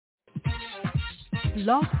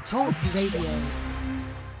Blog Talk Radio.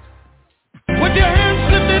 With your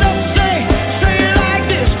hands lifted up, say it like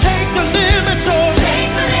this. Take the limits off. Take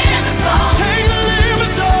the limits off. Take the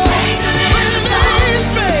limits off. Take the limits off.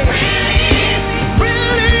 Release me.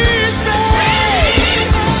 Release me. Release me.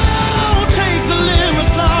 Oh, take the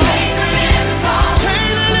limits off. Take the limits off. Take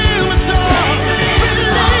the limits off.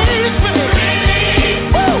 Release me.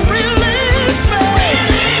 Oh, release me. Oh,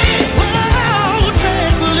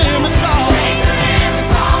 take the limits off. Take the limits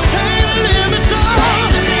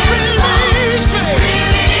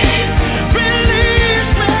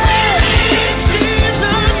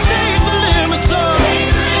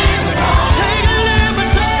off. Take the limits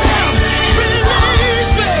off.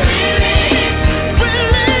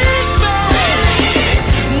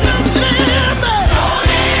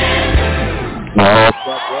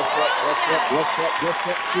 What's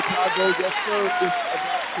up, Chicago? Yes, sir. It's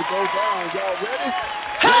about to go down. Y'all ready?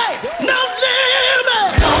 Hey, no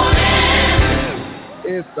limit! No limit!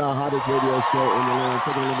 It's the hottest radio show in the land.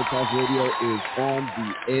 Taking Limits Off Radio is on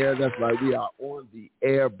the air. That's right. We are on the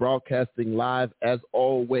air, broadcasting live as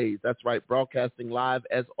always. That's right. Broadcasting live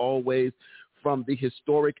as always from the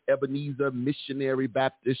historic Ebenezer Missionary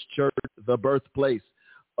Baptist Church, the birthplace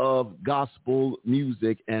of gospel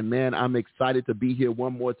music. And man, I'm excited to be here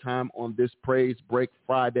one more time on this Praise Break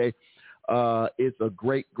Friday. It's a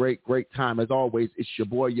great time. As always, it's your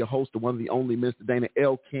boy, your host, the one, the only, Mr. Dana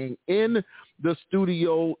L. King, in the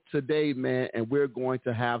studio today, man. And we're going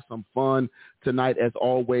to have some fun tonight, as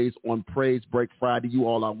always, on Praise Break Friday. You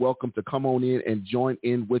all are welcome to come on in and join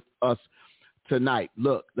in with us tonight.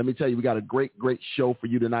 Look, let me tell you, we got a great show for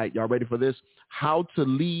you tonight. Y'all ready for this? How to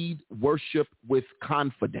lead worship with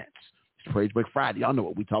confidence. It's Praise Break Friday. Y'all know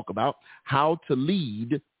what we talk about. How to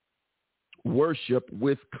lead worship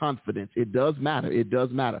with confidence. It does matter. It does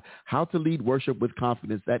matter. How to lead worship with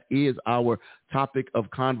confidence. That is our topic of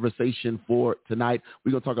conversation for tonight.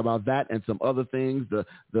 We're going to talk about that and some other things, the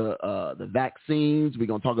vaccines. We're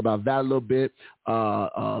going to talk about that a little bit.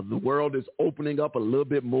 The world is opening up a little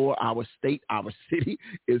bit more. Our state, our city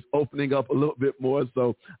is opening up a little bit more.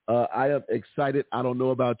 So I am excited. I don't know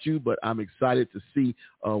about you, but I'm excited to see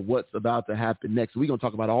what's about to happen next. We're going to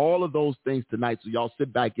talk about all of those things tonight. So y'all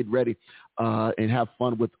sit back, get ready, and have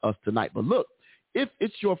fun with us tonight. But look, if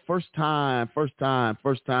it's your first time,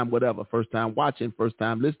 whatever, first time watching, first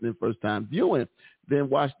time listening, first time viewing, then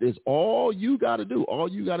watch this. All you got to do,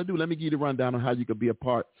 let me give you the rundown on how you can be a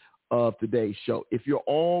part of today's show. If you're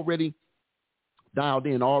already dialed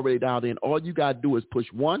in, all you got to do is push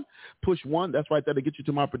one. That's right. That'll get you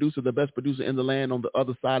to my producer, the best producer in the land on the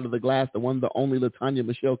other side of the glass, the one, the only LaTanya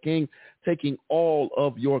Michelle King, taking all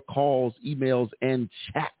of your calls, emails, and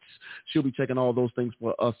chats. She'll be checking all those things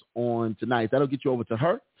for us on tonight. That'll get you over to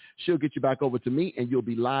her. She'll get you back over to me, and you'll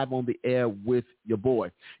be live on the air with your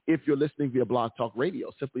boy. If you're listening via Blog Talk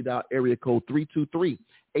Radio, simply dial area code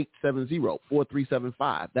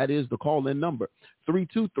 323-870-4375. That is the call-in number.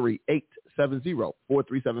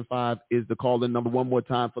 323-870-4375 is the call-in number. One more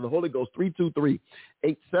time for the Holy Ghost.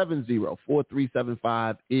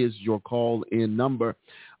 323-870-4375 is your call-in number.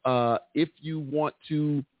 If you want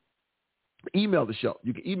to email the show,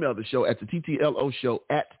 you can email the show at the TTLO show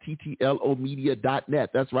at TTLOmedia.net.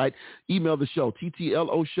 That's right. Email the show,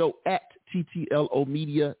 TTLO show at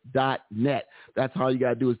TTLOmedia.net. That's how you got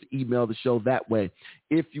to do, is to email the show that way.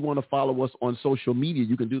 If you want to follow us on social media,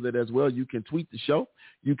 you can do that as well. You can tweet the show.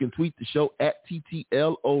 You can tweet the show at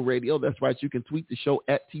TTLO Radio. That's right. You can tweet the show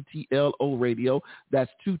at TTLO Radio. That's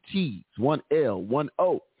 2 T's, 1 L, 1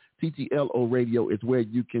 O. TTLO Radio is where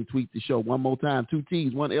you can tweet the show. One more time, 2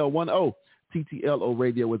 T's, 1 L, 1 O. TTLO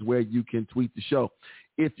Radio is where you can tweet the show.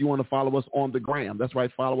 If you want to follow us on the gram, that's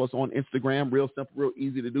right, follow us on Instagram. Real simple, real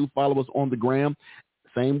easy to do. Follow us on the gram.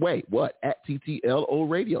 Same way. What? At TTLO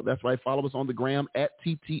Radio. That's right. Follow us on the gram at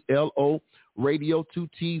TTLO Radio, 2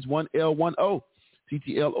 T's, 1 L, 1 O.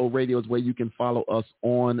 TTLO Radio is where you can follow us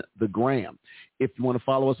on the gram. If you want to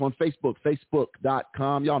follow us on Facebook,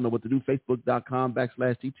 facebook.com. Y'all know what to do.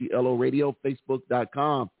 Facebook.com/TTLO Radio.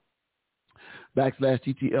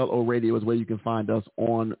 Facebook.com/TTLO Radio is where you can find us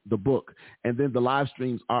on the book. And then the live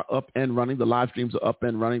streams are up and running.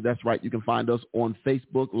 That's right. You can find us on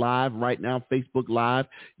Facebook Live right now. Facebook Live.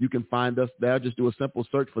 You can find us there. Just do a simple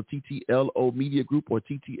search for TTLO Media Group or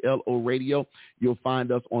TTLO Radio. You'll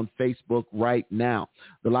find us on Facebook right now.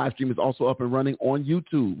 The live stream is also up and running on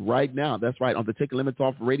YouTube right now. That's right. On the Taking Limits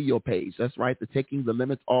Off radio page. That's right. The Taking the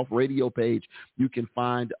Limits Off radio page. You can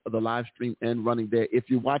find the live stream and running there. If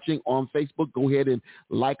you're watching on Facebook, go ahead and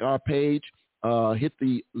like our page. hit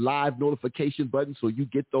the live notification button so you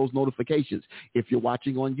get those notifications. If you're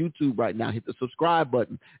watching on YouTube right now, hit the subscribe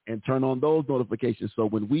button and turn on those notifications. So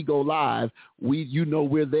when we go live,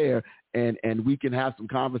 we're there and we can have some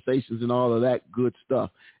conversations and all of that good stuff.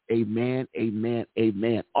 Amen, amen,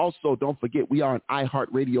 amen. Also, don't forget, we are an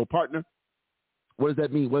iHeartRadio partner. What does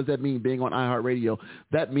that mean? What does that mean, being on iHeartRadio?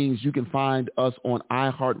 That means you can find us on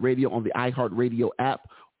iHeartRadio, on the iHeartRadio app.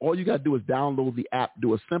 All you got to do is download the app,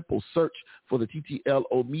 do a simple search for the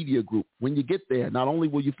TTLO Media Group. When you get there, not only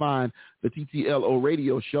will you find the TTLO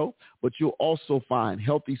radio show, but you'll also find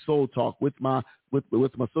Healthy Soul Talk with my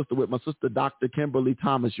sister, Dr. Kimberly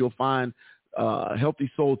Thomas. You'll find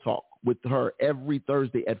Healthy Soul Talk with her every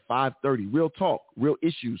Thursday at 5:30. Real talk, real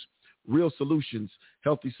issues, real solutions.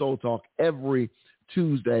 Healthy Soul Talk every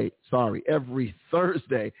Thursday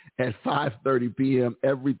at 5:30 p.m.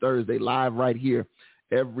 Every Thursday, live right here.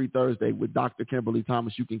 Every Thursday with Dr. Kimberly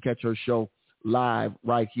Thomas. You can catch her show live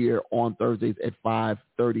right here on Thursdays at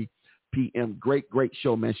 5:30 p.m. Great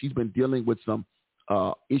show, man. She's been dealing with some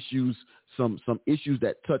issues, some issues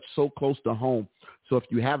that touch so close to home. So if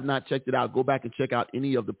you have not checked it out, go back and check out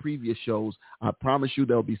any of the previous shows. I promise you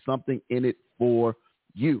there'll be something in it for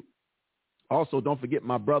you. Also, don't forget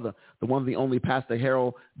my brother, the one and the only Pastor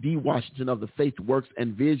Harold D. Washington of the Faith Works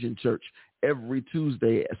and Vision Church, every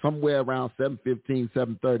Tuesday, somewhere around 7:15,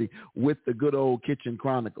 7:30, with the Good Old Kitchen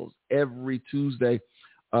Chronicles. Every Tuesday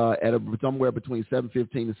somewhere between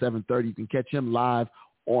 7:15 and 7:30. You can catch him live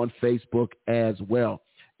on Facebook as well.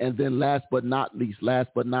 And then last but not least,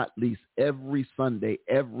 every Sunday,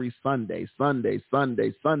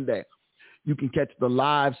 you can catch the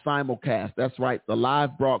live simulcast. That's right, the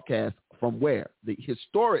live broadcast from where? The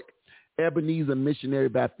historic Ebenezer Missionary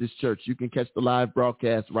Baptist Church. You can catch the live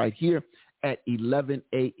broadcast right here at 11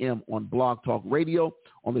 a.m. on Blog Talk Radio,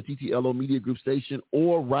 on the TTLO Media Group station,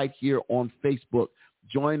 or right here on Facebook.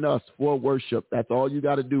 Join us for worship. That's all you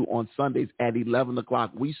got to do on Sundays at 11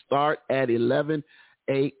 o'clock. We start at 11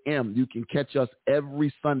 a.m. You can catch us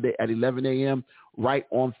every Sunday at 11 a.m. right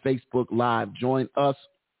on Facebook Live. Join us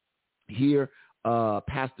here.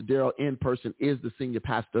 Pastor Darrell in person is the senior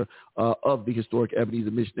pastor of the historic Ebenezer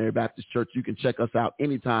Missionary Baptist Church. You can check us out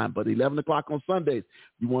anytime, but 11 o'clock on Sundays,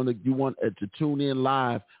 you want to tune in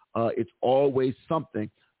live. It's always something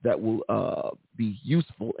that will be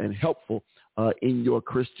useful and helpful in your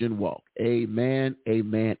Christian walk. Amen,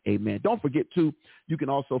 amen, amen. Don't forget, too, you can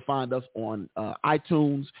also find us on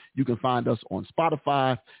iTunes. You can find us on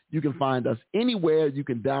Spotify. You can find us anywhere you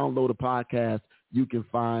can download a podcast. You can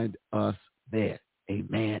find us there.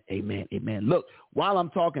 Amen, amen, amen. Look, while I'm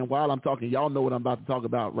talking, y'all know what I'm about to talk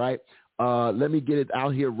about, right? Let me get it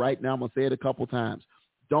out here right now. I'm going to say it a couple times.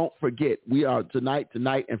 Don't forget, we are tonight,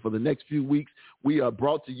 and for the next few weeks, we are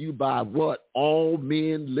brought to you by what? All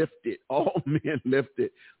Men Lifted. All Men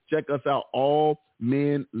Lifted. Check us out, All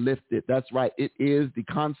Men Lifted. That's right. It is the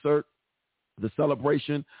concert, the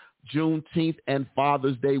celebration, Juneteenth and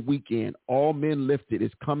Father's Day weekend. All Men Lifted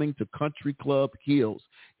is coming to Country Club Hills.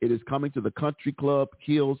 It is coming to the Country Club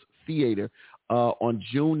Hills Theater on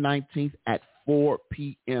June 19th at 4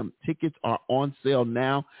 p.m. Tickets are on sale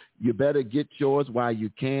now. You better get yours while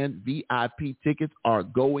you can. VIP tickets are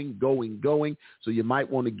going. So you might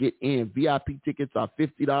want to get in. VIP tickets are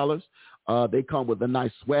 $50. They come with a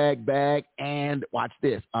nice swag bag and, watch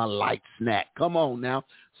this, a light snack. Come on now.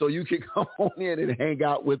 So you can come on in and hang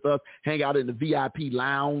out with us, hang out in the VIP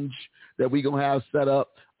lounge that we're going to have set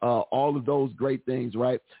up. All of those great things,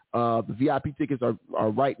 right? The VIP tickets are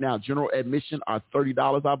right now. General admission are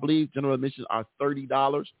 $30, I believe. General admission are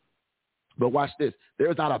 $30. But watch this.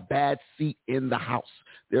 There's not a bad seat in the house.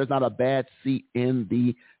 There's not a bad seat in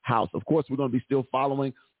the house. Of course, we're going to be still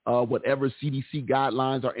following whatever CDC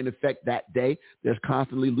guidelines are in effect that day. There's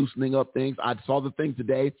constantly loosening up things. I saw the thing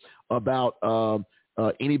today about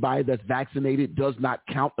anybody that's vaccinated does not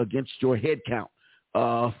count against your head count.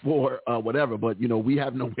 For whatever, but we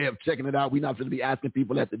have no way of checking it out. We're not going to be asking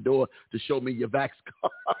people at the door to show me your vax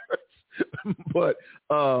cards, but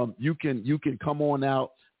you can come on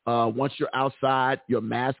out once you're outside. Your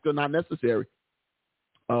mask are not necessary.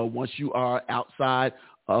 Once you are outside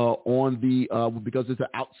on the because it's an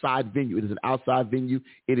outside venue. It is an outside venue.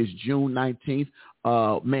 It is June 19th.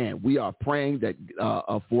 Man, we are praying that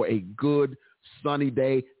for a good sunny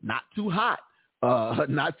day, not too hot.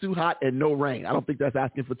 Not too hot and no rain. I don't think that's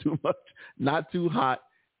asking for too much. Not too hot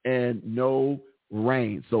and no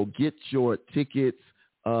rain. So get your tickets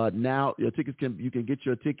now. Your tickets you can get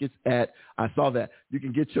your tickets at, I saw that. You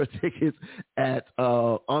can get your tickets at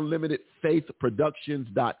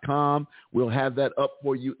unlimitedfaithproductions.com. We'll have that up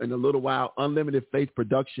for you in a little while.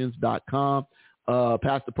 unlimitedfaithproductions.com.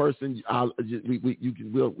 Pastor Person, you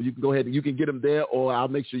can go ahead and you can get them there, or I'll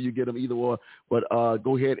make sure you get them either or. But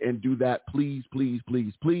go ahead and do that, please, please,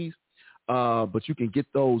 please, please. But you can get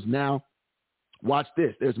those now. Watch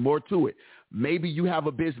this. There's more to it. Maybe you have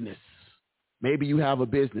a business. Maybe you have a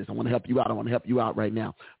business. I want to help you out. I want to help you out right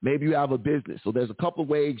now. Maybe you have a business. So there's a couple of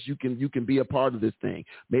ways you can be a part of this thing.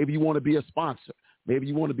 Maybe you want to be a sponsor. Maybe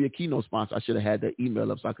you want to be a keynote sponsor. I should have had that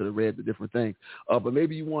email up so I could have read the different things. But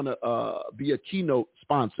maybe you want to be a keynote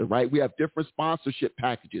sponsor, right? We have different sponsorship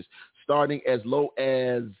packages starting as low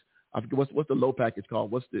as, I forget what's the low package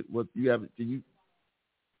called? What you have? Do you?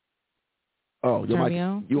 Oh, your mic,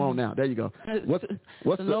 you on now? There you go. What's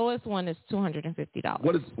the lowest one is $250.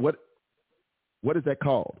 What is that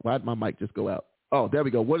called? Why did my mic just go out? Oh, there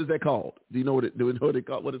we go. What is that called? Do you know what it's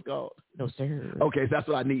called? No, sir. Okay, that's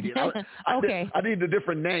what I needed. Okay. I need a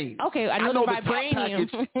different name. Okay, I know the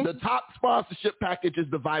Vibranium. The top sponsorship package is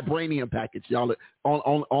the Vibranium package. Y'all,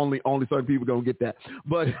 only certain people gonna get that,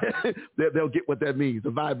 but they'll get what that means. The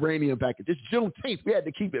Vibranium package. It's Juneteenth. We had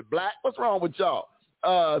to keep it black. What's wrong with y'all?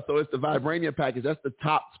 So it's the Vibranium package. That's the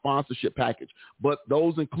top sponsorship package. But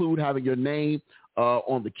those include having your name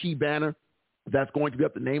on the key banner. That's going to be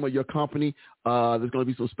up the name of your company. There's going to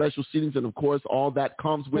be some special seatings, and of course, all that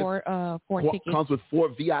comes with four tickets. Comes with 4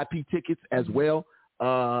 VIP tickets as well,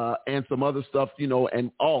 and some other stuff,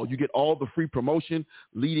 and you get all the free promotion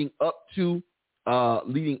leading up to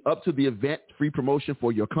the event, free promotion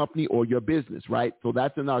for your company or your business, right? So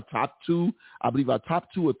that's in our top 2, I believe, our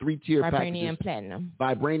top 2 or 3 tier packages.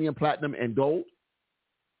 Vibranium, Platinum, and Gold.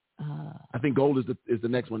 I think Gold is the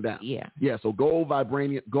next one down. Yeah. So Gold,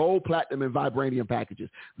 Vibranium, Gold, Platinum, and Vibranium packages.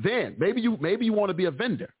 Then maybe you want to be a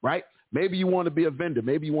vendor, right? Maybe you want to be a vendor.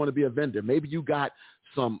 Maybe you got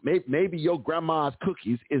maybe your grandma's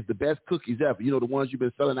cookies is the best cookies ever. The ones you've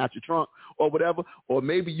been selling out your trunk or whatever. Or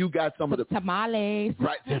maybe you got some of the tamales.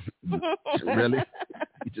 Right. Really?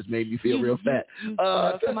 You just made me feel real fat.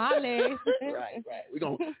 Tamales. Right.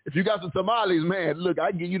 If you got some tamales, man, look, I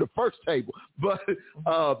can give you the first table. But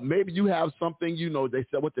maybe you have something, they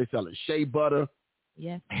sell what they selling. Shea butter,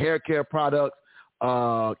 hair care products,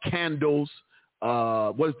 candles.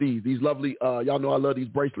 What is these? These lovely, y'all know I love these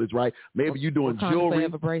bracelets, right? Maybe you're doing Wakanda jewelry.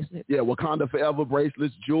 Forever bracelets. Yeah, Wakanda Forever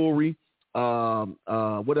bracelets, jewelry.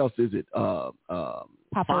 What else is it?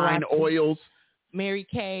 Fine oils. Mary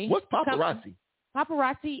Kay. What's paparazzi?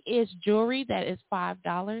 Paparazzi is jewelry that is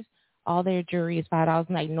 $5. All their jewelry is $5.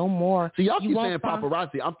 Like no more. See, y'all keep saying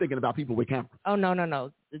paparazzi. I'm thinking about people with cameras. Oh,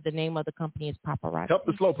 no. The name of the company is Paparazzi. Help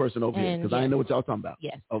the slow person over here because I didn't know what y'all talking about.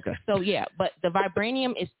 Yes. Okay. So, but the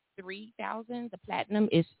Vibranium is $3,000. The Platinum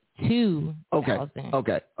is $2,000.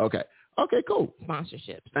 Okay, cool.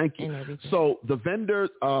 Sponsorships. Thank you. And everything. So the vendors,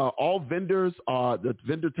 the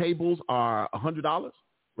vendor tables are $100,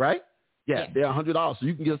 right? Yeah, they're $100. So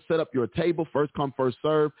you can just set up your table, first come, first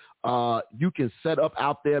serve. You can set up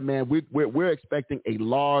out there, man. We're expecting a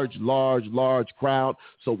large crowd.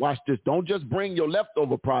 So watch this. Don't just bring your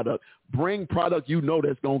leftover product. Bring product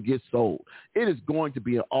that's going to get sold. It is going to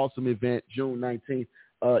be an awesome event, June 19th.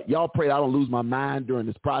 Y'all pray I don't lose my mind during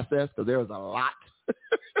this process because there's a lot.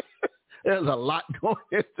 There's a lot going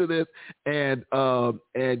into this, and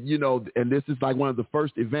this is like one of the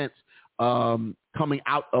first events coming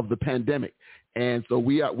out of the pandemic, and so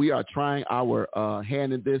we are trying our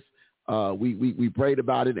hand in this. We prayed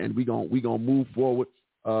about it, and we gonna move forward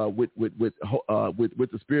with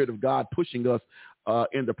the Spirit of God pushing us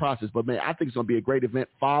in the process. But man, I think it's gonna be a great event.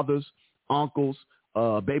 Fathers, uncles,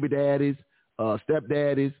 baby daddies,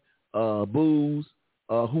 stepdaddies, booze,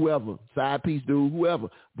 whoever, side piece dude, whoever,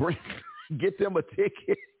 get them a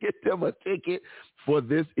ticket for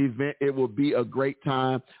this event. It will be a great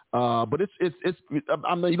time. But it's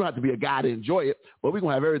I mean, you don't have to be a guy to enjoy it, but we're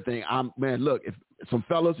going to have everything. Man, look, if some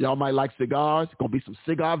fellas, y'all might like cigars. It's going to be some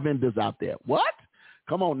cigar vendors out there. What?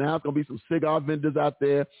 Come on now. It's going to be some cigar vendors out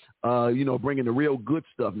there, bringing the real good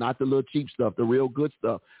stuff, not the little cheap stuff, the real good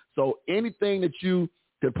stuff. So anything that you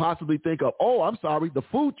could possibly think of. Oh, I'm sorry, the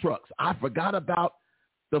food trucks. I forgot about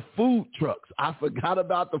the food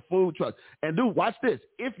trucks. And dude, watch this.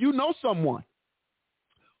 If you know someone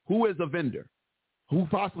who is a vendor, who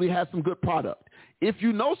possibly has some good product, if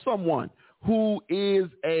you know someone who is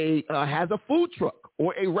has a food truck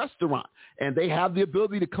or a restaurant, and they have the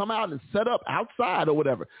ability to come out and set up outside or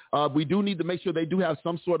whatever, we do need to make sure they do have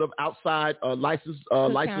some sort of outside license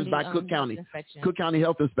by Cook County. Cook County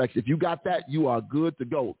Health Inspection. If you got that, you are good to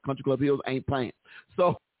go. Country Club Hills ain't playing.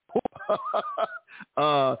 So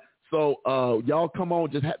y'all come on.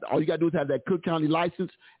 All you got to do is have that Cook County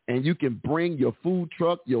license, and you can bring your food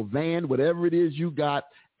truck, your van, whatever it is you got,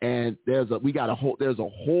 and there's a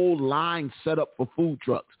whole line set up for food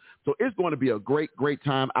trucks. So it's going to be a great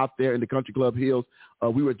time out there in the Country Club Hills.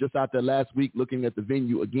 We were just out there last week looking at the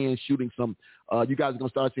venue again, shooting some. You guys are going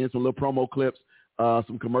to start seeing some little promo clips,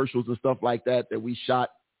 some commercials and stuff like that we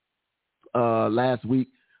shot last week,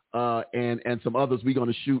 and some others we're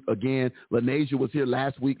going to shoot again. LaNasia was here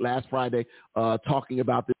last Friday, talking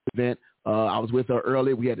about this event. I was with her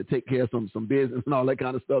earlier. We had to take care of some business and all that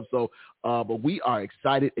kind of stuff. So, but we are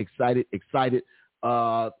excited.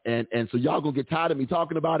 And so y'all gonna get tired of me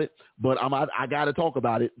talking about it, but I gotta talk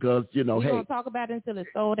about it because We're gonna talk about it until it's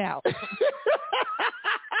sold out.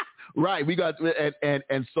 Right. We got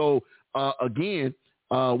and so again,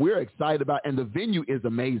 we're excited about, and the venue is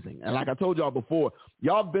amazing. And like I told y'all before,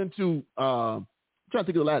 y'all been to I'm trying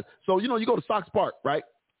to think of the last. So you go to Sox Park, right?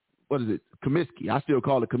 What is it? Comiskey. I still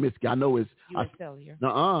call it Comiskey. I know it's US Cellular.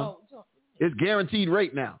 It's Guaranteed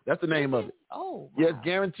Rate now. That's the name of it. Oh, wow. Yes,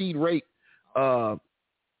 Guaranteed Rate.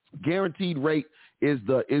 Guaranteed Rate is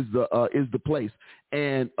the place.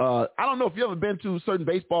 And I don't know if you've ever been to certain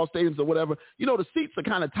baseball stadiums or whatever. The seats are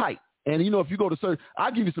kind of tight. And if you go to certain,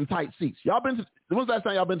 I'll give you some tight seats. When's the last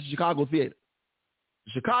time y'all been to Chicago Theater?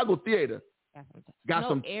 The Chicago Theater got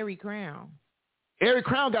some Airy Crown. Airy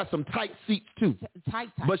Crown got some tight seats too. Tight.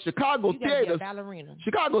 But Chicago Theater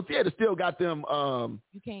still got them.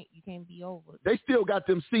 You can't be over. They still got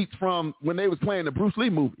them seats from when they was playing the Bruce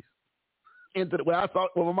Lee movies. When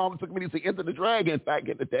my mom took me to see Enter the Dragon back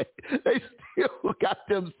in the day, they still got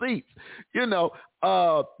them seats,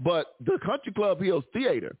 But the Country Club Hills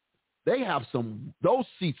Theater, they have those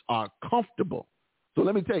seats are comfortable. So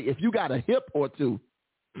let me tell you, if you got a hip or two,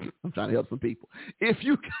 I'm trying to help some people. If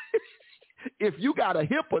you got a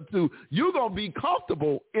hip or two, you're gonna be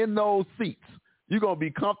comfortable in those seats. You're going to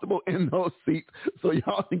be comfortable in those seats. So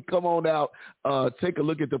y'all can come on out, take a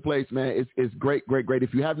look at the place, man. It's great.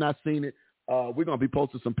 If you have not seen it, we're going to be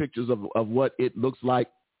posting some pictures of what it looks like.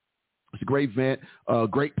 It's a great event.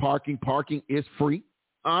 Great parking. Parking is free.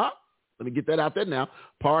 Let me get that out there now.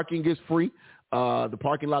 Parking is free. The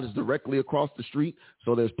parking lot is directly across the street,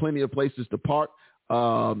 so there's plenty of places to park.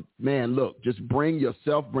 Man, look, just bring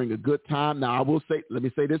yourself, bring a good time. Now, I will say, let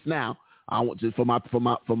me say this now. I want to for my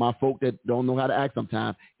folk that don't know how to act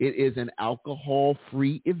sometimes. It is an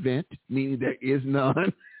alcohol-free event, meaning there is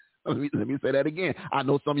none. Let me say that again. I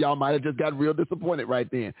know some of y'all might have just got real disappointed right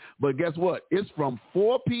then. But guess what? It's from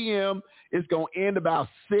 4 p.m. It's going to end about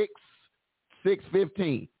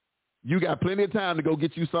 6:15. You got plenty of time to go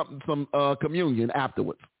get you some communion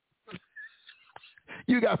afterwards.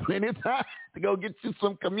 You got plenty of time to go get you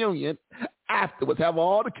some communion afterwards. Have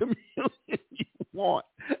all the communion you want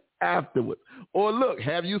afterwards. Or look,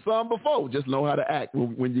 have you some before. Just know how to act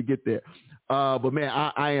when you get there. But man,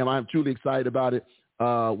 I'm truly excited about it.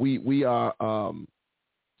 We are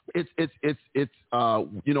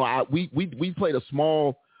we played a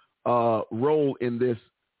small role in this.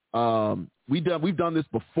 We've done this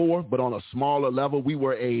before, but on a smaller level. We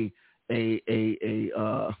were a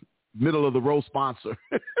middle of the road sponsor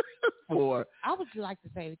for. I would like to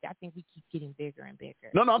say I think we keep getting bigger and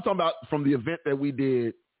bigger. No, I'm talking about from the event that we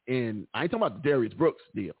did in. I ain't talking about the Darius Brooks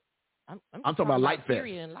deal. I'm talking about Light Fest.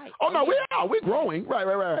 Oh no, we're growing,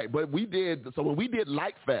 right. But we did. So when we did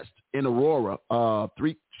Light Fest in Aurora,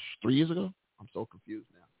 3 years ago. I'm so confused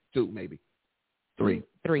now. 2 maybe. 3.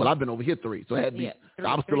 Well, I've been over here 3, so it had to be.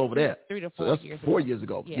 I was still over there. 3 to 4 so that's years 4 ago. years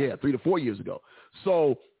ago. Yeah, 3 to 4 years ago.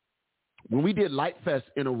 So when we did Light Fest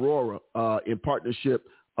in Aurora, in partnership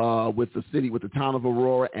with the town of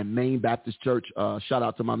Aurora and Maine Baptist Church. Shout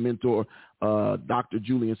out to my mentor, Dr.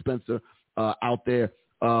 Julian Spencer, out there.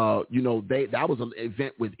 That was an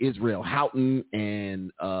event with Israel Houghton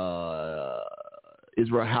and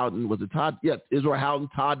Israel Houghton. Was it Todd? Yeah, Israel Houghton,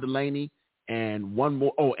 Todd Delaney, and one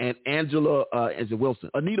more. Oh, and Angela,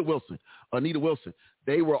 Anita Wilson.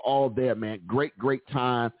 They were all there, man. Great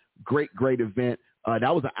time. Great event.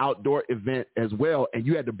 That was an outdoor event as well, and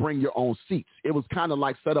you had to bring your own seats. It was kind of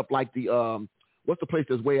like set up like the what's the place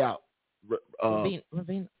that's way out? Ravina?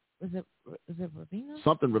 Is it Ravina?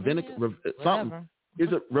 Something Ravinica? Something. Is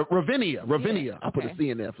it Ravinia? Yeah, I put a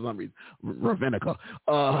C in there for some reason. Ravinica.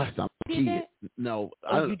 No,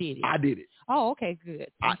 you did it. I did it. Oh, okay, good.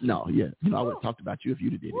 I would have talked about you if you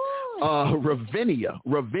did it. Ravinia,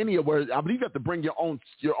 where I believe you have to bring your own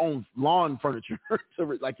lawn furniture,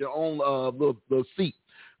 to, like your own little seat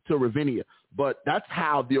to Ravinia. But that's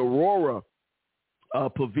how the Aurora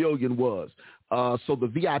pavilion was. So the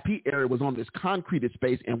VIP area was on this concreted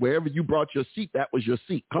space, and wherever you brought your seat, that was your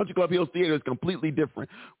seat. Country Club Hills Theater is completely different.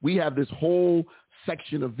 We have this whole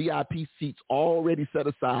section of VIP seats already set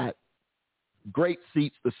aside great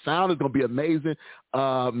seats. The sound is going to be amazing.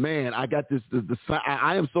 Man, I got this. The sound,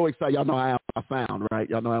 I am so excited. Y'all know I am about sound, right?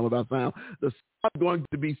 Y'all know I am about sound. The sound is going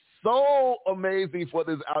to be so amazing for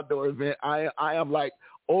this outdoor event. I am like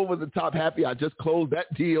over the top happy. I just closed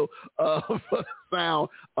that deal for the sound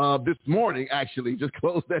this morning, actually. Just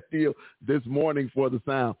closed that deal this morning for the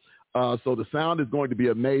sound. So the sound is going to be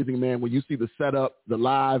amazing, man. When you see the setup, the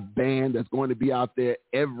live band that's going to be out there,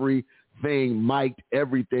 everything mic'd,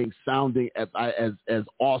 everything sounding as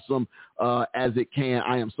awesome as it can.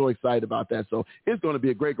 I am so excited about that. So it's going to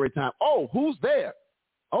be a great, great time. Oh, who's there?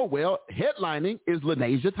 Oh, well, headlining is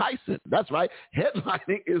Lanasia Tyson. That's right.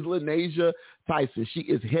 Headlining is Lanasia Tyson. She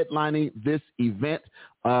is headlining this event,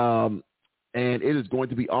 and it is going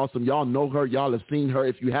to be awesome. Y'all know her. Y'all have seen her.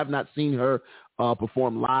 If you have not seen her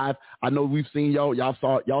perform live, I know we've seen y'all. Y'all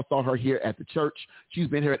saw her here at the church. She's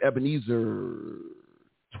been here at Ebenezer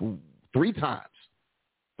three times.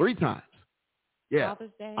 Yeah.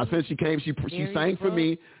 Father's Day. I said she came. She sang for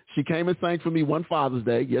me. She came and sang for me one Father's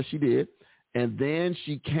Day. Yes, she did. And then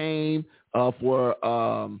she came for,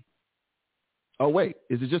 oh, wait,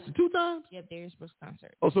 is it just the 2 times? Yeah, Darius Brooks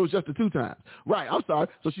concert. Oh, so it's just the 2 times. Right, I'm sorry.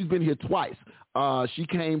 So she's been here twice. She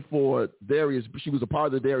came for Darius. She was a part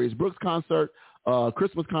of the Darius Brooks concert,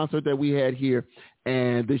 Christmas concert that we had here.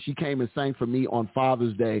 And then she came and sang for me on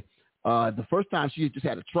Father's Day. The first time she just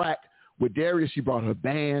had a track. With Darius, she brought her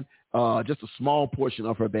band, just a small portion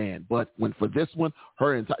of her band. But for this one,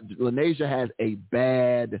 Lanasia has a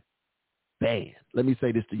bad band. Let me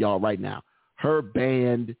say this to y'all right now. Her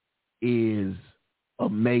band is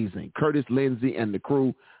amazing. Curtis Lindsay and the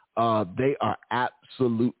crew, they are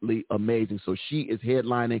absolutely amazing. So she is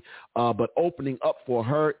headlining, but opening up for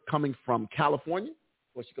her, coming from California.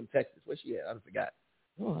 Well, she from Texas. Where's she at? I forgot.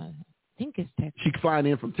 Oh, I think it's Texas. She's flying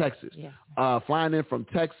in from Texas. Yeah. Flying in from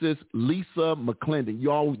Texas, Lisa McClendon. You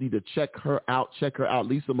always need to check her out.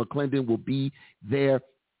 Lisa McClendon will be there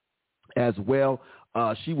as well.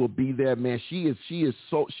 She will be there, man. She's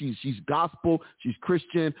gospel. She's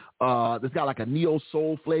Christian. It's got like a neo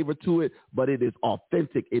soul flavor to it, but it is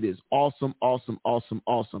authentic. It is awesome.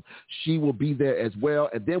 She will be there as well.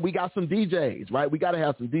 And then we got some DJs, right? We got to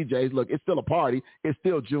have some DJs. Look, it's still a party. It's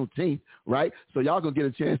still Juneteenth, right? So y'all gonna get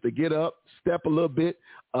a chance to get up, step a little bit.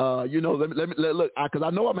 Let me look, because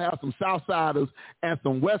I know I'm gonna have some South Siders and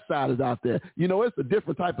some West Siders out there. You know, it's a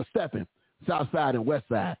different type of stepping. South side and west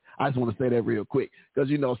side. I just want to say that real quick because,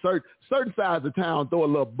 you know, certain sides of town throw a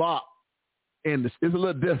little bop in it's a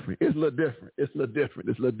little different. It's a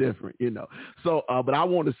little different, you know. So, but I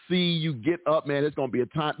want to see you get up, man. It's going to be a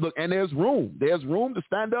time. Look, and there's room to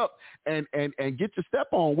stand up and get your step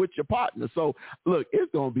on with your partner. So, look,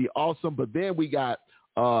 it's going to be awesome. But then we got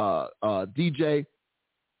DJ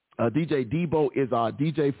Debo is our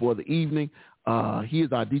DJ for the evening. He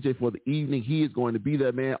is our DJ for the evening. He is going to be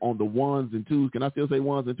there, man, on the 1s and 2s. Can I still say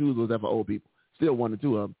 1s and 2s, or is that for old people? Still 1 and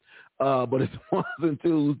 2 of them. But it's 1s and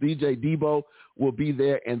 2s. DJ Debo will be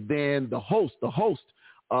there. And then the host, who's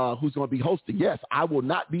going to be hosting. Yes, I will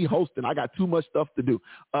not be hosting. I got too much stuff to do.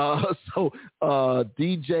 So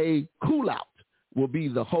DJ Coolout will be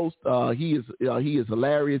the host. He is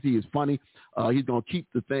hilarious. He is funny. He's going to keep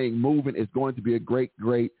the thing moving. It's going to be a great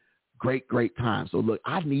time. So look,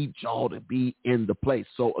 I need y'all to be in the place.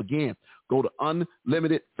 So again, go to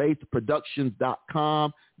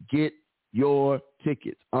unlimitedfaithproductions.com. Get your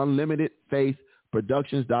tickets.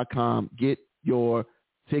 Unlimitedfaithproductions.com. Get your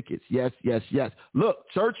tickets. Yes. Look,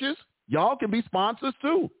 churches, y'all can be sponsors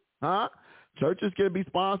too, huh? Churches can be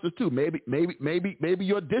sponsors too. Maybe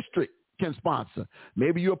your district can sponsor.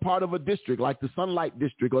 Maybe you're part of a district like the Sunlight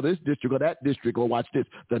District or this district or that district, or watch this,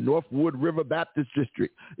 the Northwood River Baptist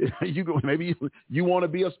District. Maybe you want to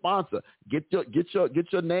be a sponsor. Get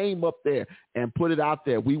your name up there and put it out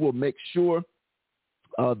there. We will make sure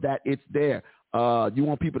that it's there. You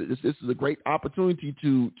want people to, this is a great opportunity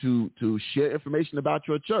to share information about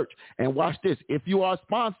your church. And watch this. If you are a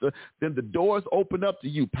sponsor, then the doors open up to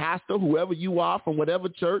you, pastor, whoever you are from whatever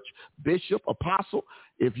church, bishop, apostle.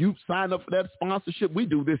 If you sign up for that sponsorship, we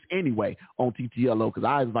do this anyway on TTLO because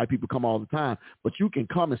I invite people to come all the time. But you can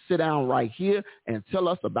come and sit down right here and tell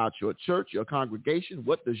us about your church, your congregation.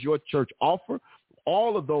 What does your church offer?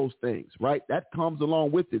 All of those things, right? That comes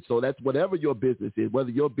along with it. So that's whatever your business is,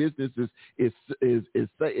 whether your business is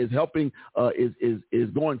helping, is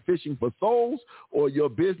going fishing for souls, or your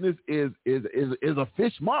business is a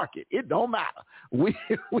fish market. It don't matter.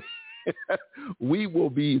 We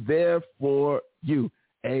will be there for you.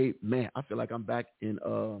 Amen. I feel like I'm back at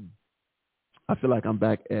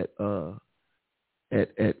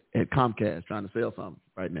Comcast trying to sell something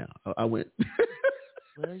right now. I went.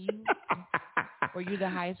 Will you? Were you the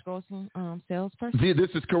highest grossing salesperson? This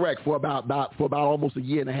is correct for about almost a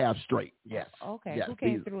year and a half straight. Yes. Okay. Yes. Who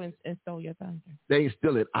came through and stole your thunder? They ain't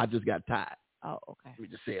steal it. I just got tired. Oh, okay. We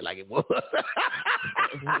just say it like it was.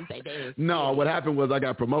 No, what happened was I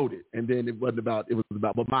got promoted, and then it was about.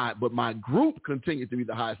 But my group continued to be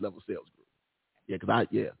the highest level sales group. Yeah,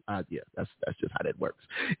 that's just how that works.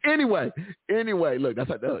 Anyway, look,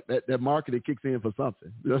 that's like that marketing kicks in for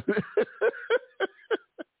something.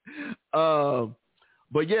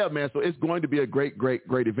 But yeah, man. So it's going to be a great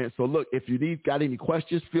event. So look, if you got any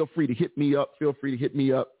questions, feel free to hit me up.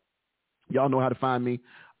 Y'all know how to find me.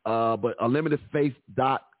 But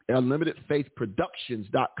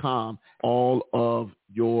unlimitedfaithproductions.com, all of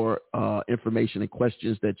your information and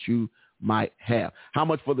questions that you might have. How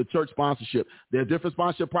much for the church sponsorship? There are different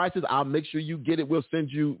sponsorship prices. I'll make sure you get it. We'll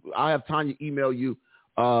send you. I'll have Tanya email you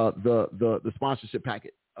the sponsorship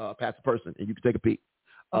packet, Pastor Person, and you can take a peek.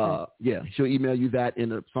 Okay. Yeah, she'll email you that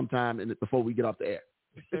sometime before we get off the air.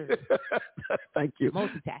 Thank you.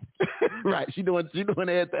 Multitasking. Right, she doing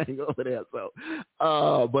everything over there. So,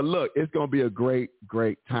 but look, it's gonna be a great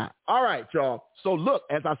time. All right, y'all. So look,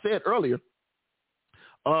 as I said earlier,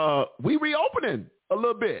 we reopening a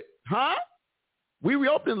little bit, huh? We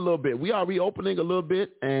reopening a little bit. We are reopening a little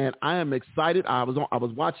bit, and I am excited. I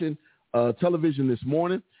was watching television this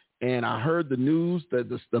morning, and I heard the news that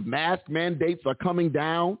the mask mandates are coming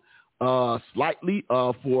down slightly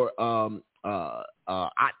for.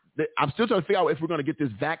 I'm still trying to figure out if we're going to get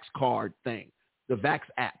this Vax card thing, the Vax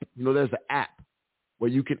app. You know, there's an app where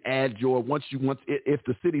you can add if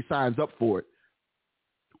the city signs up for it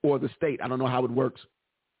or the state. I don't know how it works,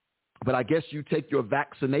 but I guess you take your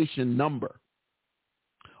vaccination number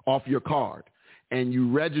off your card and you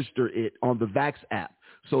register it on the Vax app.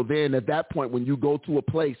 So then at that point, when you go to a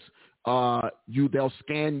place, they'll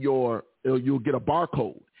scan you'll get a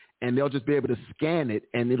barcode, and they'll just be able to scan it,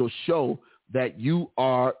 and it'll show that you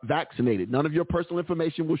are vaccinated. None of your personal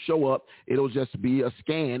information will show up. It'll just be a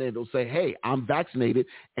scan, and it'll say, hey, I'm vaccinated,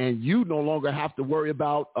 and you no longer have to worry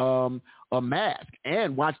about a mask.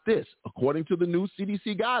 And watch this. According to the new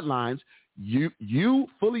CDC guidelines, you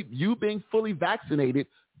being fully vaccinated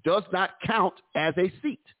does not count as a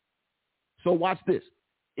seat. So watch this.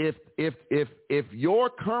 If your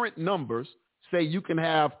current numbers say you can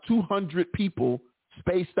have 200 people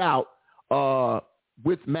spaced out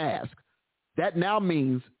with masks, that now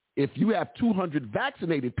means if you have 200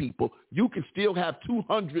 vaccinated people, you can still have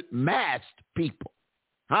 200 masked people.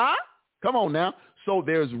 Huh? Come on now. So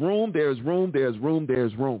there's room.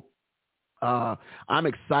 I'm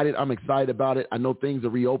excited. About it. I know things are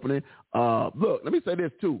reopening. Look, let me say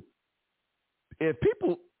this too. If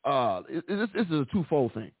people, this is a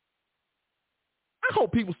twofold thing. I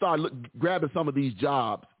hope people start grabbing some of these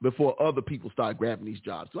jobs before other people start grabbing these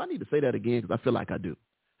jobs. Do I need to say that again? Because I feel like I do.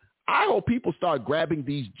 I hope people start grabbing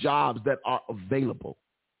these jobs that are available.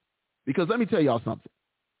 Because let me tell y'all something.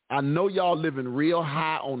 I know y'all living real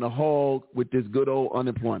high on the hog with this good old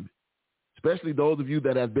unemployment, especially those of you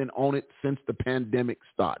that have been on it since the pandemic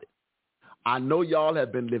started. I know y'all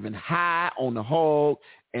have been living high on the hog,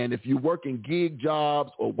 and if you're working gig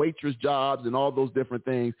jobs or waitress jobs and all those different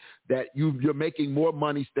things, that you're making more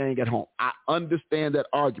money staying at home. I understand that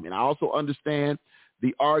argument. I also understand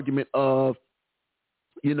the argument of,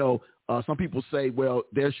 some people say, well,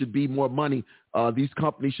 there should be more money. These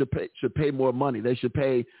companies should pay more money. They should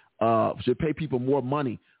pay people more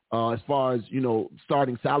money as far as,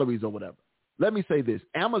 starting salaries or whatever. Let me say this.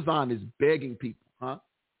 Amazon is begging people, huh?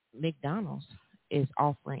 McDonald's is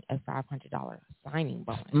offering a $500 signing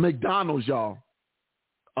bonus. McDonald's, y'all,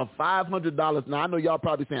 a $500. Now, I know y'all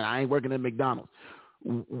probably saying, I ain't working at McDonald's.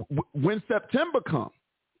 When September comes,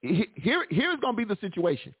 here's going to be the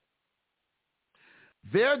situation.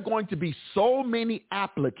 There are going to be so many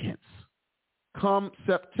applicants come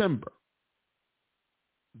September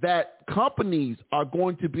that companies are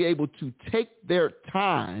going to be able to take their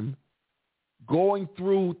time going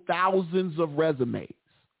through thousands of resumes,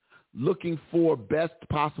 looking for best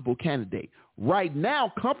possible candidate. Right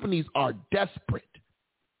now, companies are desperate.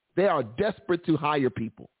 They are desperate to hire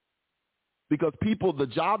people because the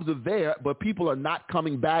jobs are there, but people are not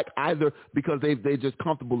coming back either because they're just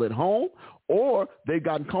comfortable at home or they've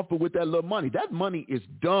gotten comfortable with that little money. That money is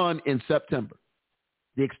done in September.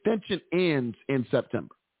 The extension ends in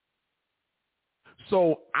September.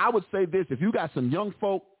 So I would say this, if you got some young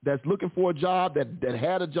folk that's looking for a job, that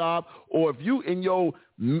had a job, or if you in your,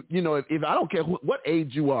 if I don't care what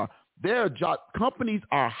age you are, companies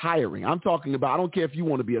are hiring. I'm talking about, I don't care if you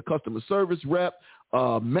want to be a customer service rep,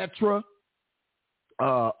 Metra,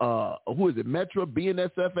 who is it? Metra,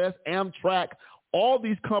 BNSFS, Amtrak, All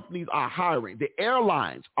these companies are hiring. The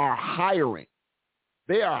airlines are hiring.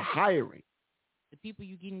 They are hiring. The people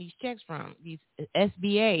you getting these checks from, these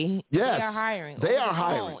SBA, yes, they are hiring. They are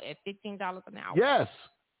hiring at $15 an hour. Yes,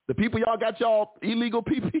 the people y'all got y'all illegal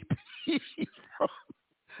PPP from,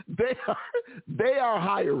 they are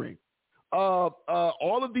hiring.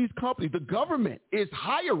 All of these companies, the government is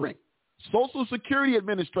hiring. Social Security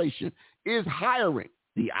Administration is hiring.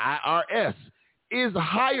 The IRS is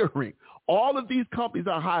hiring. All of these companies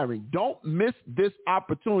are hiring. Don't miss this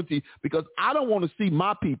opportunity, because I don't want to see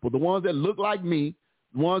my people, the ones that look like me,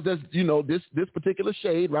 the ones that's, this particular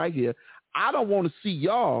shade right here. I don't want to see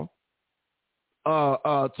y'all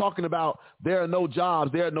talking about there are no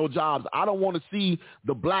jobs. I don't want to see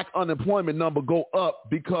the black unemployment number go up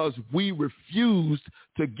because we refused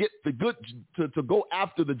to get the good to go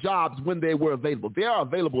after the jobs when they were available. They are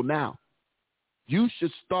available now. You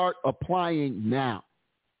should start applying now.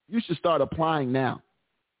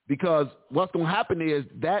 Because what's going to happen is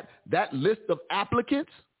that list of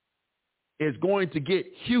applicants is going to get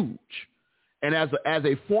huge. And as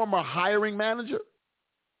a former hiring manager,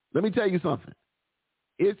 let me tell you something.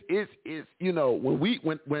 It's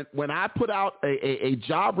when I put out a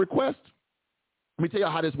job request, let me tell you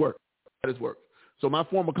how this works. So my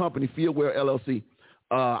former company, Fieldware LLC,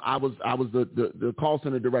 I was the call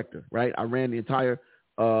center director, right? I ran the entire.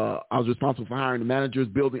 I was responsible for hiring the managers,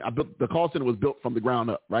 building. The call center was built from the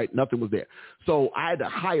ground up, right? Nothing was there. So I had to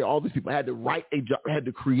hire all these people. I had to write a job. I had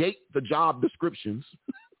to create the job descriptions,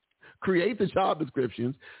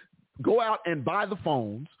 go out and buy the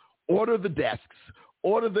phones, order the desks,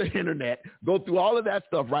 order the internet, go through all of that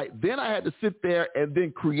stuff, right? Then I had to sit there and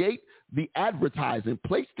then create the advertising,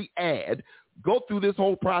 place the ad, go through this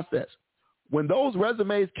whole process. When those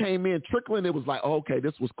resumes came in trickling, it was like, oh, okay,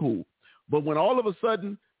 this was cool. But when all of a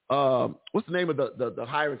sudden, what's the name of the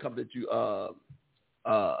hiring company that you,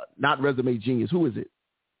 not Resume Genius, who is it?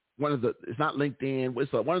 It's not LinkedIn.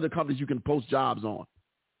 It's one of the companies you can post jobs on.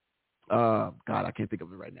 God, I can't think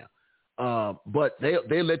of it right now. But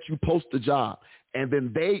they let you post the job, and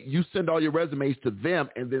then you send all your resumes to them,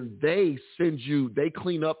 and then they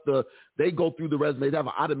clean up they go through the resumes. They have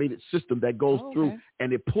an automated system that goes through,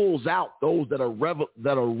 and it pulls out those that are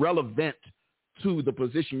relevant to the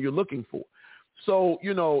position you're looking for. So,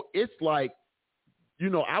 it's like,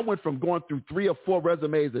 I went from going through 3 or 4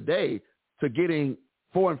 resumes a day to getting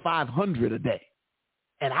 400 and 500 a day.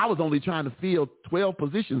 And I was only trying to fill 12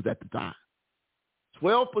 positions at the time.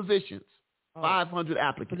 12 positions, 500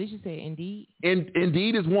 applicants. But did you say Indeed?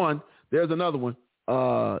 Indeed is one. There's another one.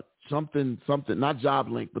 Something, not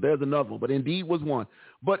JobLink, but there's another one. But Indeed was one.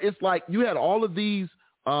 But it's like you had all of these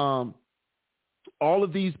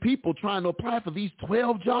people trying to apply for these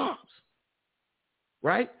 12 jobs,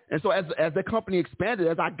 right? And so as the company expanded,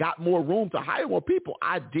 as I got more room to hire more people,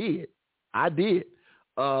 I did.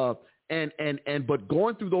 But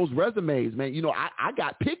going through those resumes, man, I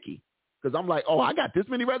got picky because I'm like, I got this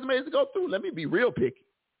many resumes to go through. Let me be real picky,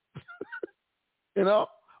 But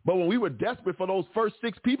when we were desperate for those first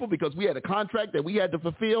 6 people because we had a contract that we had to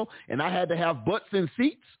fulfill and I had to have butts in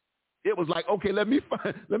seats, it was like, okay, let me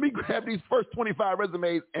grab these first 25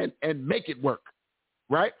 resumes and make it work,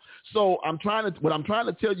 right? So what I'm trying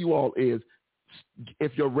to tell you all is,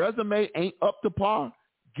 if your resume ain't up to par,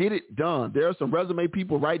 get it done. There are some resume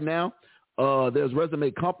people right now. There's resume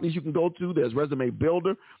companies you can go to. There's Resume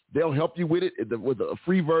Builder. They'll help you with it with a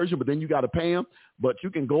free version, but then you got to pay them. But you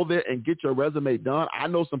can go there and get your resume done. I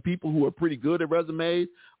know some people who are pretty good at resumes.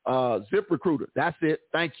 ZipRecruiter. That's it.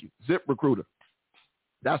 Thank you. ZipRecruiter.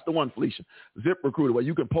 That's the one, Felicia. ZipRecruiter, where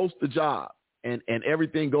you can post the job and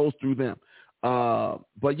everything goes through them.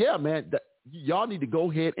 But yeah, man, y'all need to go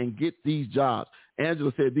ahead and get these jobs.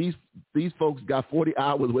 Angela said these folks got 40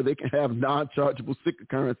 hours where they can have non-chargeable sick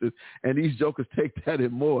occurrences, and these jokers take that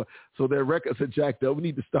and more. So their records are jacked up. We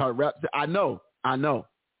need to start I know.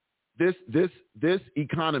 This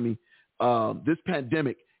economy, this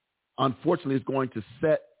pandemic, unfortunately, is going to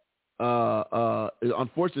set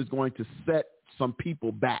some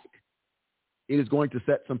people back. It is going to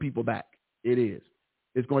set some people back. It is.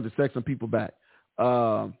 It's going to set some people back.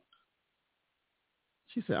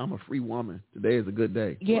 She said, I'm a free woman. Today is a good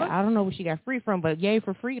day. Yeah, what? I don't know where she got free from, but yay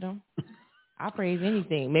for freedom. I praise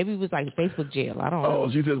anything. Maybe it was like Facebook jail. I don't know.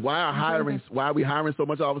 Oh, she says, why are we hiring so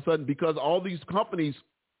much all of a sudden? Because all these companies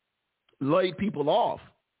laid people off.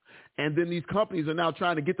 And then these companies are now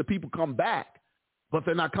trying to get the people come back, but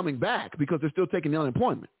they're not coming back because they're still taking the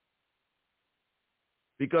unemployment.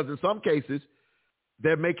 Because in some cases,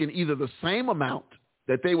 they're making either the same amount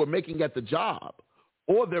that they were making at the job,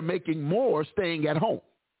 or they're making more staying at home.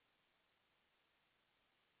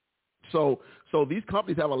 So these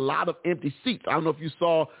companies have a lot of empty seats. I don't know if you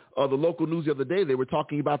saw the local news the other day. They were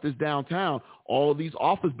talking about this downtown. All of these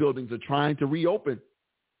office buildings are trying to reopen.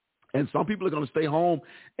 And some people are going to stay home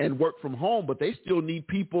and work from home, but they still need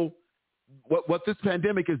people. What this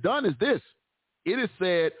pandemic has done is this. It has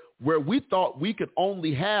said where we thought we could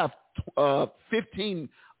only have 15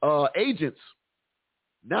 agents,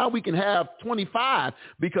 now we can have 25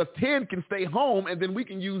 because 10 can stay home, and then we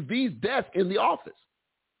can use these desks in the office.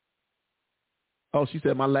 Oh, she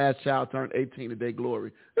said my last child turned 18 today,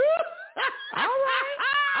 Glory. All right.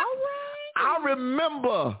 I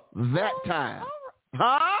remember that time.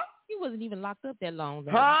 Huh? He wasn't even locked up that long,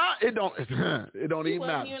 though. Huh? It don't even matter. You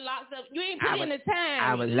wasn't even locked up. You ain't put in the time.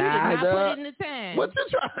 I was You did not lied up. put in the time. What you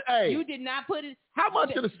trying? Hey, You did not put it. how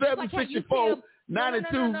much of the 764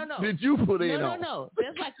 92 did you put in on? No.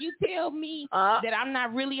 That's like you tell me Uh-huh. that I'm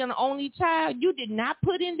not really an only child. You did not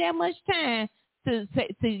put in that much time to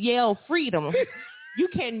yell freedom. You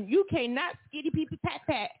cannot skitty people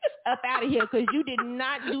pat up out of here because you did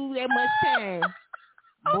not do that much time,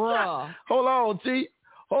 bruh. Hold on, Chief.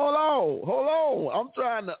 Hold on. I'm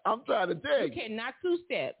trying to tell You you. cannot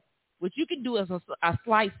two-step. What you can do is a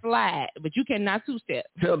slight slide, but you cannot two-step.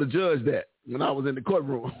 Tell the judge that when I was in the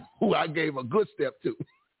courtroom, who I gave a good step to.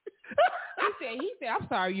 He said, I'm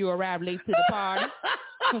sorry you arrived late to the party,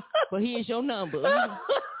 but here's your number.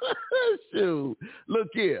 Shoot. Look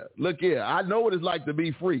here. I know what it's like to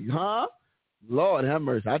be free, huh? Lord have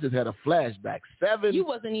mercy. I just had a flashback. You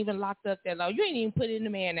wasn't even locked up that long. You ain't even put in the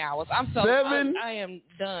man hours. I am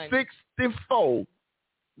done. 64.92.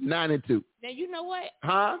 Now, you know what?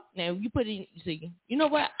 Huh? Now, you put in, see, you know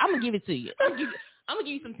what? I'm going to give it to you. I'm going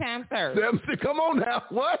to give you some time served. Come on now.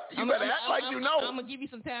 What? You better act like you know. I'm going to give you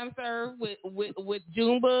some time served with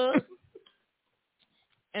Junebug.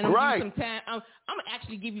 And I'm right. Give you some time. I'm going to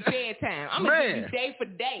actually give you fair time. I'm going to give you day for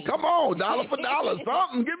day. Come on, dollar for dollar.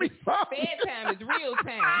 Something. Give me something. Fair time is real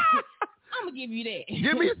time. I'm going to give you that.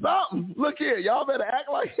 Give me something. Look here. Y'all better act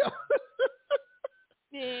like y'all.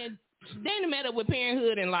 Man, they ain't matter with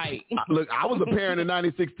parenthood and like. Look, I was a parent in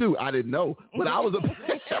 96 too. I didn't know, but I was a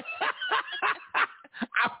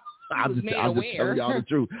I'm just telling y'all the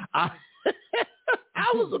truth. I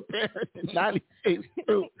was a parent in 96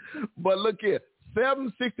 too. But look here.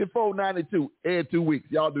 764.92 every 2 weeks.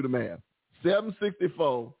 Y'all do the math.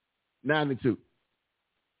 764.92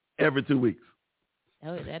 every 2 weeks.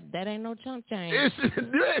 Oh, that ain't no chunk change.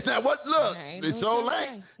 It's not what. Look, it's so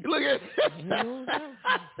late. Look at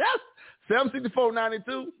that's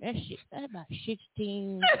 764.92. That's about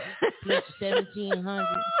 16 plus 1,700.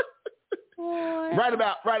 Boy, Right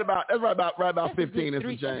about. That's right about 15 and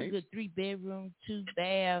some change. That's a good 3-bedroom,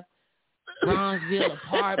 2-bath, Bronzeville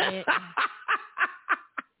apartment.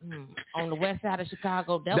 On the west side of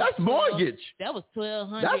Chicago. That's mortgage. That was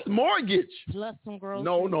 $1,200. That's mortgage. Plus some groceries.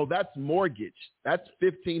 No, that's mortgage. That's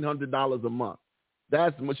 $1,500 a month.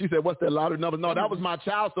 That's what she said. What's that lottery number? No, that was my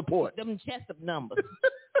child support. Them Chester numbers.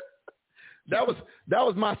 That was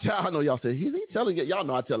my child. I know y'all said he's telling it. Y'all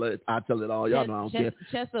know I tell it all. Y'all know I don't care.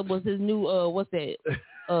 Chester was his new what's that?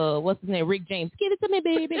 What's his name? Rick James. Give it to me,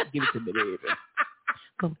 baby. Give it to me, baby.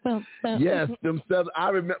 Yes, themselves. I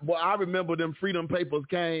remember them freedom papers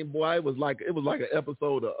came. Boy, it was like an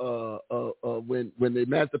episode of when the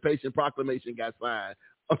Emancipation Proclamation got signed.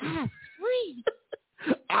 Free.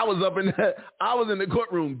 I was in the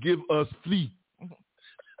courtroom. Give us flee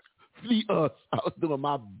us. I was doing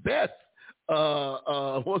my best.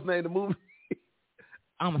 What's the name of the movie?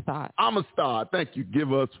 Amistad. Thank you.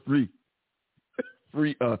 Give us free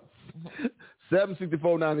us.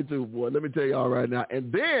 764.92, boy. Let me tell y'all right now. And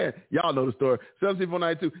then y'all know the story.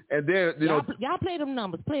 764.92, and then y'all play them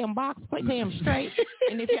numbers, play them box, play them straight.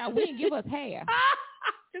 And if y'all win, give us half.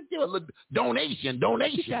 Just give a little donation. Y'all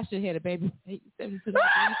should hit it, baby. 72. What?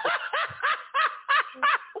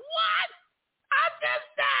 I just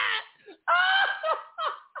died.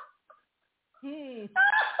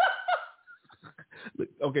 Look,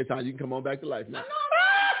 okay, Tom, you can come on back to life now.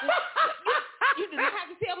 You do not have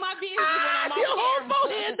to tell my business when I'm on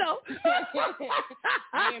camera.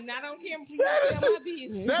 I am not on camera for you to tell my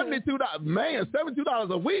business.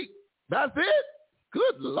 $72 a week. That's it?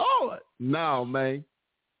 Good Lord. No, man.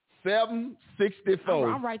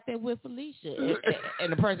 $764. I'm right there with Felicia.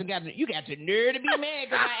 And the person you got your nerve to be mad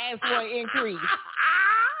because I asked for an increase.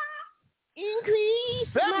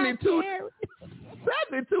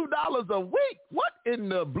 $72 a week? What in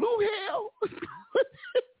the blue hell?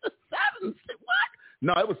 What?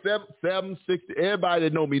 No, it was $760. Everybody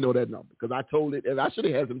that know me know that number because I told it, and I should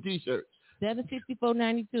have had some T-shirts.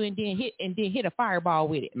 764.92 and then hit a fireball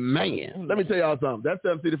with it. Man, let me tell y'all something. That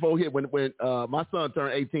 764 hit when my son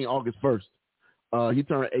turned 18 August 1st. He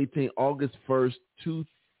turned 18 August 1st,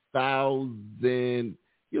 2000.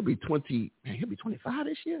 He'll be 20. Man, he'll be 25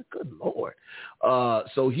 this year. Good Lord.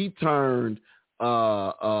 So he turned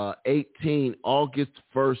 18 August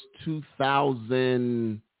 1st,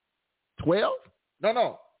 2012.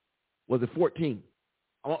 No. Was it 14?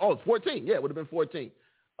 Oh, it's 14. Yeah, it would have been 14.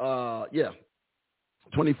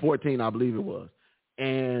 2014, I believe it was.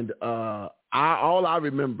 And all I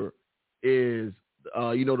remember is,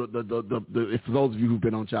 if for those of you who've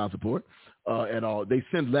been on child support at all, they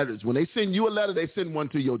send letters. When they send you a letter, they send one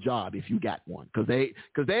to your job if you got one, because they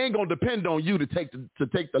ain't gonna depend on you to take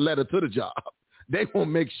the letter to the job. They gonna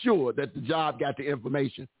make sure that the job got the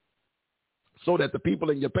information, so that the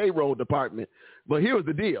people in your payroll department. But here's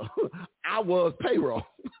the deal: I was payroll.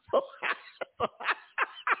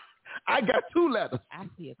 I got 2 letters. I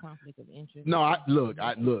see a conflict of interest. No, I don't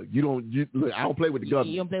play with the government.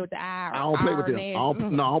 You don't play with the IRS. I don't play with them. I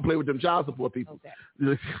don't play with them child support people. Okay.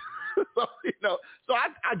 So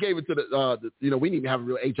I gave it to the we didn't even have a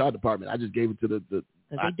real HR department. I just gave it to the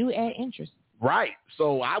they do add interest. Right.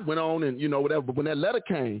 So I went on and whatever. But when that letter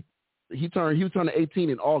came, he was turning 18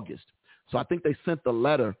 in August. So I think they sent the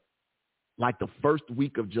letter like the first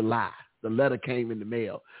week of July. The letter came in the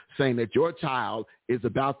mail saying that your child is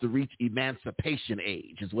about to reach emancipation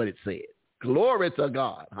age, is what it said. Glory to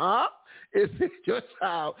God, huh? It said your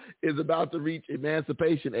child is about to reach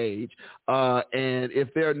emancipation age, and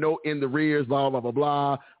if there are no in the rears, blah blah blah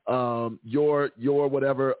blah, your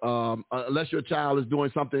whatever, unless your child is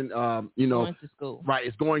doing something, going to school, right?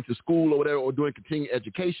 It's going to school or whatever, or doing continuing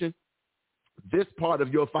education. This part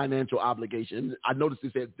of your financial obligation, I noticed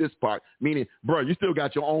it said this part, meaning, bro, you still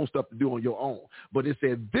got your own stuff to do on your own. But it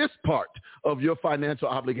said this part of your financial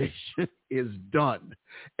obligation is done.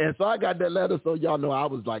 And so I got that letter, so y'all know I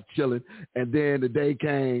was like chilling. And then the day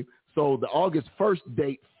came. So the August 1st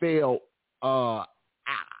date fell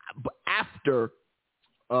after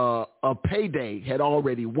a payday had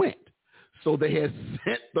already went. So they had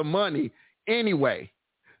sent the money anyway,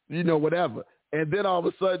 whatever. And then all of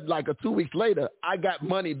a sudden, like 2 weeks later, I got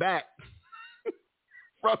money back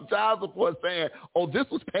from child support saying, oh, this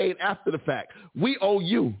was paid after the fact. We owe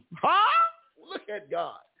you. Huh? Look at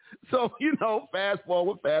God. So, fast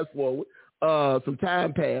forward. Some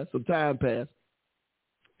time passed.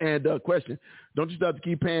 And question, don't you start to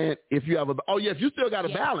keep paying if you have if you still got a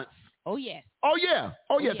balance. Oh, yes. Oh, yeah.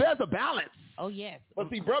 There's a balance. Oh, yes. But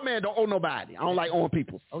see, bro, man, don't owe nobody. I don't like owing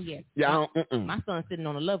people. Oh, yes. Yeah, my son's sitting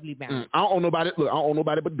on a lovely balance. I don't owe nobody. Look, I don't owe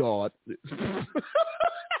nobody but God.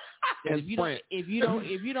 If you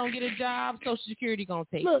don't get a job, Social Security gonna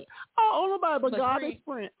take Look, it. I don't owe nobody but God. It's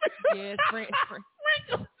Sprint. Yeah,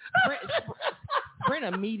 Sprint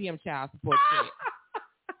a medium child support check.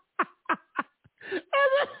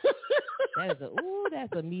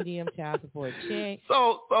 That's a medium child support check.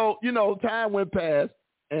 So time went past,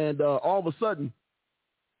 and all of a sudden,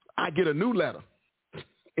 I get a new letter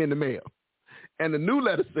in the mail, and the new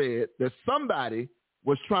letter said that somebody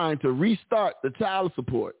was trying to restart the child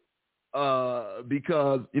support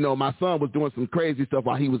because my son was doing some crazy stuff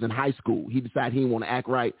while he was in high school. He decided he didn't want to act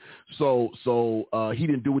right, so he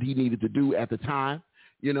didn't do what he needed to do at the time,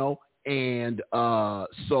 and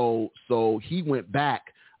so he went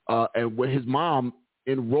back. And when his mom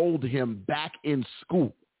enrolled him back in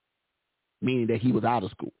school, meaning that he was out of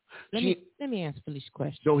school. Let me answer Felicia's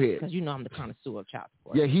question. Go ahead. Because I'm the connoisseur of child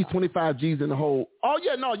support. Yeah, he's 25 G's in the hole. Oh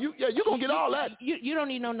yeah, no, you're gonna get all that. You don't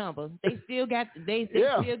need no number. They still got the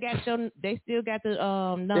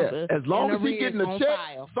number. Yeah. As long as he's getting a check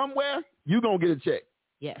somewhere, you gonna get a check.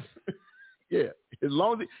 Yes. Yeah. As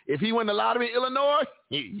long as if he win the lottery in Illinois,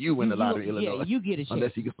 you win the lottery in Illinois. Yeah, you get a check.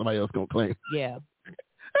 Unless he gets somebody else gonna claim. Yeah.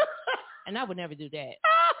 And I would never do that.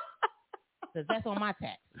 Because that's on my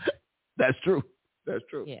tax. That's true.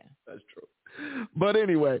 Yeah. That's true. But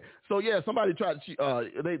anyway, so yeah, somebody tried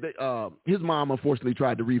his mom unfortunately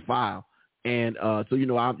tried to refile. And so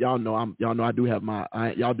y'all know I do have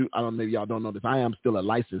I don't know, maybe y'all don't know this. I am still a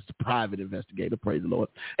licensed private investigator, praise the Lord.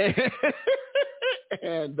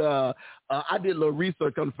 And I did a little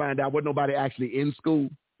research to find out wasn't nobody actually in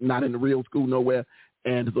school, not in the real school nowhere.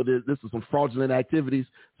 And so this was some fraudulent activities.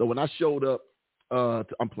 So when I showed up,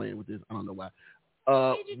 I'm playing with this. I don't know why.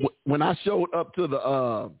 When I showed up to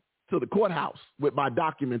the courthouse with my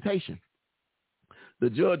documentation, the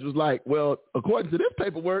judge was like, "Well, according to this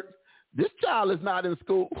paperwork, this child is not in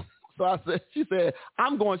school." So she said,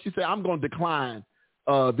 I'm going to decline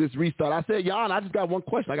this restart. I said, Your Honor, I just got one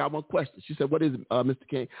question. She said, what is it, Mr.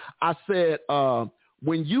 King? I said,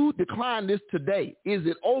 when you decline this today, is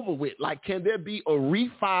it over with? Like, can there be a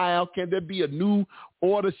refile? Can there be a new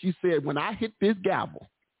order? She said, when I hit this gavel,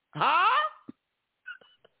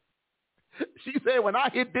 she said, when I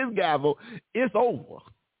hit this gavel, it's over.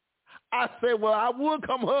 I said, well, I would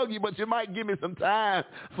come hug you, but you might give me some time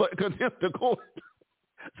for contempt of court.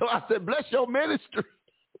 So I said, bless your ministry.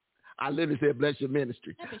 I literally said, bless your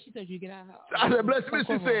ministry. I bet she told you to get out of her. I said, bless your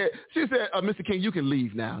ministry. She said, Mr. King, you can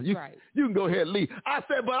leave now. You can go ahead and leave. I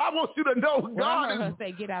said, but I want you to know God is. Her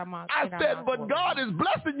say, get out of my. I said, but God is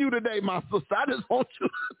blessing you today, my sister. I just want you.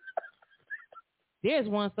 There's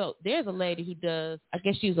a lady who does, I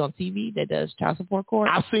guess she's on TV that does child support court.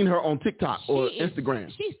 I've seen her on TikTok or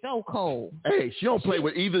Instagram. She's so cold. Hey, she don't play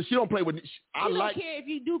with either. She don't play with. I don't care if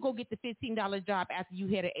you do go get the $15 job after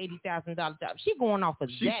you had an $80,000 job. She going off of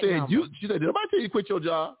that number. She said, did nobody tell you to quit your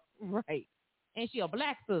job? Right. And she a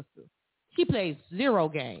black sister. She plays zero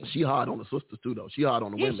games. She hard on the sisters too, though. She hard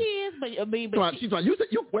on the women. Yeah, she is. But she's like, you said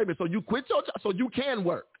you wait a minute. So you quit your job so you can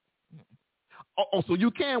work. Oh, so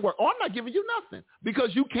you can work. Oh, I'm not giving you nothing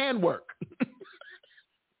because you can work.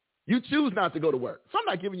 You choose not to go to work. So I'm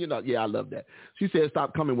not giving you nothing. Yeah, I love that. She said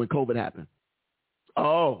stop coming when COVID happened.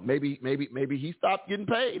 Oh, maybe he stopped getting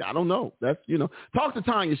paid. I don't know. That's, talk to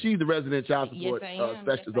Tanya. She's the resident child support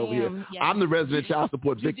specialist over here. Yes. I'm the resident child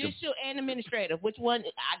support victim. Judicial and administrative. Which one?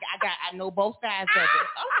 I know both sides of it.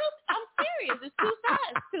 I'm serious. There's two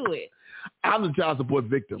sides to it. I'm the child support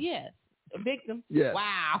victim. Yes. A victim. Yeah.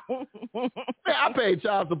 Wow. Man, I paid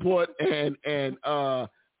child support and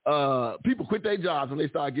people quit their jobs when they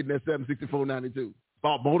start getting that $764.92.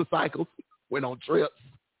 Bought motorcycles, went on trips,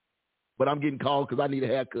 but I'm getting called because I need a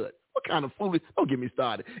haircut. What kind of foolish? Don't get me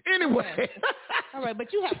started. Anyway. All right,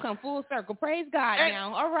 but you have come full circle. Praise God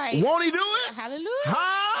now. All right. Won't he do it? Hallelujah.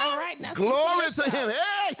 Huh? All right. Now glory to him.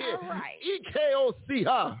 Hey. All right. EKOC,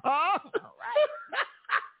 huh? All right.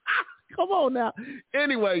 Come on now.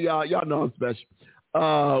 Anyway, y'all know I'm special.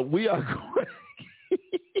 We are going.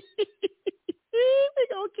 We're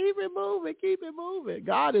going to keep it moving.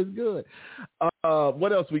 God is good.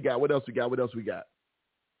 What else we got? Let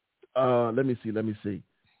me see.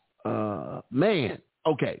 Man.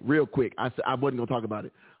 Okay, real quick. I wasn't going to talk about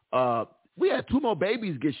it. We had 2 more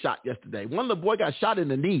babies get shot yesterday. One little boy got shot in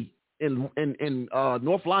the knee in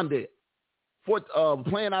North Lawndale.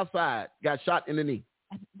 Playing outside, got shot in the knee.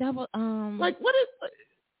 Like what is?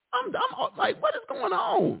 I'm like, what is going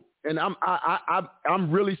on? And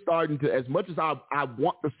I'm really starting to, as much as I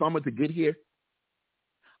want the summer to get here,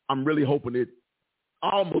 I'm really hoping it. I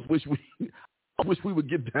almost wish we would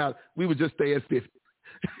get down. We would just stay at 50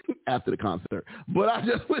 after the concert. But I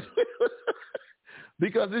just wish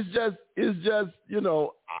because it's just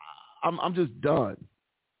I'm just done.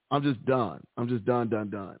 I'm just done.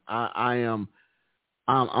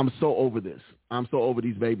 I'm so over this. I'm so over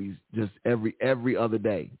these babies. Just every other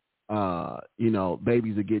day, babies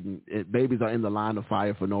are in the line of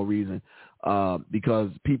fire for no reason,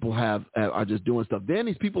 because people are just doing stuff. Then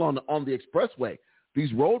these people on the expressway,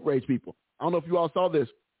 these road rage people. I don't know if you all saw this.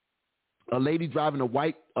 A lady driving a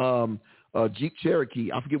white Jeep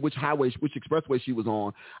Cherokee. I forget which expressway she was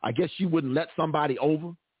on. I guess she wouldn't let somebody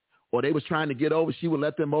over, or they was trying to get over. She would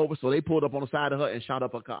let them over, so they pulled up on the side of her and shot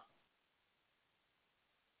up her car.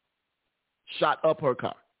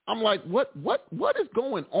 I'm like, what is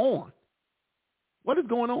going on? What is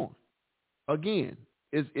going on? Again,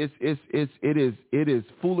 it is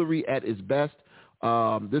foolery at its best.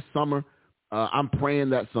 This summer, I'm praying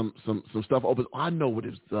that some stuff opens. I know what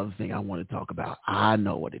is the other thing I want to talk about. I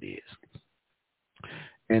know what it is.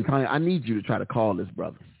 And Tanya, I need you to try to call this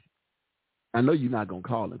brother. I know you're not going to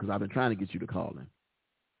call him because I've been trying to get you to call him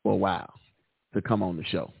for a while to come on the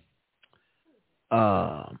show.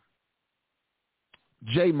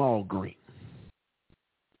 Jamal Green.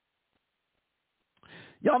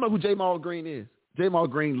 Y'all know who Jamal Green is? Jamal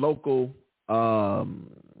Green, local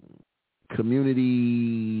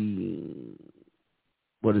community,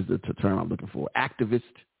 what is the term I'm looking for? Activist.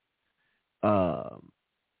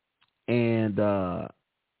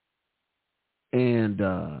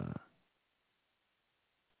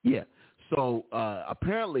 Yeah. So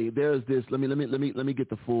apparently there's this. Let me get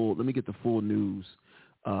the full news.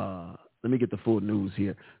 Let me get the full news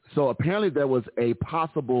here. So apparently there was a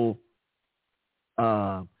possible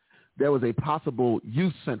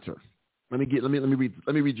youth center. Let me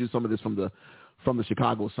read you some of this from the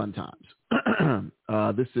Chicago Sun-Times.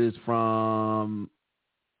 This is from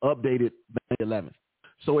updated May 11th.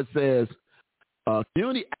 So it says,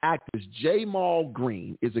 community activist Jamal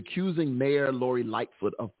Green is accusing Mayor Lori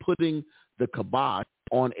Lightfoot of putting the kibosh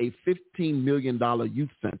on a $15 million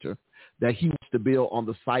youth center that he wants to build on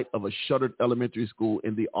the site of a shuttered elementary school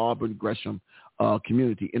in the Auburn Gresham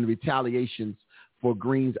community in retaliation for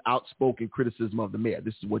Green's outspoken criticism of the mayor.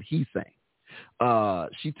 This is what he's saying.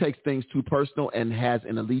 She takes things too personal and has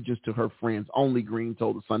an allegiance to her friends only, Green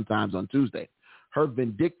told the Sun-Times on Tuesday. Her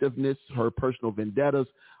vindictiveness, her personal vendettas,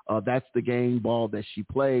 that's the game ball that she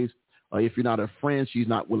plays. If you're not a friend, she's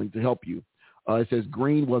not willing to help you. It says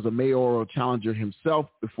Green was a mayoral challenger himself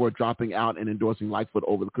before dropping out and endorsing Lightfoot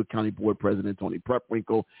over the Cook County Board President Tony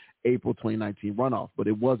Preckwinkle April 2019 runoff. But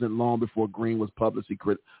it wasn't long before Green was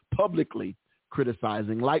publicly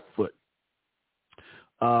criticizing Lightfoot.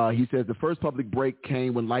 He says the first public break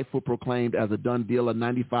came when Lightfoot proclaimed as a done deal a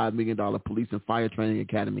 $95 million police and fire training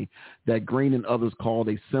academy that Green and others called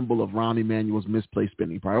a symbol of Rahm Emanuel's misplaced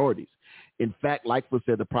spending priorities. In fact, Lightfoot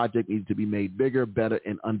said the project needed to be made bigger, better,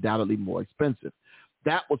 and undoubtedly more expensive.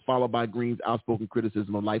 That was followed by Green's outspoken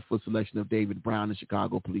criticism of Lightfoot's selection of David Brown as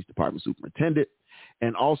Chicago Police Department superintendent,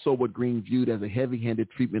 and also what Green viewed as a heavy-handed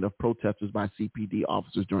treatment of protesters by CPD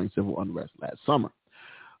officers during civil unrest last summer.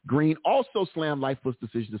 Green also slammed Lightfoot's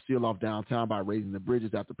decision to seal off downtown by raising the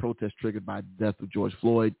bridges after protests triggered by the death of George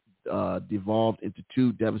Floyd devolved into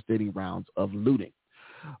 2 devastating rounds of looting.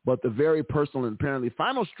 But the very personal and apparently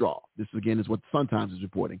final straw, this again is what the Sun-Times is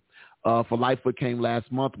reporting, for Lightfoot came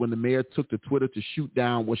last month when the mayor took to Twitter to shoot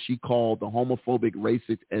down what she called the homophobic,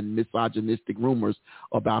 racist, and misogynistic rumors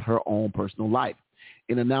about her own personal life.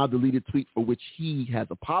 In a now deleted tweet for which he has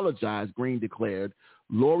apologized, Green declared,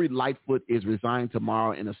 Lori Lightfoot is resigned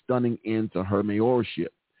tomorrow in a stunning end to her mayorship.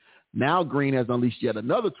 Now Green has unleashed yet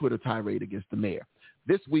another Twitter tirade against the mayor.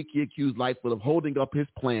 This week, he accused Lightfoot of holding up his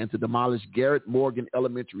plan to demolish Garrett Morgan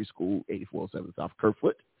Elementary School, 8407 South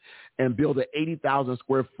Kerfoot, and build an 80,000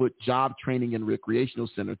 square foot job training and recreational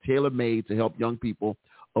center tailor-made to help young people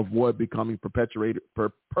avoid becoming perpetrators,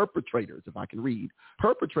 if I can read,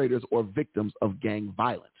 perpetrators or victims of gang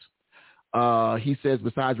violence. He says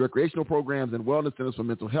besides recreational programs and wellness centers for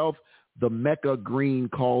mental health, the Mecca Green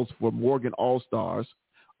calls for Morgan All-Stars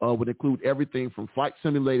would include everything from flight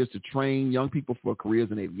simulators to train young people for careers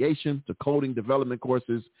in aviation to coding development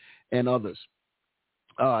courses and others.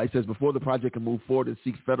 It says before the project can move forward and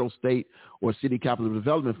seek federal, state, or city capital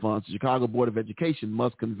development funds, the Chicago Board of Education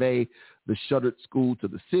must convey the shuttered school to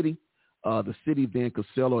the city. The city then could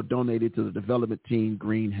sell or donate it to the development team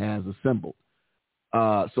Green has assembled.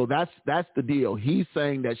 So that's the deal. He's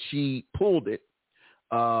saying that she pulled it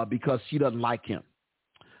because she doesn't like him.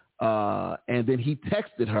 And then he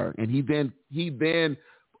texted her, and he then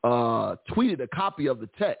tweeted a copy of the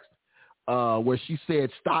text where she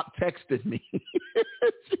said, "Stop texting me."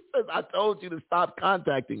 She says, "I told you to stop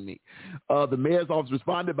contacting me." The mayor's office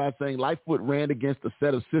responded by saying Lightfoot ran against a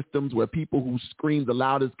set of systems where people who screamed the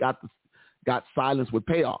loudest got silenced with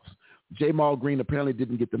payoffs. Jamal Green apparently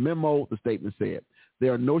didn't get the memo, the statement said.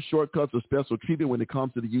 There are no shortcuts or special treatment when it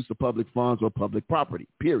comes to the use of public funds or public property,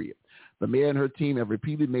 period. The mayor and her team have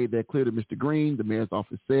repeatedly made that clear to Mr. Green, the mayor's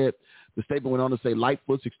office said. The statement went on to say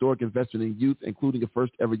Lightfoot's historic investment in youth, including a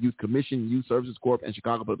first-ever youth commission, Youth Services Corp., and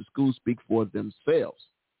Chicago Public Schools, speak for themselves.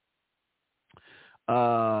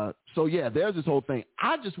 So, yeah, there's this whole thing.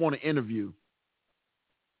 I just want to interview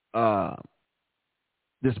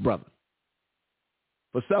this brother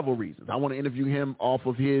for several reasons. I want to interview him off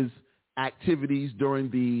of his activities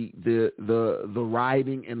during the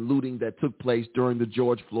rioting and looting that took place during the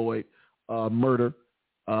George Floyd murder.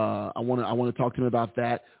 I want to talk to him about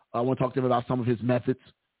that. I want to talk to him about some of his methods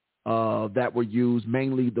that were used,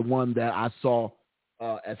 mainly the one that I saw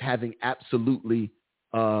as having absolutely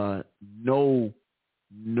no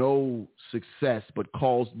success, but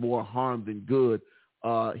caused more harm than good.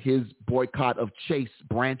 His boycott of Chase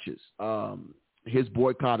branches,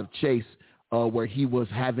 where he was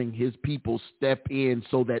having his people step in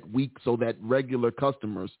so that regular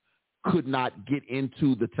customers could not get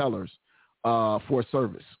into the tellers for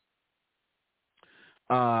service.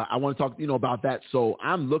 I want to talk, about that. So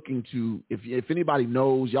I'm looking to, if anybody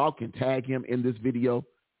knows, y'all can tag him in this video,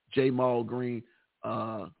 Jamal Green,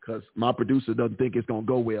 because my producer doesn't think it's going to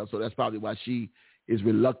go well. So that's probably why she is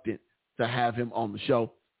reluctant to have him on the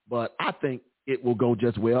show. But I think it will go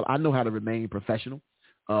just well. I know how to remain professional.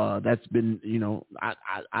 That's been,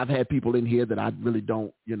 I've had people in here that I really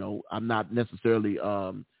don't, I'm not necessarily,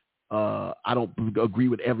 I don't agree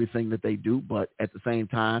with everything that they do, but at the same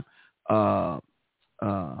time,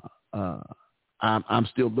 I'm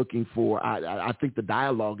still looking for, I think the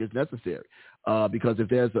dialogue is necessary, because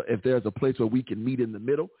if there's a place where we can meet in the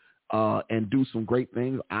middle, and do some great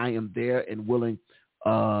things, I am there and willing,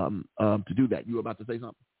 to do that. You were about to say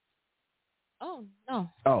something? Oh, no.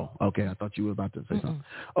 Oh, okay. I thought you were about to say something.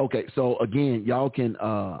 Okay, so again, y'all can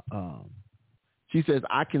she says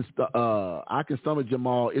I can stomach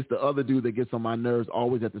Jamal. It's the other dude that gets on my nerves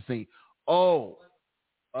always at the scene. Oh.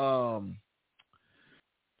 Who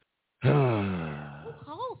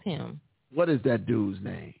calls him? What is that dude's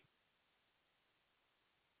name?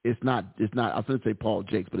 It's not I was going to say Paul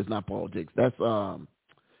Jakes, but it's not Paul Jakes. That's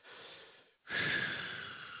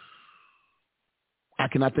I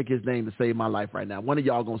cannot think his name to save my life right now. One of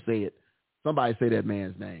y'all gonna say it. Somebody say that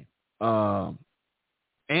man's name.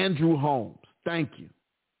 Andrew Holmes. Thank you.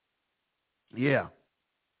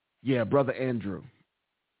 Yeah, brother Andrew.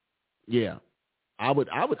 Yeah, I would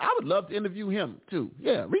love to interview him too.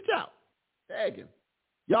 Yeah, reach out, tag him.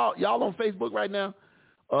 Y'all on Facebook right now?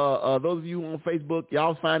 Those of you on Facebook,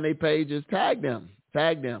 y'all find their pages. Tag them.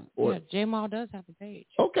 Or, yeah, J-Mal does have a page.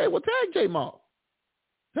 Okay, well tag J-Mal.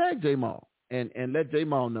 And let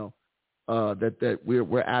J-Mal know that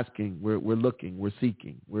we're asking, we're looking, we're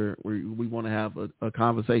seeking, we want to have a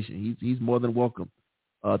conversation. He's more than welcome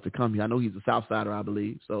to come here. I know he's a South Sider, I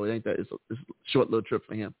believe, so it ain't that it's a short little trip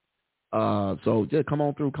for him. So yeah, come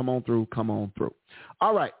on through.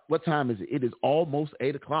 All right, what time is it? It is almost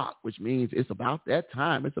 8:00, which means it's about that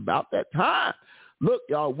time. Look,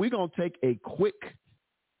 y'all, we're gonna take a quick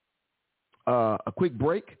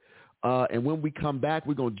break. And when we come back,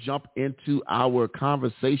 we're going to jump into our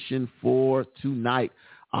conversation for tonight.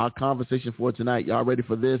 Y'all ready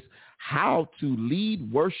for this? How to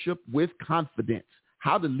lead worship with confidence.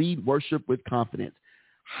 How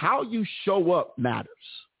you show up matters.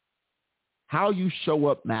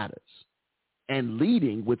 And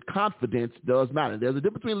leading with confidence does matter. There's a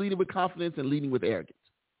difference between leading with confidence and leading with arrogance.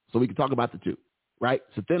 So we can talk about the two, right?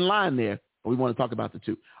 It's a thin line there, but we want to talk about the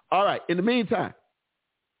two. All right. In the meantime,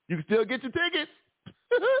 you can still get your tickets.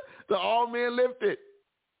 The All Men Lifted.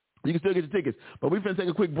 You can still get your tickets. But we're going to take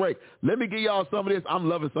a quick break. Let me give y'all some of this. I'm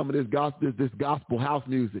loving some of this gospel house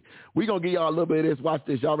music. We're going to give y'all a little bit of this. Watch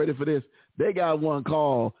this. Y'all ready for this? They got one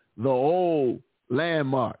called The Old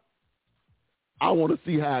Landmark. I want to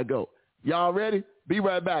see how it go. Y'all ready? Be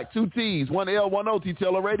right back. 2 T's, 1 L, 1 O,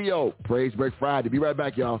 T-Taylor Radio. Praise Break Friday. Be right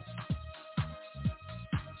back, y'all.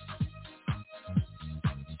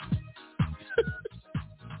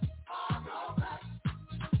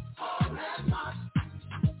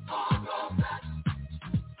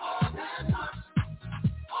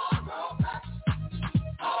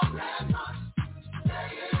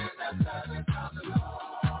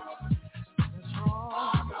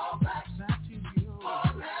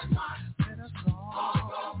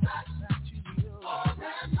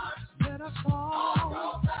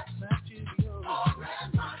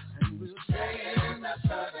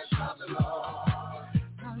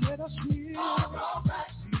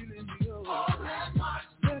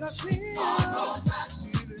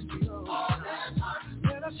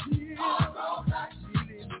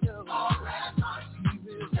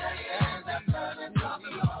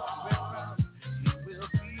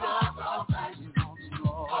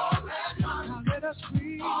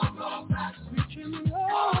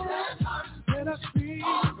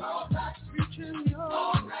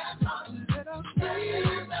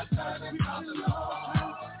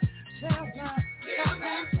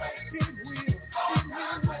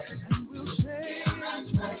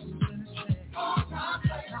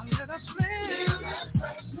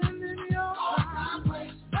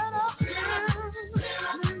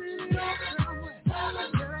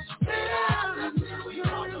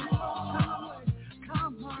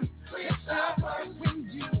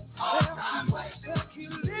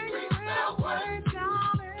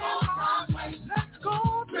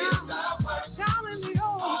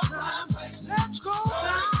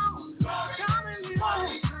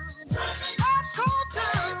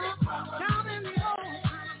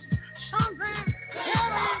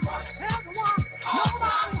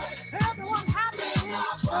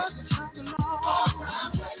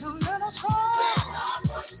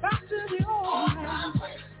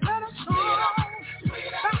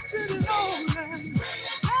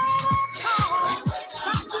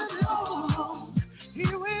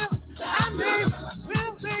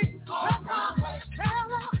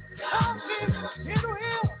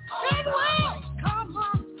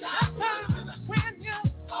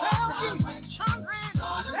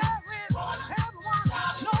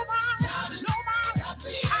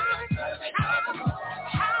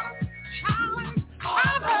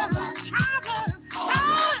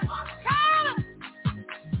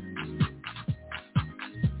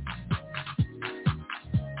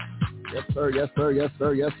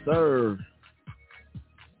 Yes, sir.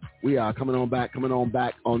 We are coming on back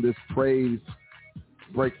on this Praise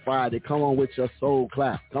Break Friday. Come on with your soul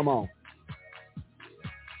clap. Come on.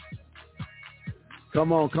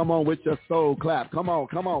 Come on with your soul clap. Come on.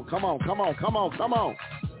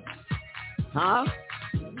 Huh?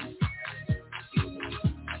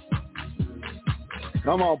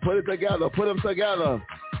 Come on, put it together. Put them together.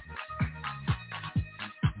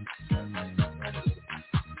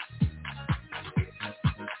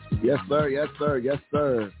 Yes,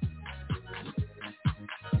 sir.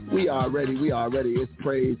 We are ready. It's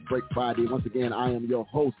Praise Break Friday. Once again, I am your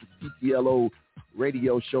host, TTLO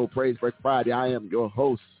radio show, Praise Break Friday. I am your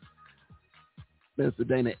host, Mr.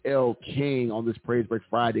 Dana L. King. On this Praise Break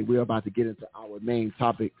Friday, we're about to get into our main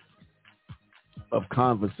topic of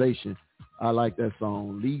conversation. I like that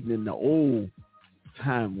song, Leading in the Old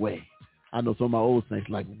Time Way. I know some of my old saints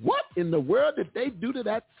like, what in the world did they do to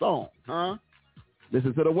that song? Huh?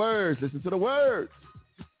 Listen to the words.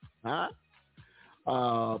 Huh?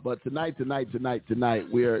 But tonight,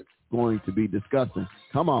 we're going to be discussing.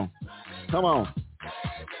 Come on.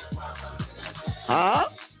 Huh?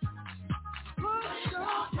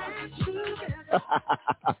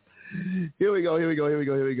 Here we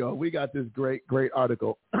go. We got this great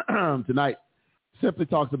article tonight. Simply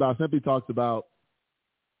talks about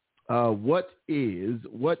what is,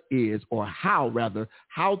 or how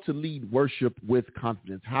to lead worship with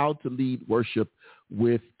confidence. How to lead worship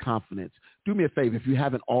with confidence. Do me a favor, if you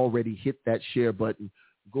haven't already hit that share button,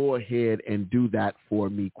 go ahead and do that for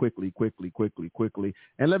me quickly.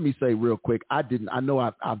 And let me say real quick, I know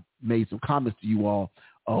I've made some comments to you all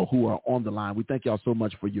who are on the line. We thank y'all so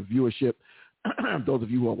much for your viewership. Those of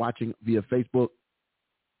you who are watching via Facebook,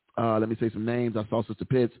 let me say some names. I saw Sister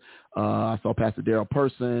Pitts. I saw Pastor Darrell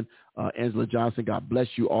Person, Angela Johnson. God bless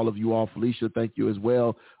you, all of you all. Felicia, thank you as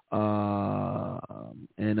well.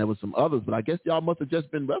 And there was some others, but I guess y'all must have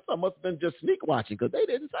just been just sneak watching because they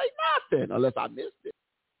didn't say nothing unless I missed it.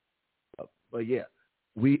 But yeah,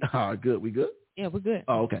 we are good. We good? Yeah, we're good.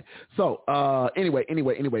 Oh, okay. So anyway,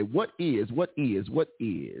 what is,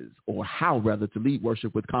 or how rather, to lead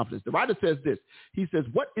worship with confidence? The writer says this. He says,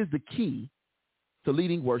 what is the key to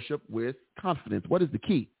leading worship with confidence? What is the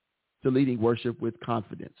key to leading worship with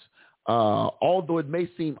confidence? Although it may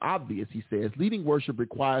seem obvious, he says, leading worship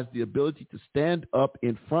requires the ability to stand up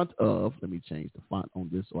in front of, let me change the font on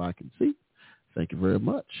this so I can see. Thank you very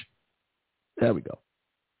much. There we go.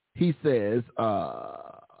 He says,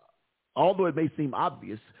 although it may seem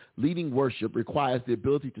obvious, leading worship requires the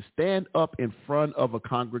ability to stand up in front of a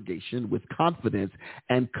congregation with confidence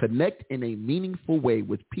and connect in a meaningful way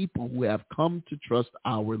with people who have come to trust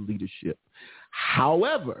our leadership.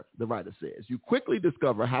 However, the writer says, you quickly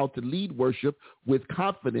discover how to lead worship with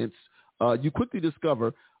confidence. How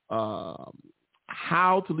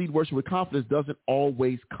to lead worship with confidence doesn't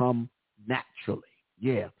always come naturally.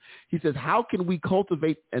 Yeah. He says, how can we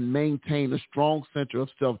cultivate and maintain a strong center of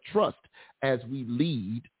self-trust as we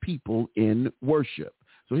lead people in worship?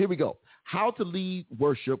 So here we go. How to lead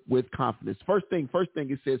worship with confidence. First thing,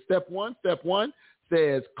 it says step one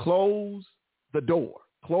says close the door.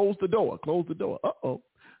 Close the door. Close the door.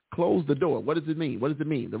 Close the door. What does it mean?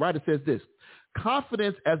 The writer says this.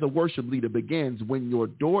 Confidence as a worship leader begins when your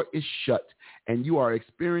door is shut and you are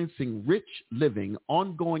experiencing rich living,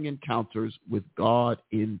 ongoing encounters with God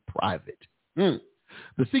in private. The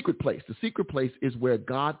secret place. The secret place is where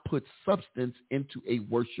God puts substance into a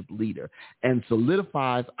worship leader and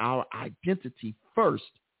solidifies our identity first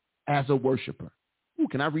as a worshiper. Ooh,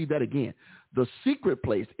 can I read that again? The secret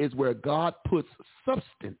place is where God puts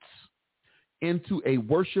substance into a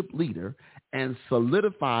worship leader and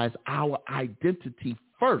solidifies our identity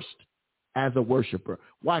first as a worshiper.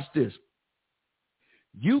 Watch this.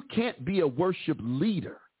 You can't be a worship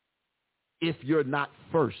leader if you're not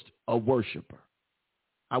first a worshiper.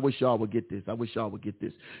 I wish y'all would get this.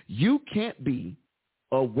 You can't be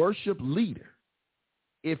a worship leader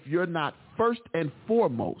if you're not first and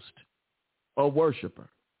foremost a worshiper.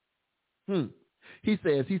 He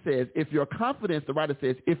says, if your confidence, the writer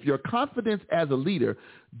says, if your confidence as a leader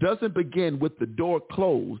doesn't begin with the door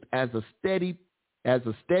closed as a steady,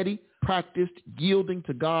 practiced, yielding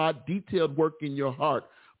to God, detailed work in your heart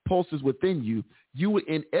pulses within you, you will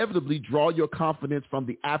inevitably draw your confidence from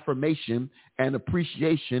the affirmation and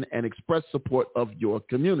appreciation and express support of your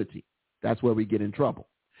community. That's where we get in trouble.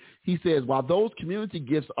 He says, while those community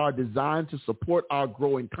gifts are designed to support our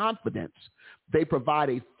growing confidence, they provide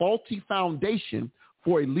a faulty foundation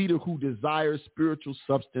for a leader who desires spiritual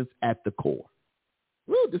substance at the core.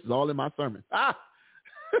 Woo, this is all in my sermon.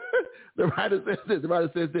 The writer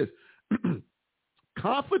says this.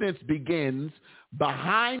 Confidence begins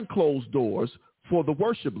behind closed doors for the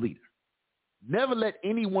worship leader. Never let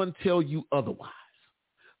anyone tell you otherwise.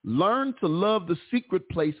 Learn to love the secret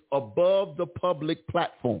place above the public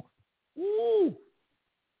platform. Ooh,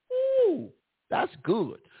 that's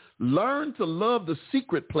good. Learn to love the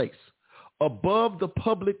secret place above the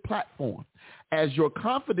public platform. As your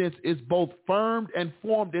confidence is both firmed and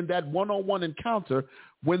formed in that one-on-one encounter,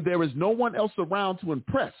 when there is no one else around to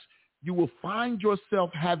impress, you will find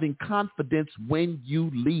yourself having confidence when you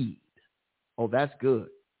lead. Oh, that's good.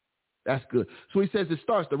 That's good. So he says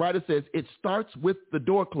the writer says it starts with the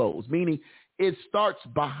door closed, meaning it starts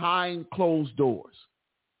behind closed doors.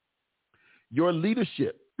 Your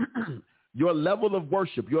leadership, your level of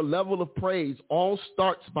worship, your level of praise all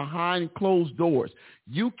starts behind closed doors.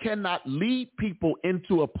 You cannot lead people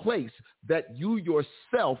into a place that you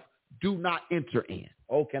yourself do not enter in.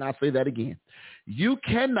 Oh, can I say that again? You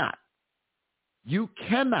cannot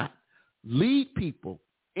lead people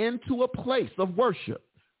into a place of worship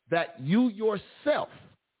that you yourself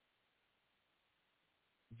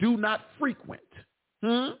do not frequent.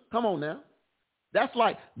 Come on now. That's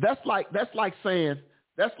like saying,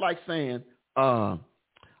 I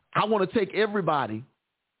want to take everybody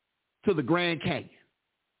to the Grand Canyon,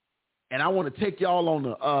 and I want to take y'all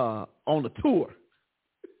on the tour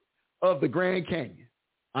of the Grand Canyon.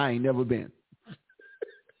 I ain't never been.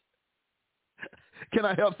 Can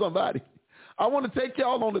I help somebody? I want to take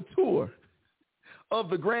y'all on the tour of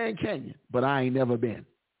the Grand Canyon, but I ain't never been.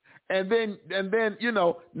 And then,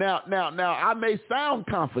 now I may sound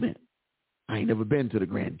confident. I ain't never been to the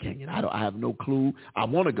Grand Canyon. I have no clue. I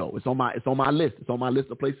want to go. It's on my list. It's on my list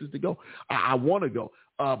of places to go. I want to go,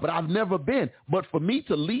 but I've never been. But for me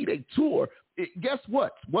to lead a tour, guess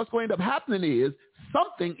what? What's going to end up happening is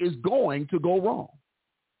something is going to go wrong.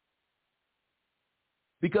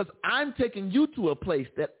 Because I'm taking you to a place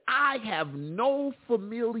that I have no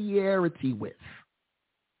familiarity with.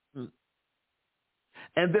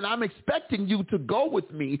 And then I'm expecting you to go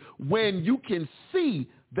with me when you can see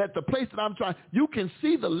that the place that I'm trying, you can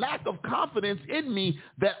see the lack of confidence in me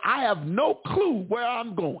that I have no clue where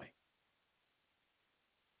I'm going.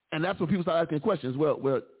 And that's when people start asking questions.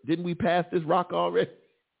 Well, didn't we pass this rock already?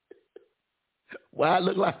 Why it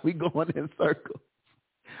look like we going in circles?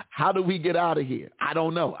 How do we get out of here? I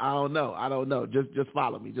don't know. Just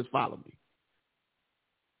follow me.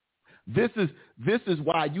 This is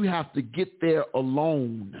why you have to get there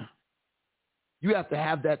alone. You have to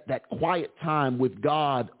have that quiet time with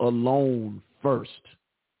God alone first.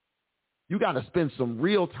 You got to spend some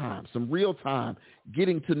real time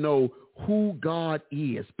getting to know who God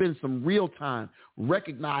is. Spend some real time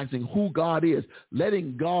recognizing who God is,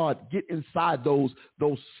 letting God get inside those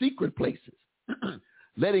secret places.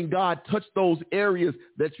 Letting God touch those areas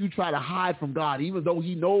that you try to hide from God, even though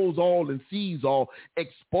he knows all and sees all,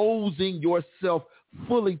 exposing yourself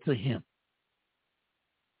fully to him.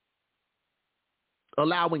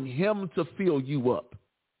 Allowing him to fill you up.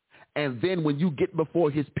 And then when you get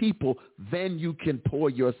before his people, then you can pour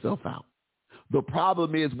yourself out. The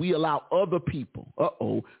problem is we allow other people,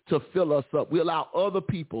 to fill us up. We allow other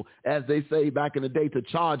people, as they say back in the day, to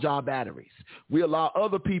charge our batteries. We allow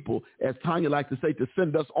other people, as Tanya likes to say, to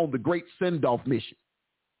send us on the great send-off mission.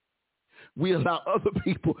 We allow other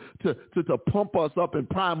people to pump us up and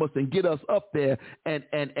prime us and get us up there, and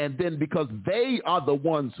then because they are the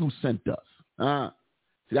ones who sent us.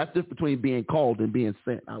 See, that's the difference between being called and being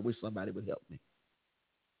sent. I wish somebody would help me.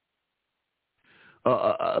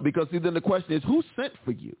 Because see, then the question is, who sent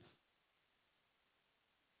for you?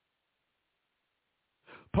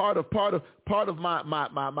 Part of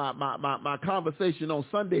my conversation on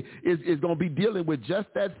Sunday is going to be dealing with just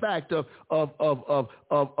that fact of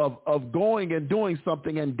going and doing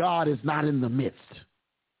something and God is not in the midst.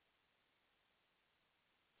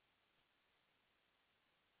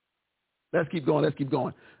 Let's keep going.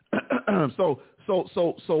 So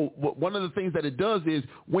one of the things that it does is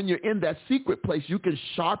when you're in that secret place, you can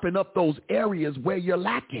sharpen up those areas where you're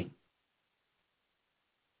lacking.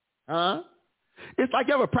 It's like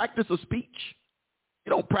you ever practice a speech.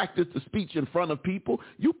 You don't practice the speech in front of people.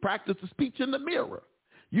 You practice the speech in the mirror.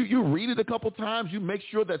 You read it a couple times. You make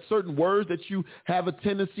sure that certain words that you have a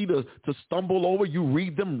tendency to stumble over, you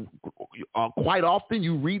read them quite often.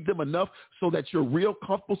 You read them enough so that you're real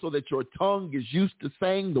comfortable, so that your tongue is used to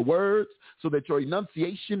saying the words, so that your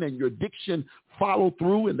enunciation and your diction follow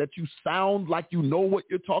through and that you sound like you know what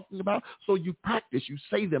you're talking about. So you practice. You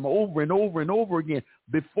say them over and over and over again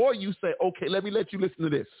before you say, okay, let me let you listen to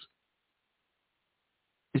this.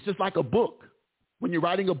 It's just like a book. When you're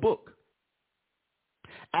writing a book,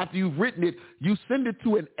 after you've written it, you send it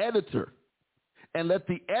to an editor and let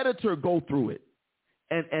the editor go through it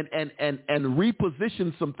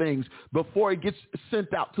reposition some things before it gets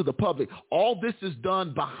sent out to the public. All this is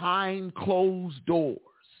done behind closed doors.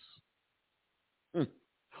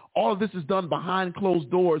 All of this is done behind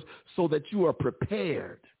closed doors so that you are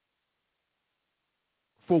prepared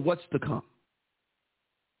for what's to come.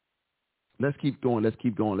 Let's keep going. Let's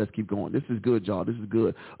keep going. Let's keep going. This is good, y'all. This is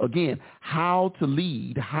good. Again, how to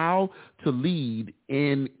lead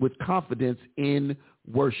in with confidence in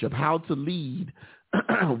worship. How to lead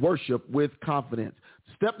worship with confidence.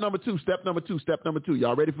 Step number two.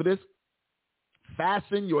 Y'all ready for this?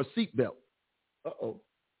 Fasten your seatbelt.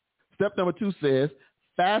 Step number 2 says,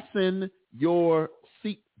 fasten your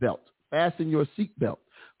seatbelt. Fasten your seatbelt.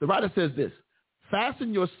 The writer says this: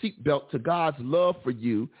 fasten your seatbelt to God's love for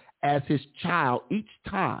you as his child each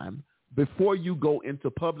time before you go into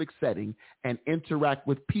public setting and interact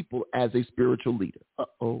with people as a spiritual leader. Let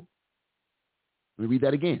me read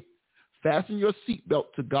that again. Fasten your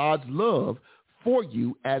seatbelt to God's love for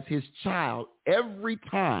you as his child every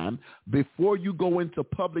time before you go into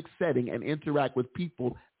public setting and interact with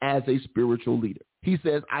people as a spiritual leader. He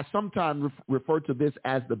says, I sometimes refer to this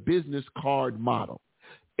as the business card model.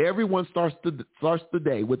 Everyone starts the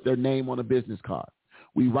day with their name on a business card.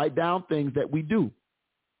 We write down things that we do,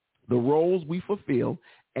 the roles we fulfill,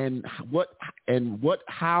 and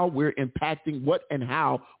how we're impacting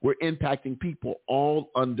people all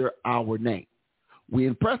under our name. We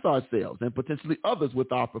impress ourselves and potentially others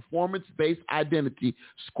with our performance-based identity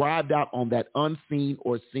scribed out on that unseen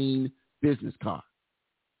or seen business card.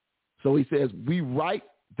 So he says, we write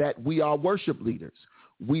that we are worship leaders.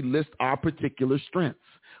 We list our particular strengths,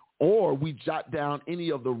 or we jot down any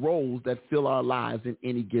of the roles that fill our lives in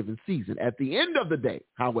any given season. At the end of the day,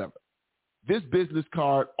 however, this business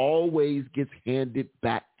card always gets handed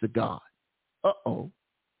back to God.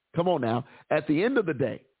 Come on now. At the end of the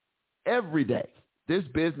day, every day, this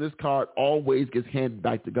business card always gets handed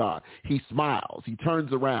back to God. He smiles, he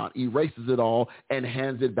turns around, erases it all, and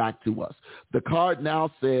hands it back to us. The card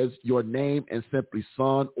now says your name and simply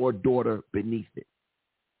son or daughter beneath it.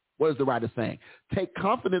 What is the writer saying? Take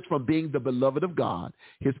confidence from being the beloved of God,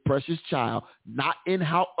 his precious child, not in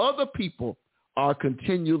how other people are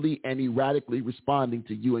continually and erratically responding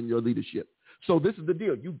to you and your leadership. So this is the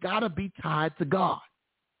deal. You got to be tied to God.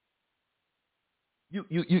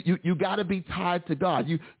 You got to be tied to God.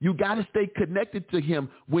 You got to stay connected to him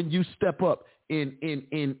when you step up when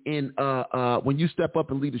you step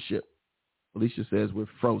up in leadership. Felicia says we're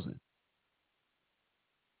frozen.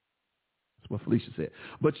 That's what Felicia said.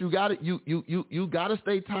 But you got to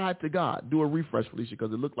stay tied to God. Do a refresh, Felicia,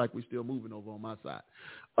 because it looked like we're still moving over on my side.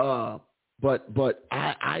 But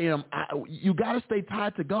you got to stay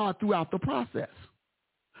tied to God throughout the process.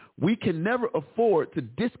 We can never afford to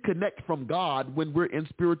disconnect from God when we're in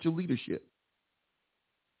spiritual leadership.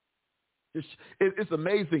 It's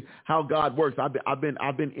amazing how God works. I've been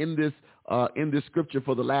in this scripture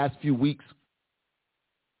for the last few weeks,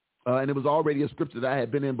 and it was already a scripture that I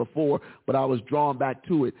had been in before, but I was drawn back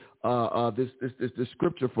to it. This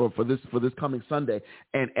scripture for this coming Sunday,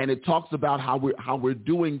 and it talks about how we're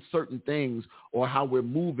doing certain things or how we're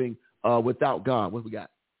moving without God. What we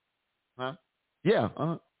got? Huh? Yeah.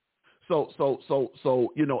 So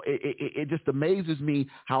you know, it just amazes me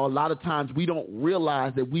how a lot of times we don't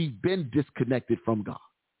realize that we've been disconnected from God,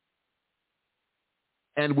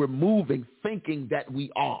 and we're moving thinking that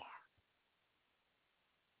we are.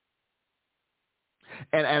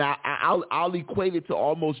 And I'll equate it to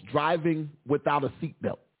almost driving without a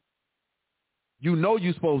seatbelt. You know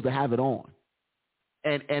you're supposed to have it on,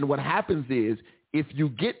 and what happens is if you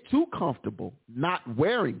get too comfortable not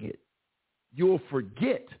wearing it, you'll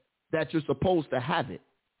forget that you're supposed to have it.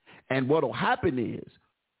 And what will happen is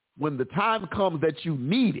when the time comes that you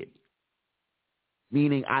need it,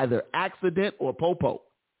 meaning either accident or popo,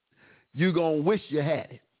 you're going to wish you had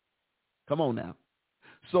it. Come on now.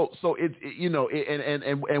 So it's, you know,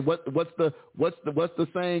 and what's the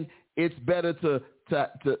saying? It's better to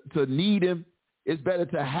need him. It's better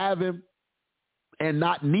to have him and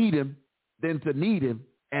not need him than to need him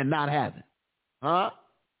and not have him. Huh?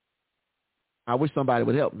 I wish somebody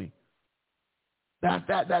would help me.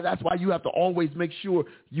 That's why you have to always make sure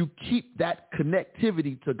you keep that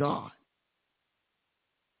connectivity to God,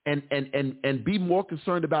 and be more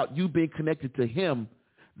concerned about you being connected to him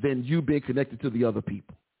than you being connected to the other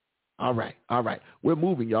people. All right. We're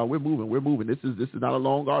moving, y'all. We're moving. This is not a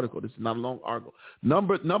long article.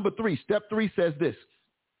 Number 3. Step 3 says this.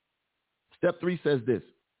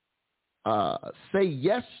 Say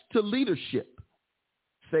yes to leadership.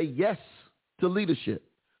 Say yes to leadership.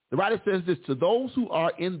 The writer says this: to those who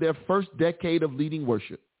are in their first decade of leading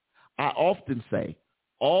worship, I often say,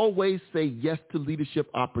 Always say yes to leadership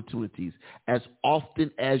opportunities as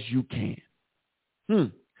often as you can.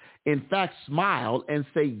 In fact, smile and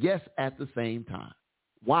say yes at the same time.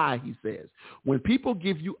 Why, he says, when people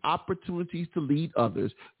give you opportunities to lead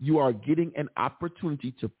others, you are getting an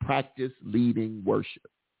opportunity to practice leading worship.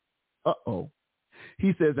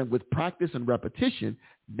 He says, and with practice and repetition,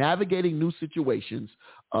 navigating new situations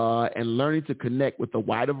and learning to connect with a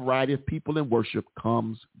wider variety of people in worship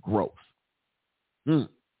comes growth.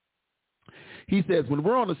 He says, when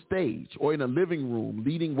we're on a stage or in a living room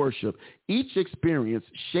leading worship, each experience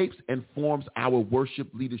shapes and forms our worship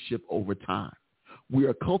leadership over time. We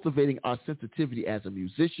are cultivating our sensitivity as a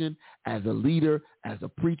musician, as a leader, as a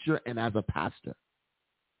preacher, and as a pastor.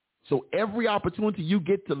 So every opportunity you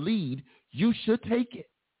get to lead, you should take it.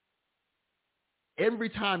 Every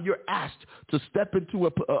time you're asked to step into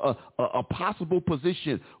a possible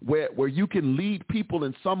position where you can lead people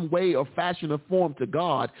in some way or fashion or form to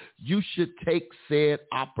God, you should take said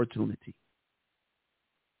opportunity.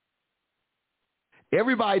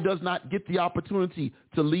 Everybody does not get the opportunity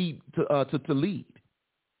to lead. To lead.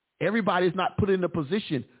 Everybody is not put in a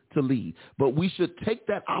position to lead, but we should take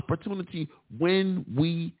that opportunity when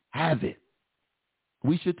we have it.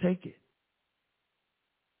 We should take it.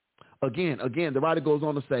 Again, the writer goes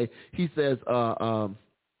on to say, he says,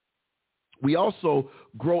 we also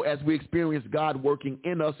grow as we experience God working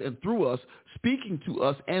in us and through us, speaking to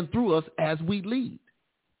us and through us as we lead.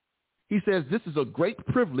 He says this is a great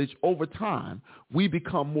privilege over time. We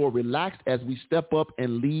become more relaxed as we step up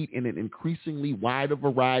and lead in an increasingly wider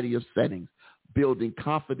variety of settings, building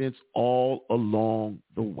confidence all along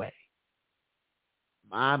the way.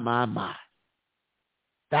 My.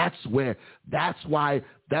 That's why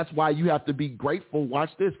you have to be grateful, watch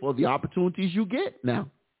this, for the opportunities you get now.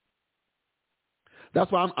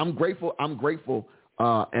 That's why I'm grateful,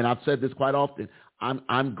 and I've said this quite often,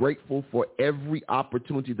 I'm grateful for every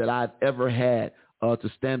opportunity that I've ever had to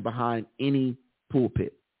stand behind any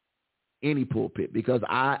pulpit, because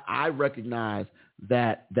I recognize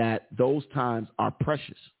that those times are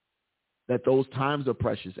precious. That those times are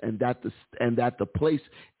precious, and that the place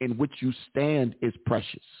in which you stand is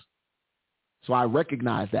precious. So I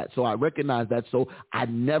recognize that. So I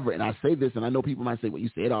never, and I say this, and I know people might say, well, you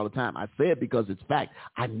say it all the time. I say it because it's fact.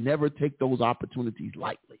 I never take those opportunities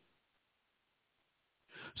lightly.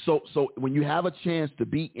 So when you have a chance to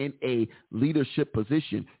be in a leadership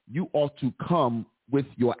position, you ought to come with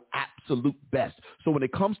your absolute best. So when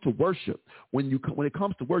it comes to worship, when it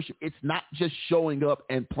comes to worship, it's not just showing up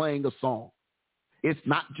and playing a song. It's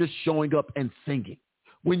not just showing up and singing.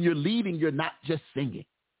 When you're leading, you're not just singing.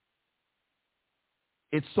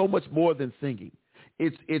 It's so much more than singing.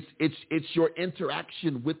 It's your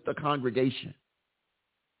interaction with the congregation.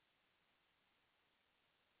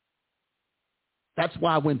 That's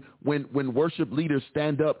why when worship leaders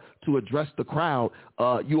stand up to address the crowd,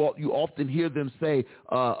 you often hear them say,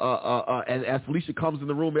 and as Felicia comes in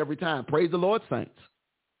the room every time, praise the Lord, saints.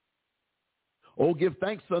 Oh, give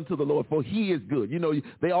thanks unto the Lord, for he is good.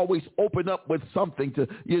 They always open up with something to,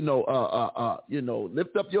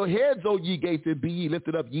 lift up your heads, O ye gates, and be ye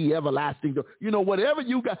lifted up, ye everlasting doors. Whatever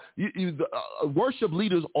you got, worship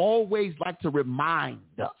leaders always like to remind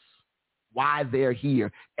us why they're here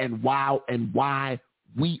and why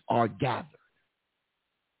we are gathered.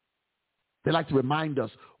 They like to remind us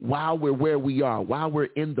why we're where we are, why we're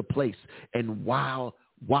in the place, and why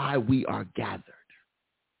we are gathered.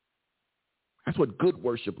 That's what good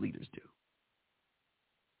worship leaders do.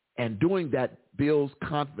 And doing that builds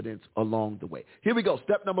confidence along the way. Here we go.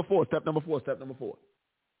 Step number four.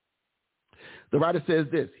 The writer says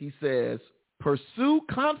this. He says, pursue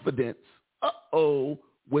confidence,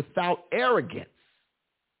 without arrogance.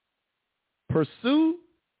 Pursue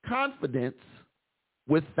confidence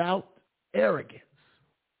without arrogance.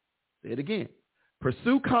 Say it again.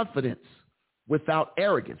 Pursue confidence without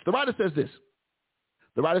arrogance. The writer says this.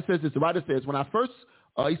 The writer says, when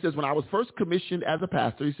I was first commissioned as a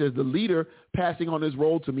pastor, he says, the leader passing on his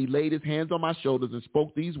role to me laid his hands on my shoulders and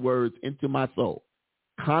spoke these words into my soul.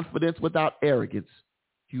 Confidence without arrogance,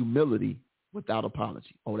 humility without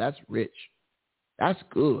apology. Oh, that's rich. That's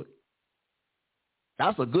good.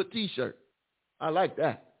 That's a good T-shirt. I like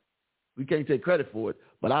that. We can't take credit for it,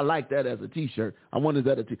 but I like that as a T-shirt. I wonder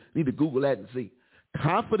that need to Google that and see.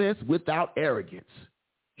 Confidence without arrogance,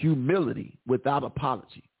 humility without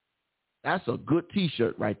apology. That's a good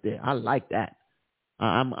T-shirt right there. I like that.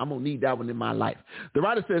 I'm going to need that one in my life. The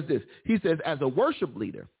writer says this. He says, as a worship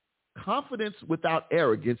leader, Confidence without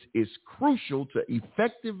arrogance is crucial to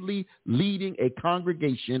effectively leading a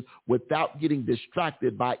congregation without getting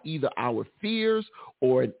distracted by either our fears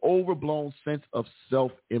or an overblown sense of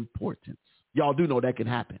self-importance. Y'all do know that can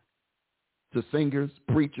happen to singers,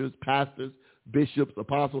 preachers, pastors, bishops,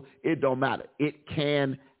 apostles. It don't matter. It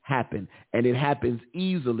can happen, and it happens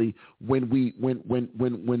easily when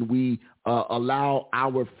we allow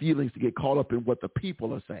our feelings to get caught up in what the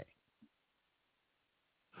people are saying.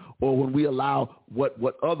 Or when we allow what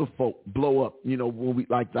other folk blow up, when we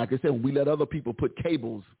like I said, when we let other people put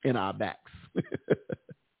cables in our backs,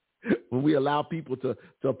 when we allow people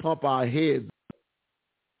to pump our heads.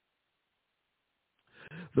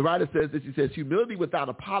 The writer says this. He says, humility without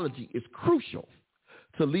apology is crucial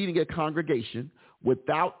to leading a congregation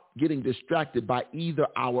without getting distracted by either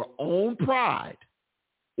our own pride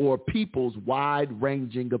or people's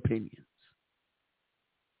wide-ranging opinions.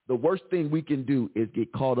 The worst thing we can do is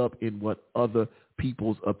get caught up in what other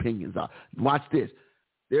people's opinions are. Watch this.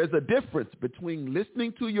 There's a difference between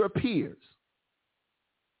listening to your peers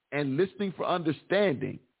and listening for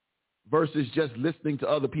understanding versus just listening to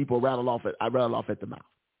other people rattle off at the mouth.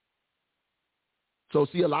 So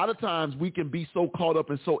see, a lot of times we can be so caught up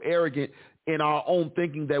and so arrogant in our own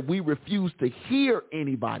thinking that we refuse to hear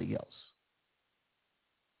anybody else.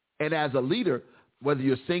 And as a leader, whether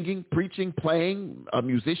you're singing, preaching, playing, a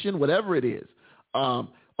musician, whatever it is, a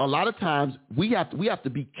lot of times we have to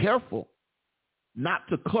be careful not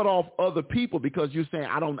to cut off other people because you're saying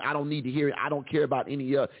I don't need to hear it. I don't care about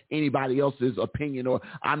anybody else's opinion, or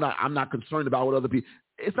I'm not concerned about what other people.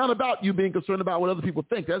 It's not about you being concerned about what other people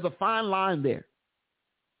think. There's a fine line there,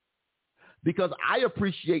 because I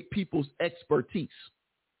appreciate people's expertise,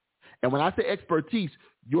 and when I say expertise,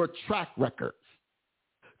 your track record.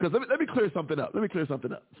 Because let me clear something up.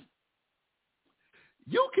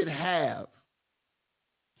 You can have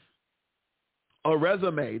a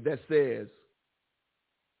resume that says,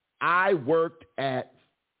 I worked at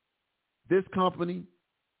this company,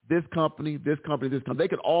 this company, this company, this company. They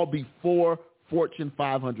could all be 4 Fortune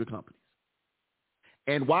 500 companies.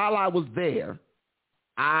 And while I was there,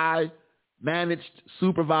 I managed,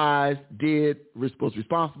 supervised, was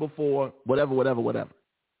responsible for whatever.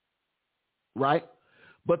 Right?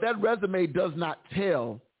 But that resume does not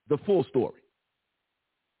tell the full story.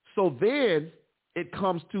 So then it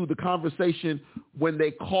comes to the conversation when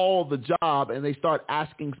they call the job and they start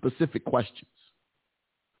asking specific questions.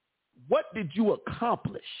 What did you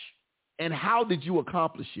accomplish and how did you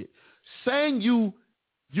accomplish it? Saying you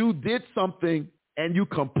did something and you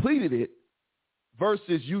completed it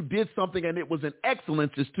versus you did something and it was an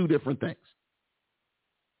excellence is two different things.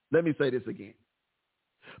 Let me say this again,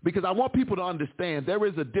 because I want people to understand there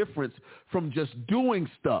is a difference from just doing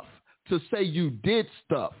stuff to say you did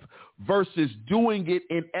stuff versus doing it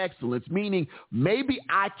in excellence, meaning maybe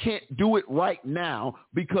I can't do it right now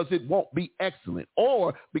because it won't be excellent,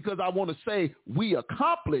 or because I want to say we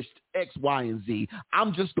accomplished X, Y, and Z.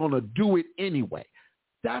 I'm just going to do it anyway.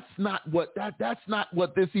 That's not what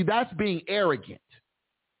that's being arrogant.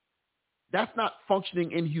 That's not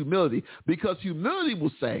functioning in humility, because humility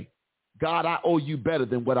will say, God, I owe you better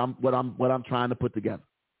than what I'm trying to put together.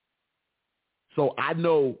 So I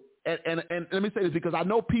know, and let me say this, because I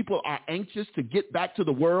know people are anxious to get back to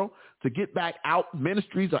the world, to get back out.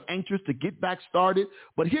 Ministries are anxious to get back started.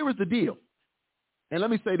 But here is the deal. And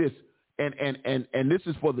let me say this, and this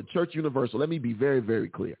is for the Church Universal. Let me be very, very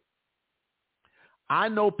clear. I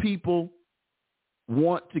know people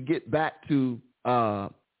want to get back to,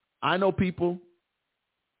 oh, it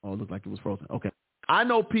looked like it was frozen. Okay. I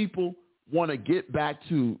know people want to get back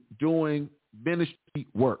to doing ministry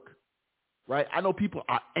work, right? I know people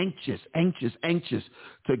are anxious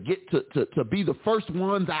to get to be the first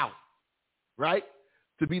ones out, right?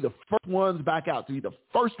 To be the first ones back out, to be the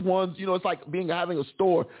first ones. It's like having a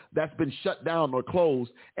store that's been shut down or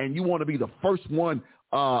closed, and you want to be the first one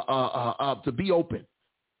to be open.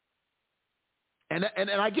 And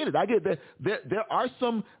I get it. I get that there are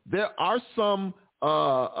some There are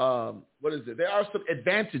some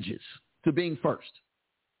advantages to being first.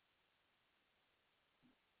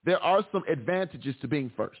 There are some advantages to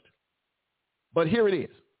being first. But here it is.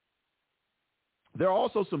 There are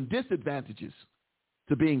also some disadvantages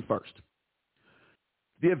to being first.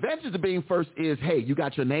 The advantage of being first is, hey, you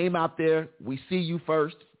got your name out there. We see you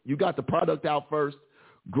first. You got the product out first.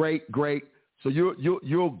 Great. So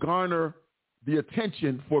you'll garner the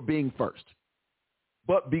attention for being first.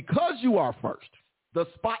 But because you are first, the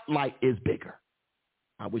spotlight is bigger.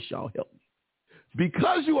 I wish y'all helped me.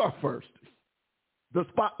 Because you are first, the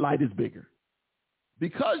spotlight is bigger.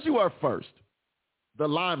 Because you are first, the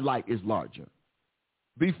limelight is larger.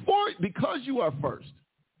 Because you are first,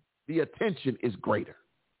 the attention is greater.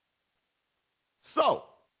 So,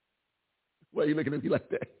 why are you looking at me like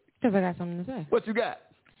that? Because I got something to say. What you got?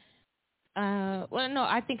 Well, no,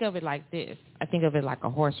 I think of it like this. I think of it like a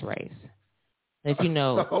horse race. If you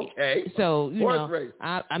know. Okay. So, horse race.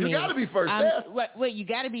 I you mean. You got to be first there. Well, you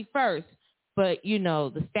got to be first. But,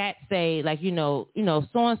 the stats say, like,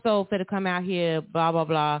 so-and-so finna come out here, blah, blah,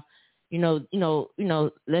 blah.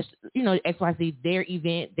 Let's, XYZ, their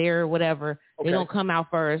event, their whatever. Okay. They're going to come out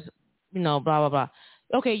first, blah, blah, blah.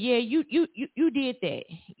 Okay, yeah, you did that.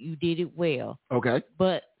 You did it well. Okay.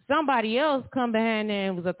 But somebody else come behind there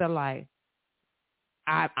and was up there like,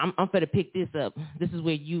 I'm finna pick this up. This is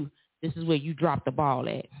where you dropped the ball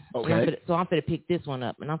at. Okay. So I'm finna pick this one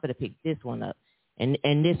up, and I'm finna pick this one up, and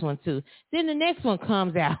this one too. Then the next one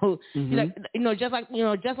comes out, mm-hmm. just like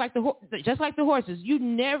the horses.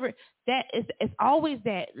 It's always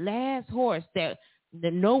that last horse that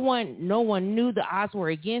no one knew the odds were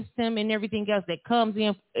against him and everything else that comes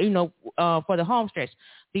in, for the home stretch,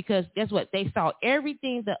 because guess what? They saw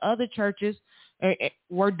everything the other churches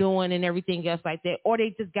were doing and everything else like that, or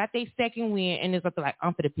they just got their second win and it's like,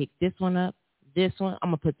 I'm gonna pick this one up, this one, I'm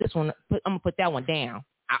gonna put this one, I'm gonna put that one down.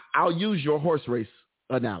 I'll use your horse race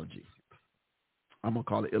analogy. I'm gonna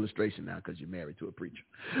call it illustration now because you're married to a preacher,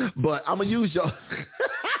 but I'm gonna use your.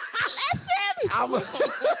 I'm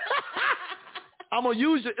gonna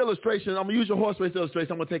use your illustration. I'm gonna use your horse race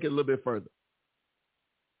illustration. I'm gonna take it a little bit further.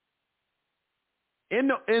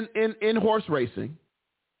 In horse racing,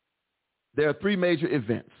 there are three major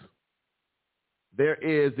events. There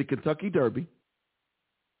is the Kentucky Derby.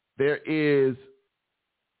 There is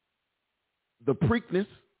the Preakness.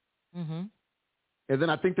 Mm-hmm. And then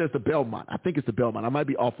I think there's the Belmont. I think it's the Belmont. I might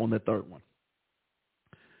be off on the third one.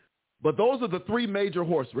 But those are the three major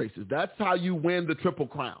horse races. That's how you win the Triple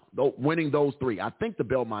Crown, winning those three. I think the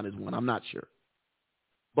Belmont is one. I'm not sure.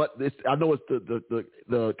 But I know it's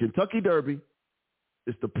the Kentucky Derby,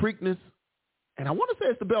 it's the Preakness, and I want to say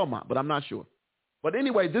it's the Belmont, but I'm not sure. But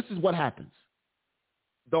anyway, this is what happens.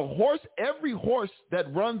 Every horse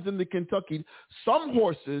that runs in the Kentucky, some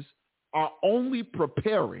horses are only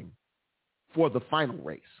preparing for the final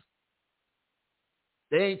race.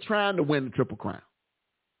 They ain't trying to win the Triple Crown.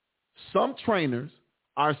 Some trainers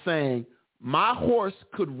are saying, my horse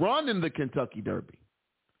could run in the Kentucky Derby,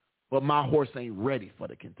 but my horse ain't ready for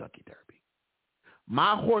the Kentucky Derby.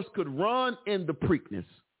 My horse could run in the Preakness,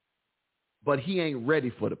 but he ain't ready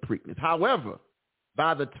for the Preakness. However,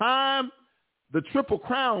 by the time the Triple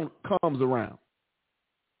Crown comes around,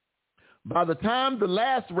 by the time the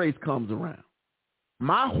last race comes around,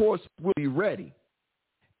 my horse will be ready.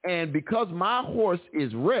 And because my horse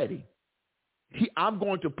is ready, I'm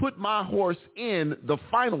going to put my horse in the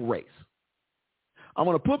final race. I'm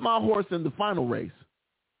going to put my horse in the final race.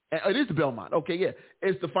 It is the Belmont. Okay, yeah,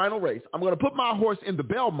 it's the final race. I'm going to put my horse in the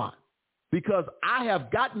Belmont because I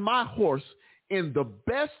have gotten my horse in the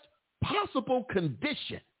best possible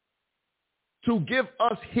condition to give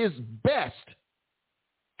us his best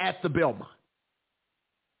at the Belmont.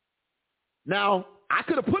 Now, I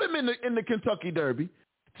could have put him in the Kentucky Derby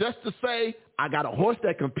just to say I got a horse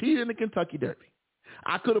that competed in the Kentucky Derby.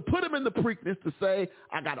 I could have put him in the Preakness to say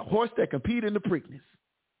I got a horse that competed in the Preakness.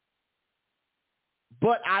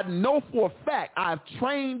 But I know for a fact I've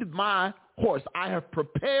trained my horse. I have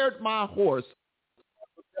prepared my horse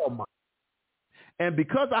for the Belmont. And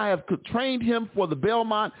because I have trained him for the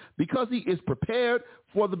Belmont, because he is prepared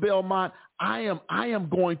for the Belmont, I am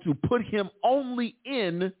going to put him only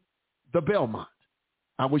in the Belmont.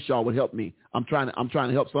 I wish y'all would help me. I'm trying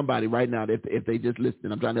to help somebody right now. If they just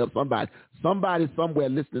listening, I'm trying to help somebody. Somebody somewhere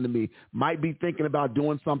listening to me might be thinking about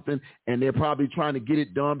doing something, and they're probably trying to get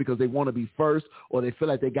it done because they want to be first, or they feel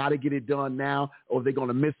like they got to get it done now, or they're going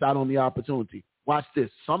to miss out on the opportunity. Watch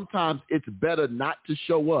this. Sometimes it's better not to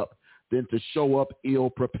show up than to show up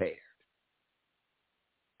ill prepared.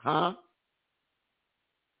 Huh?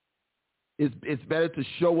 It's better to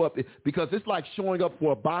show up because it's like showing up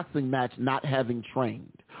for a boxing match not having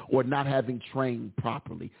trained or not having trained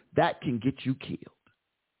properly. That can get you killed.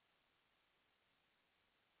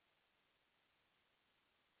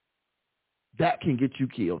 That can get you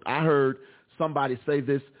killed. I heard somebody say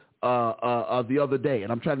this the other day,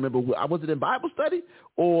 and I'm trying to remember. Was it in Bible study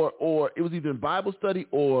or it was either in Bible study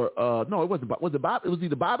or no, it wasn't. Was it Bible? It was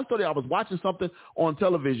either Bible study. I was watching something on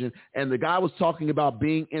television, and the guy was talking about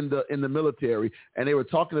being in the military, and they were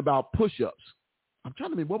talking about push-ups. I'm trying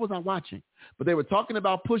to remember, what was I watching? But they were talking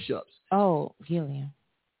about push-ups. Oh, Gilliam.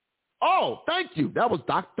 Oh, thank you. That was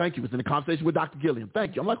thank you. It was in a conversation with Dr. Gilliam.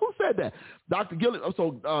 Thank you. I'm like, who said that? Dr. Gilliam.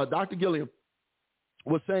 So Dr. Gilliam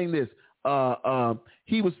was saying this.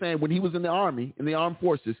 he was saying when he was in the Army, in the armed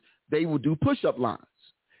forces, they would do push-up lines.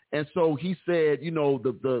 And so he said, you know,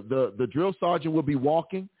 the drill sergeant would be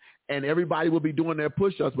walking and everybody would be doing their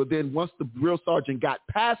push-ups. But then once the drill sergeant got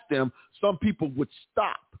past them, some people would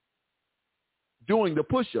stop doing the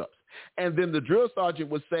push-ups. And then the drill sergeant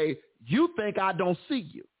would say, you think I don't see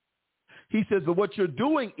you. He says, but what you're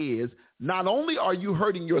doing is not only are you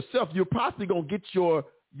hurting yourself, you're possibly going to get your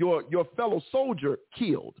fellow soldier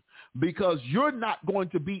killed because you're not going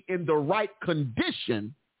to be in the right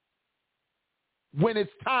condition when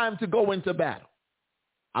it's time to go into battle.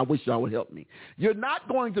 I wish y'all would help me. You're not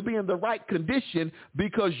going to be in the right condition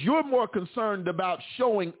because you're more concerned about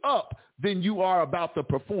showing up than you are about the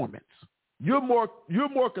performance. You're more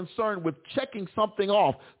concerned with checking something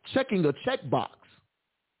off, checking a checkbox,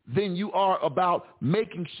 than you are about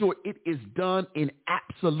making sure it is done in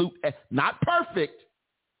absolute, not perfect,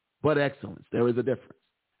 but excellence. There is a difference.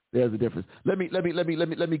 There's a difference. Let me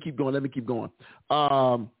keep going.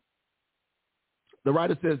 The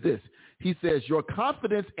writer says this. He says, your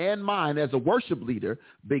confidence and mine as a worship leader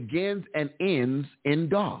begins and ends in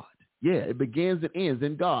God. Yeah, it begins and ends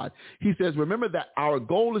in God. He says, remember that our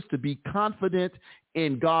goal is to be confident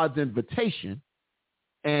in God's invitation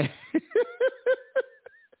and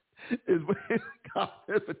God's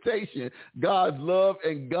invitation, God's love,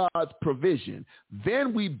 and God's provision.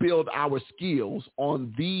 Then we build our skills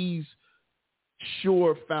on these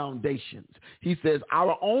sure foundations. He says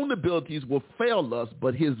our own abilities will fail us,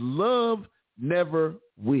 but his love never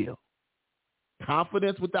will.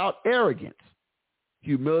 Confidence without arrogance.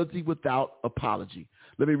 Humility without apology.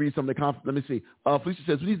 Let me read some of the let me see. Felicia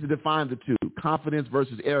says we need to define the two, confidence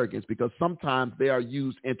versus arrogance, because sometimes they are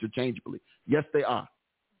used interchangeably. Yes, they are.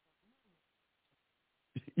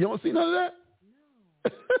 You don't see none of that?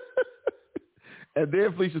 No. And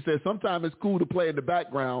then Felicia says sometimes it's cool to play in the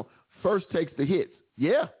background. First takes the hits.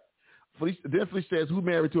 Yeah. Then Felicia says, who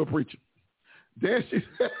married to a preacher? Then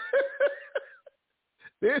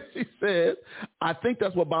she says, I think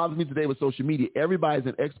that's what bothers me today with social media. Everybody's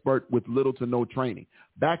an expert with little to no training.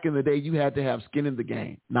 Back in the day, you had to have skin in the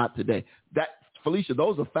game. Not today. Felicia,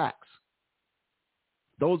 those are facts.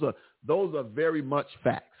 Those are very much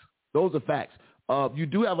facts. Those are facts. You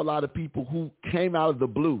do have a lot of people who came out of the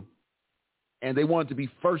blue and they wanted to be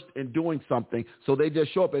first in doing something, so they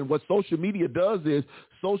just show up. And what social media does is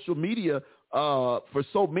social media, for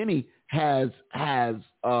so many, has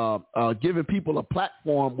given people a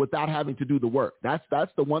platform without having to do the work. That's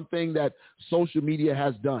the one thing that social media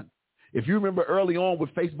has done. If you remember early on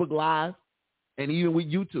with Facebook Live and even with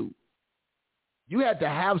YouTube, you had to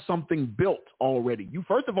have something built already.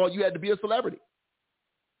 First of all, you had to be a celebrity.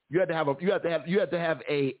 You had to have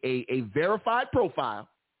a verified profile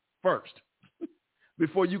first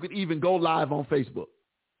before you could even go live on Facebook.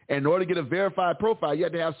 And in order to get a verified profile, you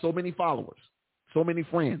had to have so many followers, so many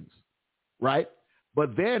friends, right?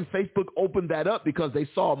 But then Facebook opened that up because they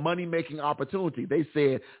saw a money-making opportunity. They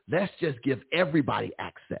said, let's just give everybody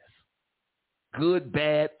access. Good,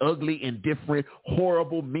 bad, ugly, indifferent,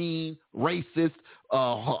 horrible, mean, racist,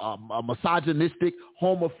 misogynistic,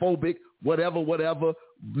 homophobic, whatever,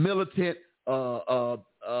 militant, pedophile.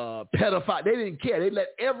 They didn't care. They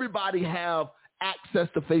let everybody have access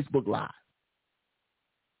to Facebook Live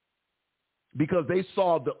because they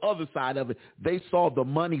saw the other side of it. They saw the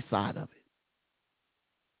money side of it.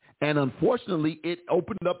 And unfortunately, it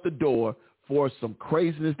opened up the door for some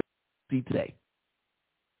craziness that we see today.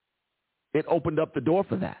 It opened up the door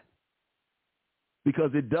for that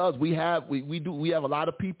because it does. We have a lot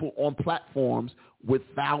of people on platforms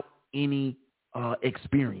without any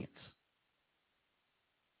experience.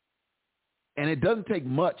 And it doesn't take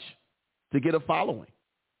much to get a following.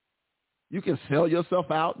 You can sell yourself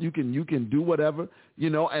out. You can do whatever,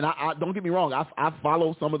 and I don't get me wrong. I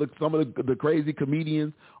follow some of the crazy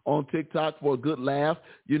comedians on TikTok for a good laugh,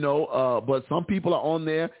 but some people are on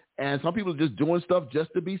there and some people are just doing stuff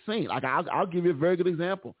just to be seen. Like I'll give you a very good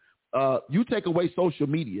example. You take away social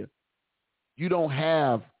media, you don't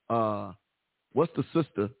have what's the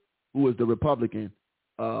sister who is the Republican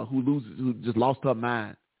who just lost her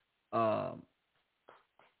mind.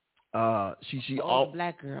 She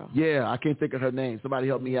black girl. Yeah, I can't think of her name. Somebody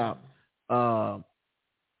help me out.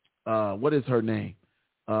 What is her name?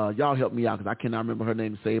 Y'all help me out because I cannot remember her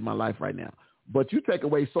name to save my life right now. But you take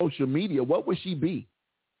away social media, what would she be?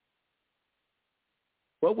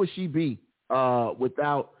 What would she be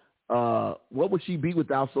without? What would she be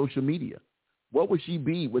without social media? What would she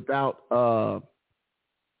be without?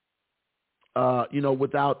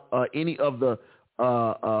 Without any of the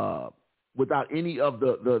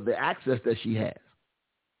the access that she has.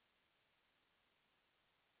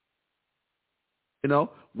 You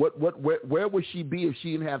know, where would she be if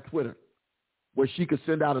she didn't have Twitter, where she could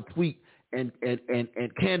send out a tweet and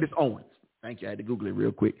Candace Owens. Thank you. I had to Google it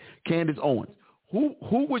real quick. Candace Owens. Who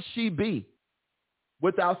would she be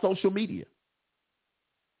without social media?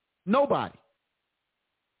 Nobody.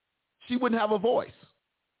 She wouldn't have a voice.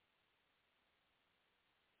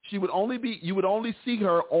 She would only be. You would only see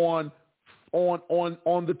her on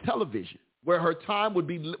the television, where her time would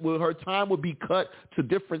be cut to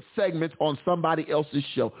different segments on somebody else's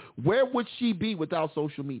show. Where would she be without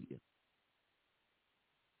social media?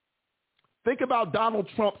 Think about Donald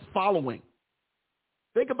Trump's following.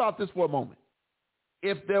 Think about this for a moment.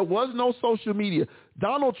 If there was no social media,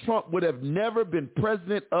 Donald Trump would have never been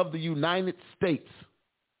president of the United States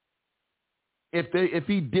if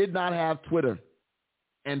he did not have Twitter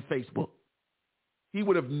and Facebook. He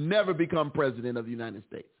would have never become president of the United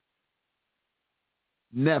States.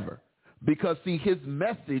 Never. Because, see, his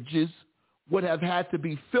messages would have had to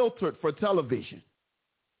be filtered for television.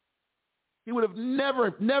 He would have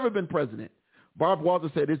never been president. Barb Walter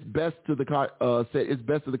said it's best to the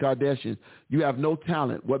Kardashians. You have no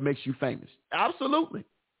talent. What makes you famous? Absolutely.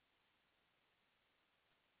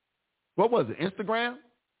 What was it? Instagram?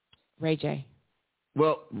 Ray J.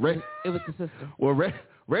 Well, it was the sister. Well, Ray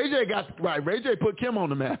J got right. Ray J put Kim on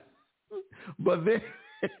the map. But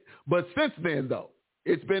since then, though,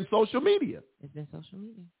 it's been social media. It's been social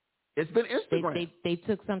media. It's been Instagram. They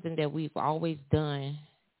took something that we've always done.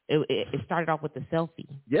 It started off with the selfie.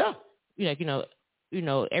 Yeah. You know,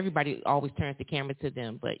 everybody always turns the camera to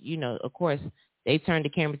them, but of course, they turn the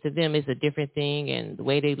camera to them. It's a different thing, and the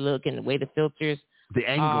way they look and the way the filters, the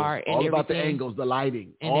angles, all about the angles, the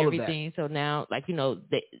lighting, and all everything. Of that. So now, that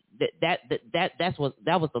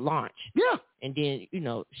was the launch. Yeah. And then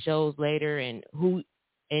shows later, and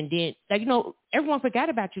then everyone forgot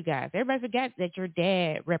about you guys. Everybody forgot that your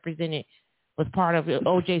dad was part of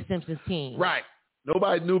O.J. Simpson's team. Right.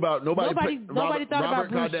 Nobody knew about nobody thought about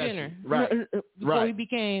Bruce Kardashian. Jenner, right? Before he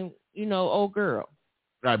became old girl.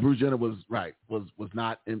 Right, Bruce Jenner was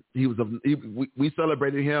not. We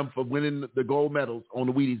celebrated him for winning the gold medals on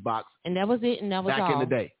the Wheaties box, and that was it. And that was back all. in the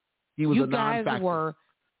day. He was you a non-factor. guys were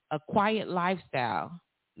a quiet lifestyle.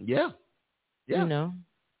 Yeah.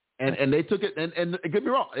 And they took it. And get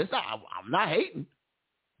me wrong, I'm not hating.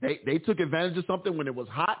 They took advantage of something when it was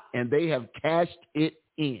hot, and they have cashed it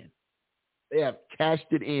in. They have cashed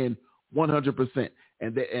it in 100%,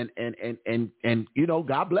 and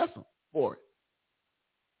God bless them for it.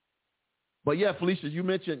 But yeah, Felicia, you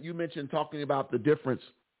mentioned talking about the difference,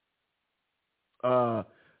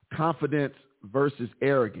 confidence versus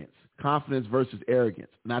arrogance,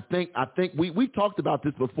 and I think we've talked about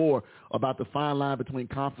this before, about the fine line between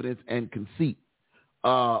confidence and conceit.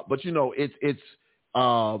 But it's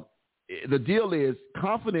the deal is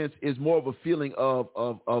confidence is more of a feeling of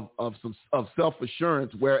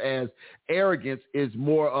self-assurance, whereas arrogance is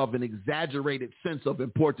more of an exaggerated sense of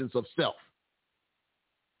importance of self.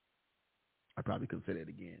 I probably couldn't say that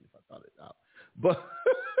again if I thought it out, but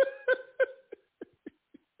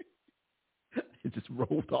it just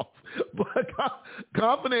rolled off. But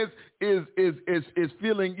confidence is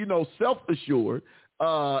feeling, self-assured.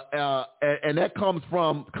 And that comes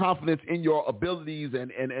from confidence in your abilities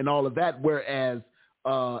and all of that, whereas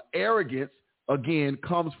arrogance, again,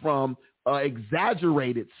 comes from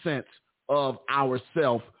exaggerated sense of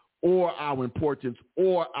ourself or our importance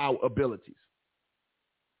or our abilities.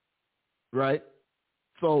 Right?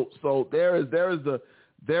 So there is a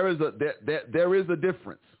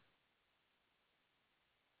difference.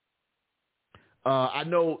 I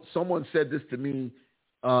know someone said this to me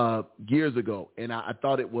years ago, and I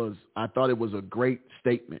thought it was a great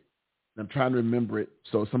statement. I'm trying to remember it,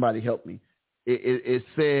 so somebody help me. It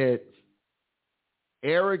said,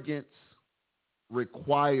 arrogance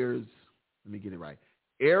requires, let me get it right.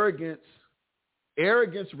 Arrogance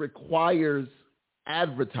requires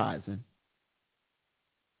advertising.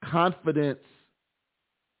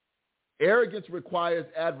 Arrogance requires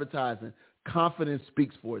advertising. Confidence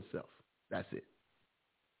speaks for itself. That's it.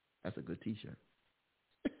 That's a good T-shirt.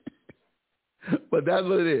 But that's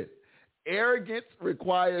what it is. Arrogance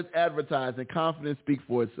requires advertising. Confidence speaks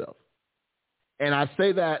for itself. And I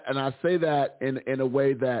say that in a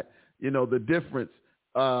way that, the difference,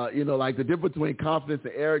 like the difference between confidence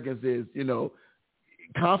and arrogance is,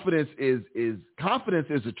 confidence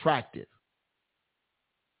is attractive.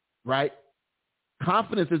 Right?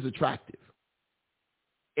 Confidence is attractive.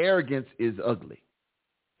 Arrogance is ugly,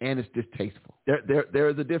 and it's distasteful. There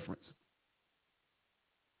is a difference.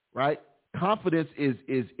 Right? Confidence is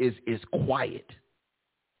quiet.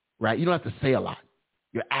 Right? You don't have to say a lot.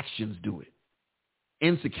 Your actions do it.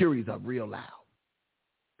 Insecurities are real loud.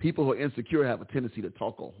 People who are insecure have a tendency to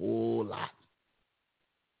talk a whole lot.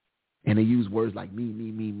 And they use words like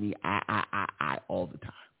me, I all the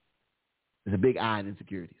time. There's a big I in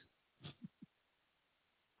insecurities.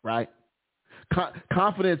 Right?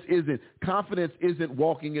 Confidence isn't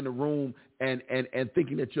walking in the room and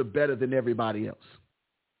thinking that you're better than everybody else.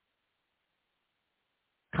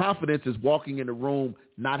 Confidence is walking in the room,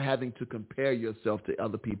 not having to compare yourself to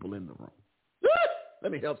other people in the room.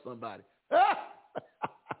 Let me help somebody.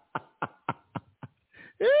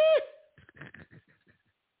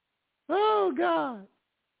 Oh, God.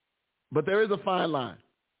 But there is a fine line.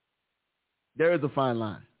 There is a fine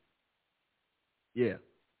line. Yeah.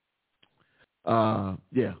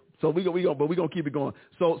 Yeah. So we're gonna keep it going.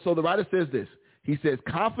 So the writer says this. He says,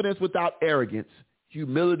 confidence without arrogance,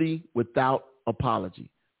 humility without apology.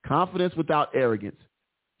 Confidence without arrogance,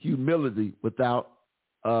 humility without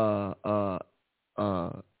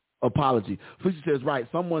apology. Felicia says, right.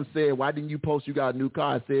 Someone said, why didn't you post you got a new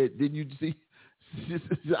car? I said, didn't you see?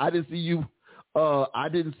 I didn't see you. I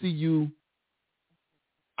didn't see you.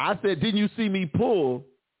 I said, didn't you see me pull?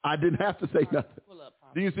 I didn't have to say nothing.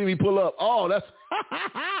 Do you see me pull up? Oh, that's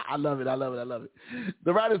I love it. I love it. I love it.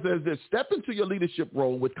 The writer says this: step into your leadership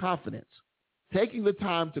role with confidence, taking the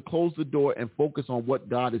time to close the door and focus on what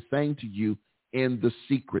God is saying to you in the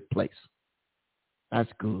secret place.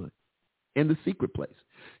 That's good. In the secret place.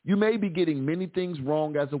 You may be getting many things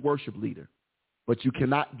wrong as a worship leader, but you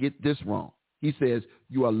cannot get this wrong. He says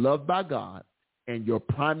you are loved by God, and your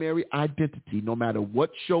primary identity, no matter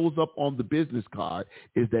what shows up on the business card,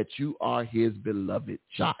 is that you are his beloved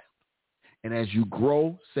child. And as you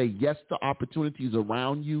grow, say yes to opportunities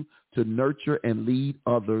around you to nurture and lead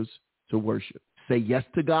others to worship. Say yes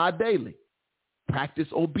to God daily. Practice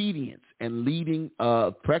obedience and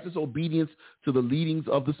practice obedience to the leadings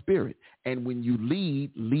of the Spirit. And when you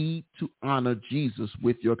lead to honor Jesus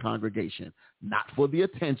with your congregation, not for the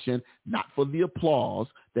attention, not for the applause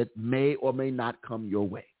that may or may not come your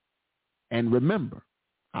way. And remember,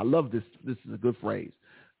 I love this. This is a good phrase.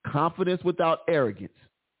 Confidence without arrogance,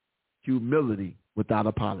 humility without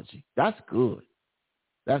apology. That's good.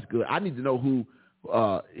 That's good. I need to know who.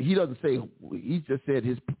 He doesn't say. He just said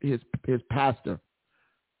his pastor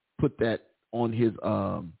put that on his.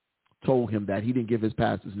 Told him that he didn't give his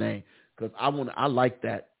pastor's name because I like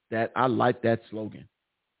that. I like that slogan.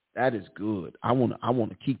 That is good. I want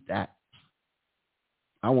to keep that.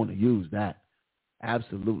 I want to use that.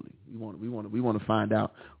 Absolutely. We want to find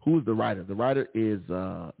out who's the writer. The writer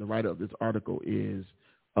of this article is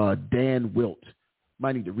Dan Wilt.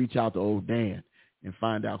 Might need to reach out to old Dan and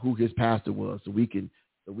find out who his pastor was so we can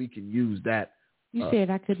use that. You said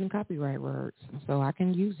I couldn't copyright words, so I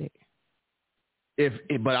can use it.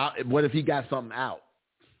 What if he got something out?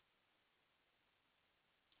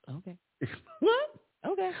 Okay. What?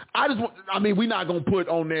 Okay. We're not gonna put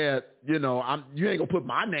on there. You ain't gonna put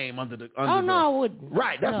my name under the. No, I wouldn't.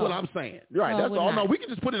 Right. That's what I'm saying. Right. That's all. No, we can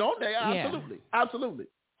just put it on there. Absolutely. Yeah.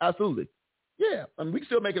 Absolutely. Yeah. We can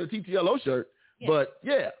still make it a TTLO shirt. Yeah. But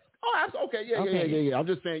yeah. Oh, that's okay. Yeah. I'm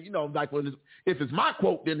just saying, like if it's my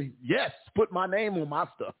quote, then yes, put my name on my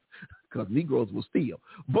stuff because Negroes will steal.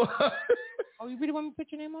 But oh, you really want me to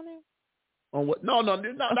put your name on there? On what? No, not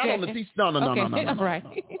on the T. No. All right.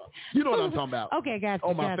 You know what I'm talking about. Okay, gotcha.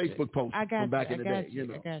 On my Facebook post from back in the day.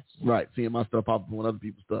 I got you. Right, seeing my stuff pop up on other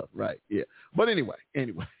people's stuff. Right, yeah. But anyway.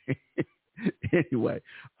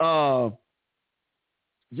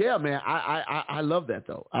 Yeah, man. I love that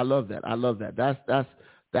though. I love that.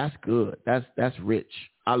 That's good. That's rich.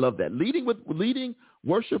 I love that. Leading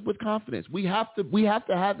worship with confidence. We have to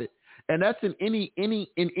have it, and that's in any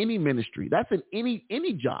ministry. That's in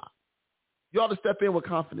any job. You ought to step in with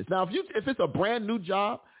confidence. Now, if it's a brand new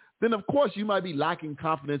job, then of course you might be lacking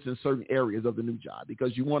confidence in certain areas of the new job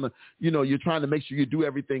because you want to, you're trying to make sure you do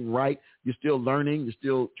everything right. You're still learning. You're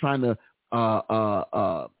still trying to,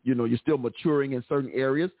 you're still maturing in certain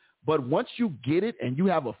areas. But once you get it and you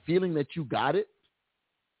have a feeling that you got it,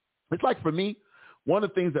 it's like for me, one of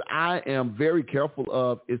the things that I am very careful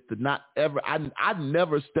of is to not ever, I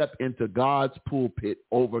never step into God's pulpit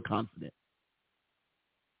overconfident.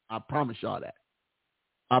 I promise y'all that.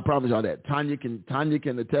 Tanya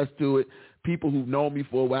can attest to it. People who've known me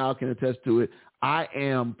for a while can attest to it. I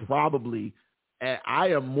am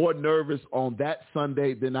more nervous on that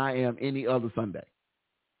Sunday than I am any other Sunday.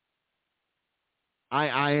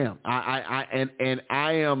 I am. And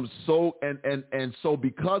I am so and so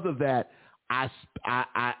because of that, I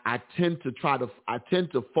tend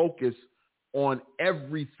to focus on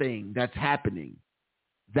everything that's happening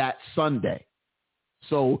that Sunday.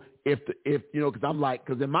 So if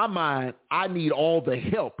because in my mind, I need all the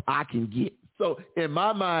help I can get. So in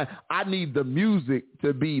my mind, I need the music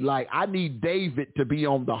to be like, I need David to be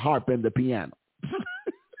on the harp and the piano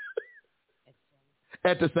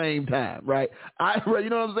at the same time, right? You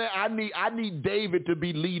know what I'm saying? I need David to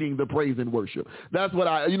be leading the praise and worship. That's what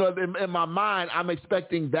in my mind, I'm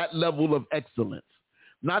expecting that level of excellence.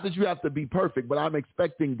 Not that you have to be perfect, but I'm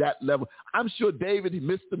expecting that level. I'm sure David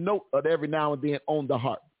missed the note of every now and then on the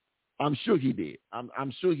harp. I'm sure he did.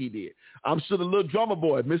 I'm sure he did. I'm sure the little drummer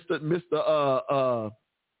boy,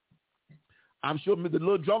 I'm sure the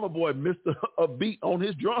little drummer boy missed a beat on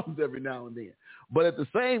his drums every now and then. But at the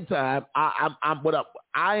same time, I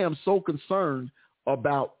am so concerned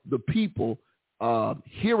about the people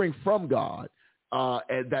hearing from God,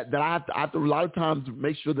 and that I have to a lot of times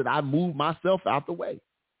make sure that I move myself out the way.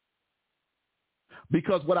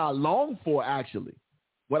 Because what I long for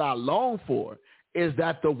is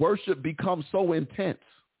that the worship becomes so intense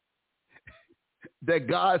that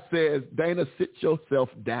God says, Dana, sit yourself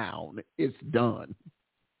down. It's done.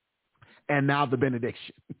 And now the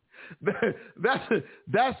benediction.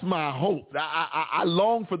 That's my hope. I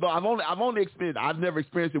long for I've never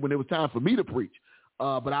experienced it when it was time for me to preach.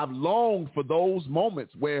 But I've longed for those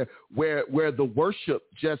moments where the worship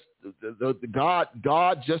just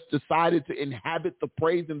God just decided to inhabit the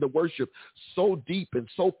praise and the worship so deep and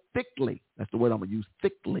so thickly. That's the word I'm gonna use,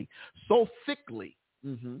 thickly. So thickly.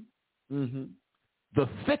 The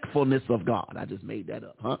thickfulness of God. I just made that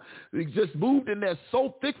up, huh? It just moved in there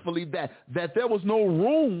so thickly that there was no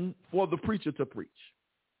room for the preacher to preach.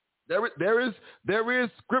 There is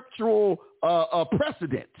scriptural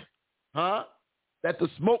precedent, huh? That the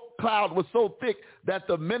smoke cloud was so thick that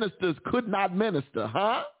the ministers could not minister,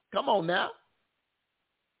 huh? Come on now.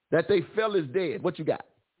 That they fell as dead. What you got?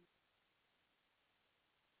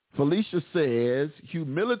 Felicia says,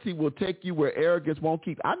 humility will take you where arrogance won't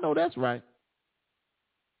keep. I know that's right.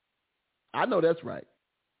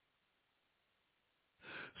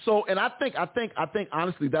 So, and I think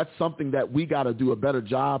honestly, that's something that we got to do a better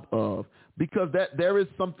job of, because that there is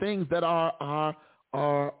some things that are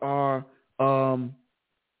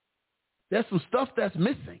there's some stuff that's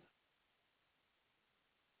missing.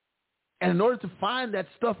 And in order to find that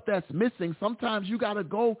stuff that's missing, sometimes you got to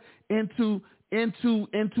go into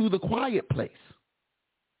the quiet place.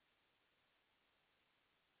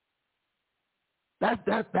 That's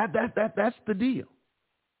the deal.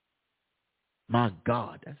 My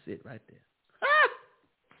God, that's it right there.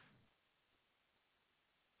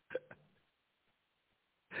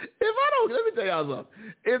 Let me tell y'all something.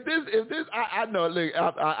 If this, I know. Look,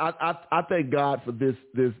 I thank God for this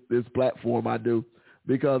platform. I do,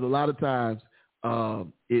 because a lot of times,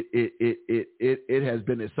 it has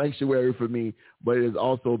been a sanctuary for me, but it has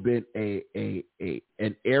also been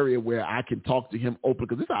an area where I can talk to Him openly.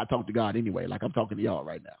 Because this is how I talk to God anyway. Like I'm talking to y'all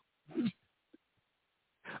right now,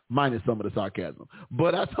 minus some of the sarcasm.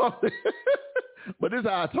 But I talk. But this is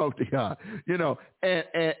how I talk to God,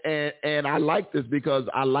 and I like this because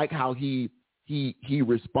I like how he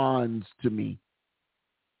responds to me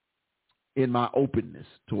in my openness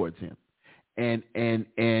towards Him, and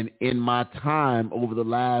in my time over the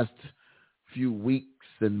last few weeks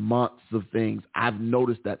and months of things, I've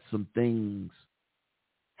noticed that some things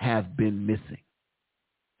have been missing,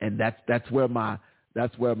 and that's where my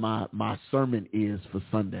sermon is for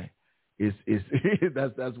Sunday.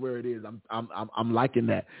 That's where it is. I'm liking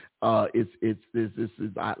that. This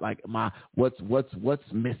is like my what's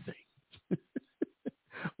missing.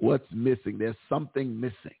 What's missing? There's something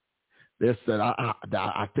missing.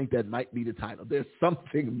 I think that might be the title. There's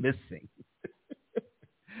something missing.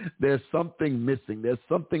 There's something missing. There's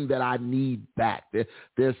something that I need back.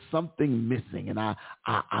 There's something missing, and I'm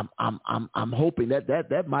hoping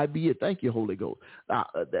that might be it. Thank you, Holy Ghost. That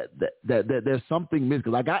there's something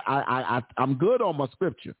missing. Like I'm good on my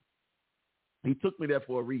scripture. He took me there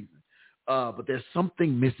for a reason. But there's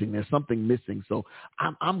something missing. There's something missing. So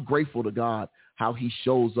I'm grateful to God how He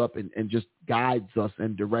shows up and just guides us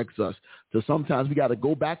and directs us. So sometimes we got to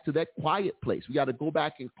go back to that quiet place. We got to go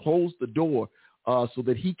back and close the door. So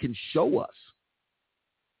that He can show us,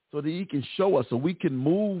 so we can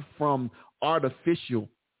move from artificial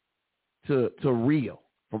to real,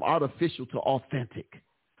 from artificial to authentic,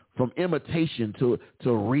 from imitation to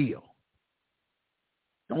real.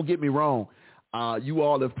 Don't get me wrong. You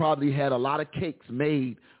all have probably had a lot of cakes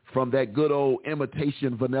made from that good old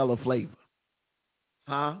imitation vanilla flavor.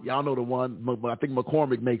 Huh? Y'all know the one, I think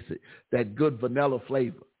McCormick makes it, that good vanilla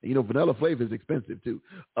flavor. Vanilla flavor is expensive too.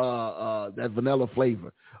 That vanilla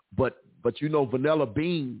flavor. But vanilla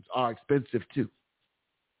beans are expensive too.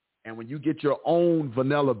 And when you get your own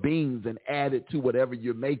vanilla beans and add it to whatever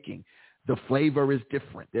you're making, The flavor is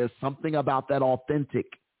different. There's something about that authentic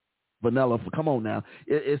vanilla. Come on now.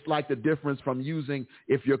 It's like the difference from using,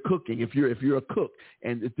 if you're cooking, if you're a cook,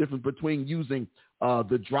 and it's different between using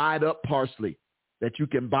the dried up parsley that you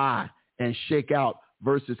can buy and shake out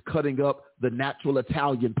versus cutting up the natural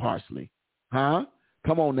Italian parsley. Huh?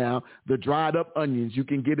 Come on now. The dried up onions you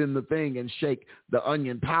can get in the thing and shake the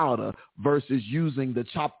onion powder versus using the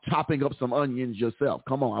chopping up some onions yourself.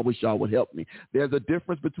 Come on. I wish y'all would help me. There's a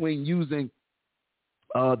difference between using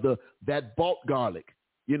that bulk garlic,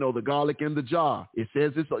 the garlic in the jar. It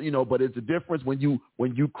says it's, but it's a difference when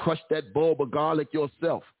you crush that bulb of garlic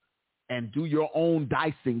yourself and do your own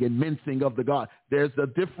dicing and mincing of the garlic. There's a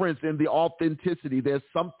difference in the authenticity. There's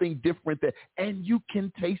something different there. And you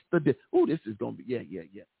can taste the difference. Oh, this is going to be, yeah,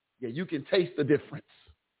 you can taste the difference.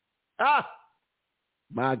 Ah,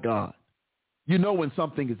 my God. You know when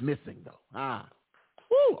something is missing, though. Ah,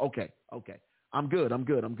 woo, okay. I'm good.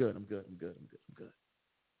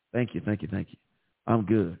 Thank you. I'm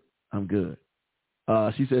good.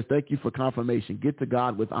 She says, thank you for confirmation. Get to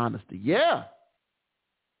God with honesty. Yeah.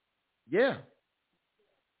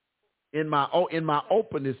 In my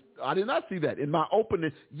openness, I did not see that. In my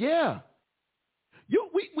openness, yeah.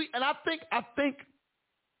 And I think,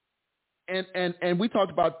 and we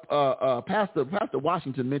talked about Pastor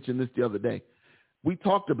Washington mentioned this the other day. We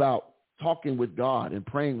talked about talking with God and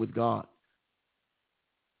praying with God.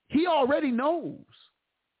 He already knows.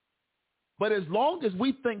 But as long as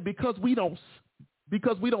we think, because we don't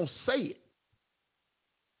say it,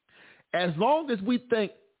 as long as we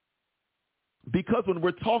think, because when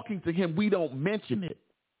we're talking to him, we don't mention it,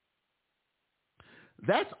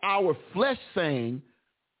 that's our flesh saying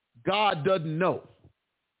God doesn't know.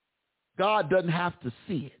 God doesn't have to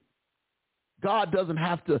see it. God doesn't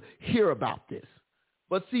have to hear about this.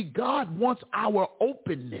 But see, God wants our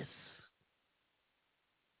openness.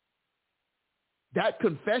 That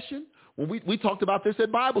confession, when we talked about this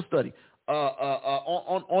at Bible study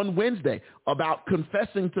on Wednesday, about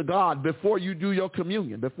confessing to God before you do your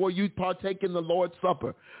communion, before you partake in the Lord's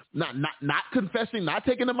Supper, not confessing, not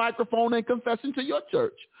taking the microphone and confessing to your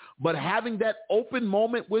church, but having that open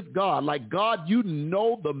moment with God, like, God, you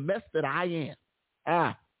know the mess that I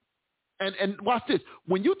am. And watch this.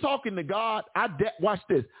 When you're talking to God, watch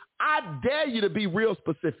this. I dare you to be real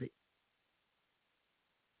specific.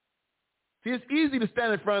 See, it's easy to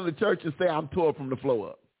stand in front of the church and say, I'm tore from the floor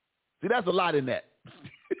up. See, that's a lot in that.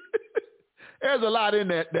 There's a lot in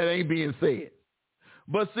that ain't being said.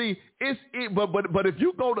 But see, but if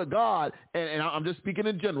you go to God, and I'm just speaking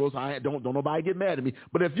in general, so don't nobody get mad at me.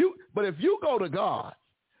 But if you go to God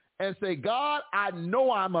and say, God, I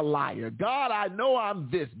know I'm a liar. God, I know I'm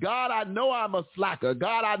this. God, I know I'm a slacker.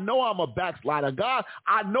 God, I know I'm a backslider. God,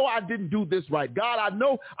 I know I didn't do this right. God, I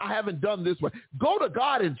know I haven't done this right. Go to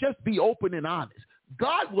God and just be open and honest.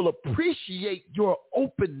 God will appreciate your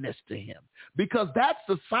openness to him, because that's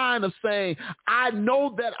the sign of saying, I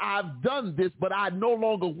know that I've done this, but I no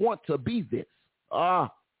longer want to be this.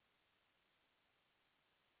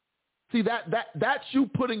 See, that's you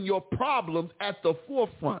putting your problems at the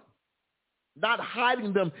forefront, not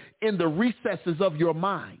hiding them in the recesses of your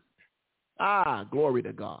mind. Glory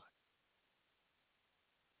to God.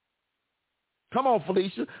 Come on,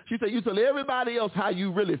 Felicia. She said, you tell everybody else how you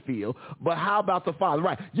really feel, but how about the Father?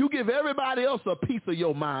 Right. You give everybody else a piece of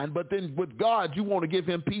your mind, but then with God, you want to give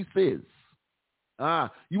him pieces.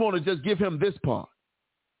 You want to just give him this part.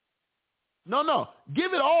 No.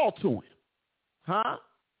 Give it all to him. Huh?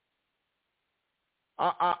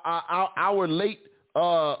 Our late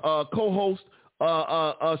co-host,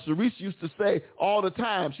 Sharice used to say all the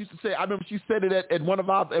time. She used to say, I remember she said it at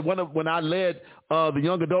when I led the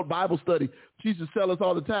young adult Bible study. She used to tell us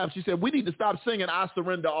all the time. She said, we need to stop singing I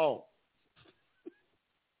Surrender All.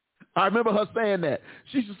 I remember her saying that.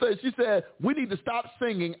 She said, we need to stop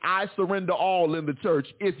singing I Surrender All in the church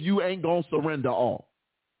if you ain't going to surrender all.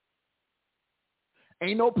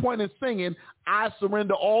 Ain't no point in singing I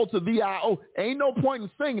surrender all to thee. Ain't no point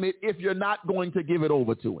in singing it if you're not going to give it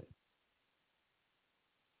over to him.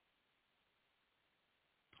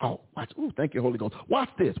 Watch. Thank you, Holy Ghost. Watch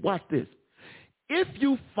this. If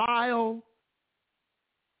you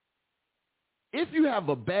have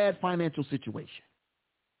a bad financial situation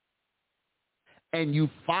and you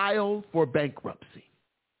file for bankruptcy,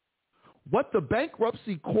 what the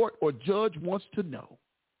bankruptcy court or judge wants to know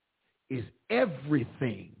is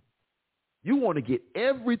everything. You want to get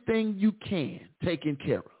everything you can taken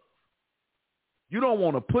care of. You don't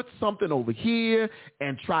want to put something over here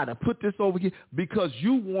and try to put this over here because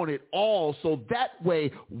you want it all. So that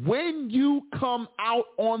way, when you come out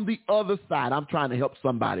on the other side, I'm trying to help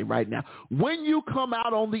somebody right now. When you come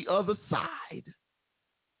out on the other side,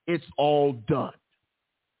 it's all done.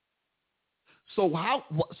 So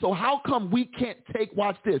how come we can't take,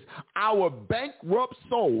 watch this, our bankrupt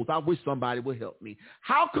souls? I wish somebody would help me.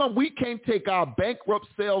 How come we can't take our bankrupt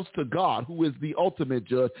selves to God, who is the ultimate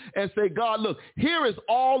judge, and say, God, look, here is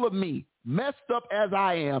all of me, messed up as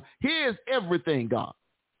I am. Here's everything, God,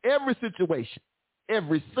 every situation,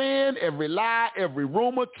 every sin, every lie, every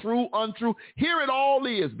rumor, true, untrue. Here it all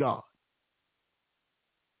is, God.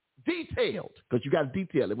 Detailed, because you got to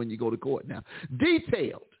detail it when you go to court now.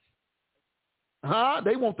 Detailed.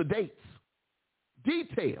 They want the dates.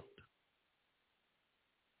 Detailed.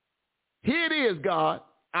 Here it is, God.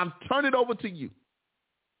 I'm turning it over to you.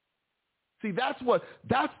 See, that's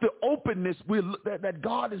the openness that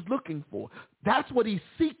God is looking for. That's what he's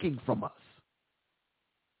seeking from us.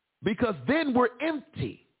 Because then we're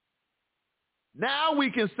empty. Now we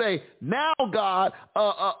can say, now God,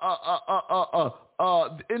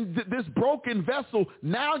 in this broken vessel,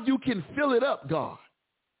 now you can fill it up, God.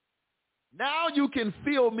 Now you can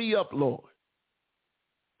fill me up, Lord.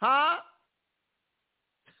 Huh?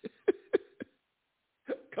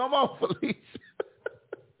 Come on, Felicia.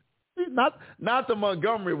 Not the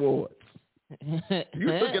Montgomery Awards. You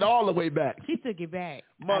took it all the way back. She took it back.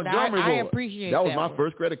 Montgomery I Awards. appreciate that. That was my one.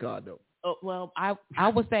 first credit card, though. Oh, well, I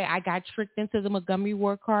would say I got tricked into the Montgomery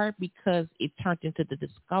Ward card because it turned into the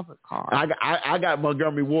Discover card. I got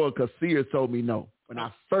Montgomery Ward because Sears told me no when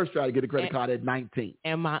I first tried to get a credit card at 19.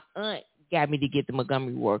 And my aunt got me to get the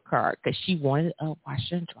Montgomery Ward card because she wanted a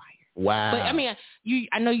washer and dryer. Wow. But I mean,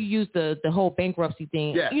 I know you use the whole bankruptcy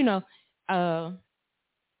thing,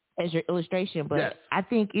 as your illustration, but yes. I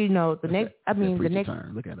think, the next, the next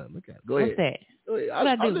turn. Look at her. Go ahead. What's that? Go ahead. What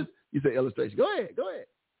I do? You say illustration. Go ahead.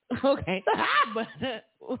 Okay. But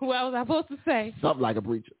what was I supposed to say? Something like a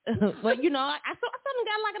preacher. But, I something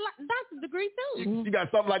got like a doctor's degree, too. You got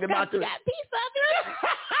something like a doctor? Got a piece of it.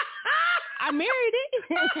 I married it.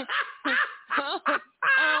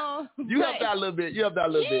 You helped out a little bit.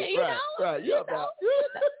 Right. You helped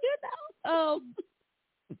out.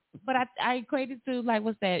 But I equated to, like,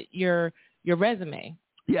 what's that, your resume.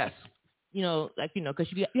 Yes. Because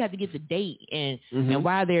you have to get the date and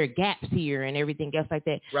why there are gaps here and everything else like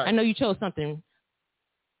that. Right. I know you chose something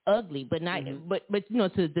ugly, but not, but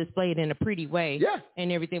to display it in a pretty way. Yeah.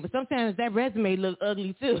 And everything. But sometimes that resume look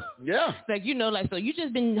ugly too. Yeah. So you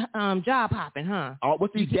just been job hopping, huh?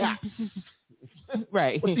 What's these gaps?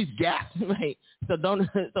 Right. What's these gaps? Right.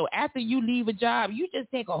 So after you leave a job, you just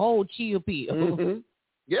take a whole chill pill. Mm-hmm.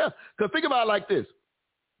 Yeah. Because think about it like this.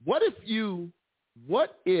 What if you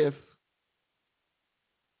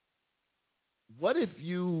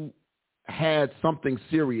had something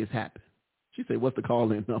serious happen? She said, "What's the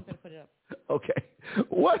call in number?" Put it up. Okay.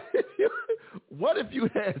 What if you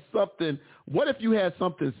had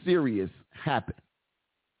something serious happen?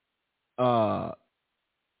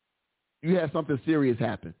 You had something serious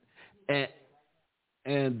happen, and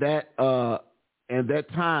that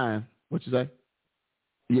time, what you say?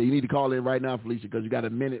 Yeah, you need to call in right now, Felicia, because you got a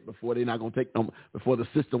minute before they're not going to take them, before the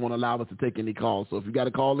system won't allow us to take any calls. So if you got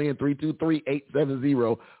to call in,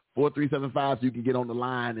 323-870-4375, so you can get on the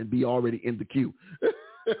line and be already in the queue.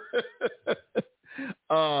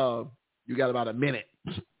 You got about a minute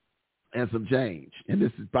and some change, and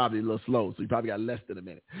this is probably a little slow, so you probably got less than a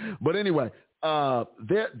minute. But anyway,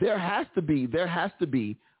 there has to be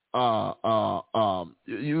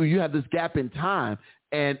you have this gap in time.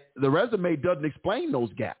 And the resume doesn't explain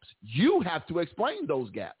those gaps. You have to explain those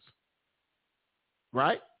gaps,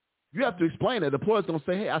 right? You have to explain it. The employer's going to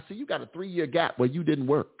say, hey, I see you got a 3-year gap where you didn't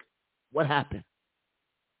work. What happened?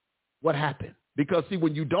 Because, see,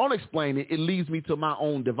 when you don't explain it, it leads me to my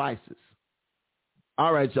own devices.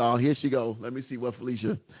 All right, y'all, here she goes. Let me see what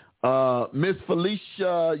Felicia. Miss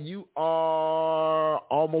Felicia, you are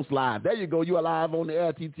almost live. There you go. You are live on the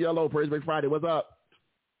air, TTLO, Praise Break Friday. What's up?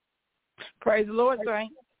 Praise the Lord,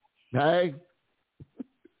 Frank. Hey.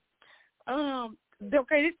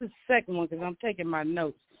 Okay, this is the second one because I'm taking my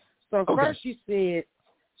notes. So first you said,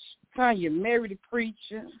 son, you married a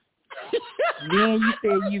preacher. Then you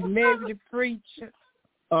said you married a preacher.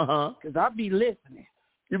 Because I'll be listening.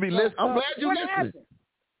 You be listening? I'm glad you're listening. Happened?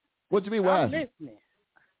 What do you mean, what happened? I'm listening.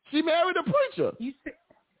 She married a preacher. You said,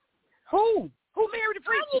 who? Who married a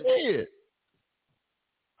preacher? She did.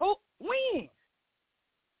 Who? When?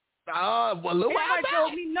 Well, look Anybody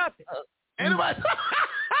told me nothing. Anybody?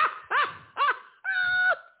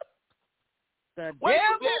 The Where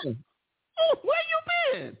devil? you been? Where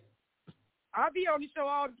when? I be on the show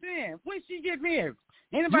all the time. When she get married?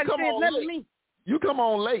 Anybody said nothing to me? You come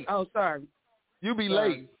on late. Oh, sorry. You be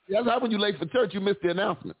late. That's how when you late for church, you miss the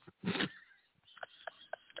announcements.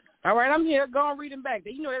 All right, I'm here. Go and read them back.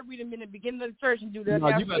 You know, they read them in the beginning of the church and do the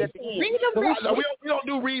announcements at the end. Read them back. No, we don't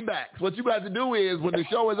do readbacks. What you got to do is when the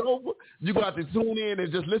show is over, you got to tune in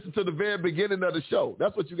and just listen to the very beginning of the show.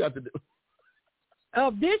 That's what you got to do.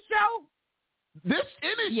 Of this show?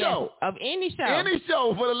 Any show. Of any show. Any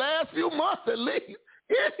show for the last few months at least.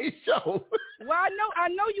 Any show. Well, I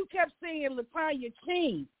know you kept saying LaTanya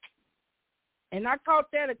King. And I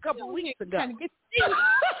caught that a couple weeks ago.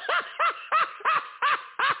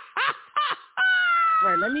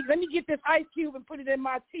 Right, let me get this ice cube and put it in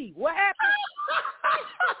my tea. What happened?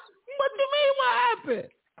 What you mean what happened?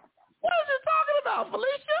 What are you talking about,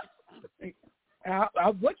 Felicia?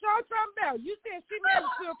 What y'all talking about? You said she married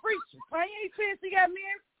to a preacher. Tanya ain't said she got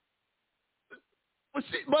married.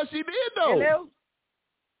 But she did though. Hello?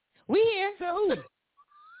 We here. To who?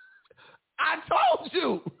 I told you.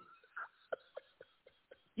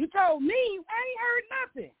 You told me. I ain't heard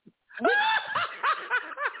nothing. We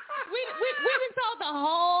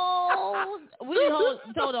done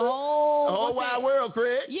told the whole wide world,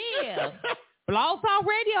 Craig. Yeah. Blog Talk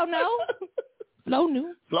Radio, no. Flo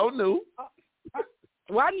knew.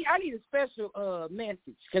 Well, I need a special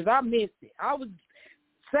message because I missed it. I was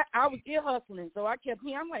ear hustling, so I kept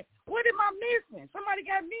hearing. I'm like, what am I missing? Somebody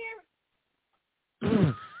got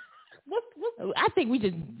married? I think we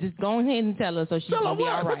just go ahead and tell her so she's gonna be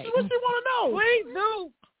all right. What you want to know? Please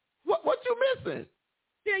do. What you missing?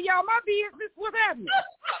 Tell y'all my business. What happened?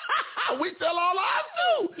 We tell all ours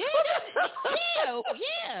too.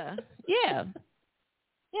 Yeah.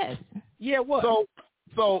 Yes. Yeah. What?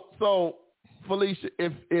 So, Felicia,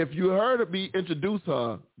 if you heard me introduce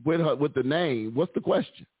her with the name, what's the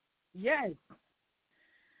question? Yes.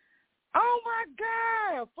 Oh my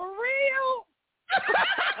God! For real?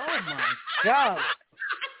 Oh my God!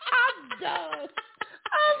 I'm done.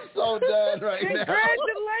 I'm so done right now.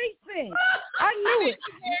 Congratulations! I knew it.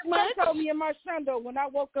 Mom told me in my shondo when I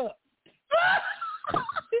woke up.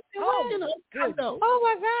 Oh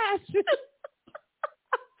my gosh!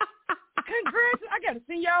 Congrats! I gotta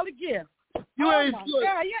see y'all again. You ain't good.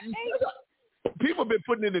 God, People been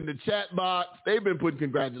putting it in the chat box. They've been putting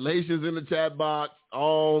congratulations in the chat box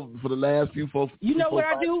all for the last few folks. You know what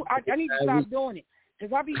I do? I need to stop doing it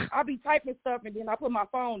because I be typing stuff and then I put my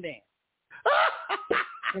phone down.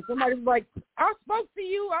 And somebody's like, I spoke to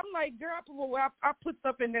you. I'm like, girl, I put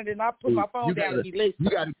stuff in there and I put my phone down and be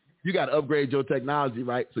listening. You got to upgrade your technology,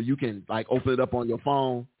 right? So you can like open it up on your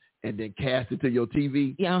phone and then cast it to your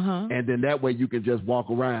TV. Yeah, And then that way you can just walk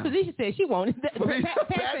around. Felicia said she wanted that.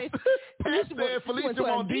 Felicia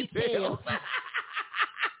wants details.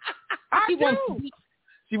 I do.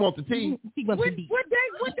 She wants the tea. What day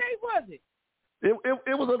was it? It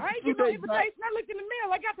was a I ain't few get no days invitation. back. I looked in the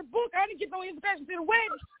mail. I got the book. I didn't get no invitation to the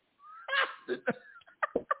wedding.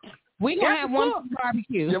 We're gonna have one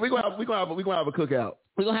barbecue. Yeah, we're gonna have a cookout.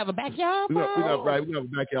 We're gonna have a backyard party. We're gonna have a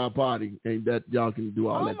backyard party, and that y'all can do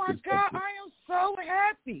all that. Oh my good God, stuff. I am so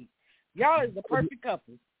happy. Y'all is the perfect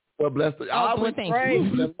couple. Well, bless the. I well, would thank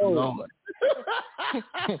praise you. the Lord.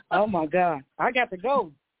 Oh my God, I got to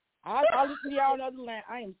go. I listen to y'all on the other line.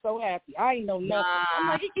 I am so happy. I ain't know nothing. I'm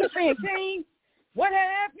like, he keeps saying, King, what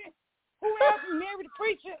happened? Who else married the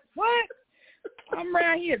preacher? What? I'm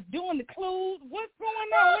around here doing the clues. What's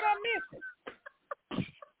going on? What I'm missing?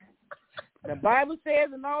 The Bible says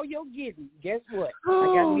in all your getting, guess what? I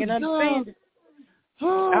got to get understanding.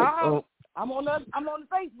 I'm on the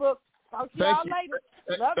Facebook. Talk to y'all later.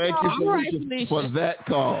 Thank you, Felicia, for that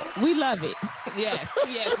call. We love it. Yes.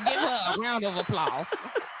 Give her a round of applause.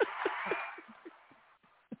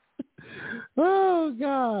 Oh,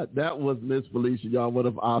 God. That was Miss Felicia, y'all, one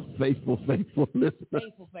of our faithful listeners.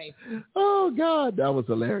 Faithful. Oh, God. That was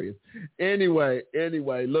hilarious. Anyway,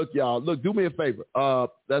 look, y'all. Look, do me a favor.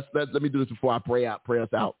 Let me do this before I pray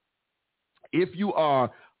us out. If you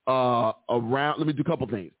are around, let me do a couple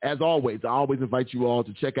things. As always, I always invite you all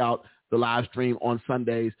to check out the live stream on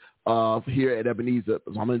Sundays here at Ebenezer.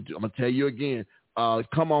 I'm gonna tell you again.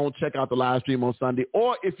 Come on, check out the live stream on Sunday.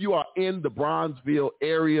 Or if you are in the Bronzeville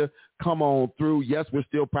area, come on through. Yes, we're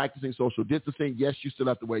still practicing social distancing. Yes, you still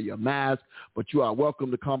have to wear your mask, but you are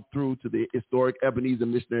welcome to come through to the historic Ebenezer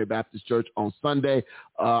Missionary Baptist Church on Sunday.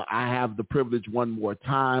 I have the privilege one more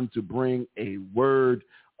time to bring a word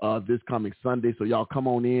this coming Sunday. So y'all come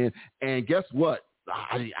on in. And guess what?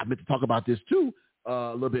 I meant to talk about this too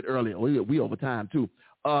a little bit earlier. We over time too.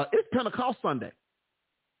 It's Pentecost Sunday.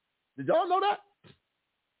 Did y'all know that?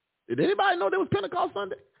 Did anybody know there was Pentecost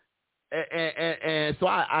Sunday? And so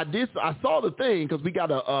I saw the thing because we got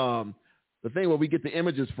the thing where we get the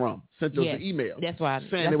images from, sent us an email. That's why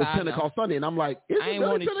saying it was Pentecost Sunday, and I'm like, is it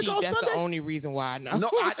really Pentecost Sunday? That's the only reason why I know. No,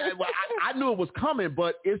 I knew it was coming,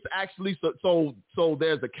 but it's actually so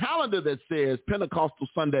there's a calendar that says Pentecostal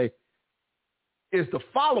Sunday is the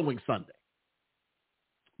following Sunday.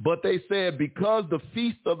 But they said because the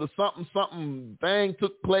feast of the something thing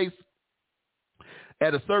took place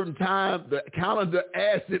at a certain time, the calendar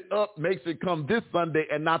adds it up, makes it come this Sunday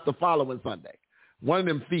and not the following Sunday. One of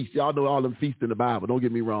them feasts, y'all know all them feasts in the Bible. Don't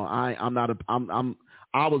get me wrong. I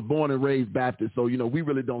was born and raised Baptist, so we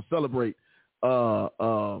really don't celebrate.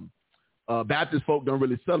 Baptist folk don't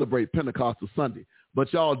really celebrate Pentecostal Sunday,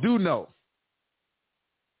 but y'all do know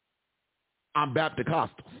I'm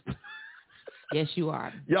Baptist-costal. Yes, you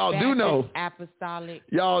are. Y'all do know. Apostolic.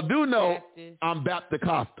 Y'all do know Baptist. I'm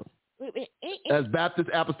Baptist-costal. As Baptist,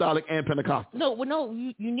 Apostolic, and Pentecostal. No,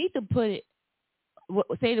 you need to put it.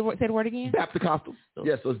 Say the word again. Baptist-costal.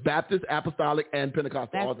 Yes, so it's Baptist, Apostolic, and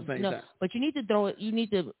Pentecostal all at the same time. But you need to throw it. You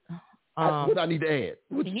need to. What I need to add?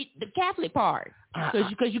 You need the Catholic part,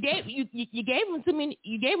 because you gave them to me.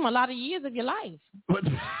 You gave them a lot of years of your life. But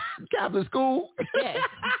Catholic school. Yes.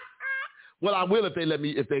 Well, I will if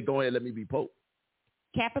they go ahead and let me be Pope.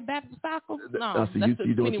 Kappa Baptist Stockholm? No, that's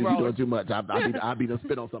you doing too much. I'll be done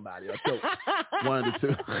spit on somebody. One of the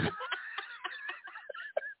two.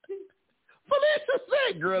 Felicia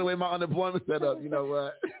said, girl, the way my unemployment set up, you know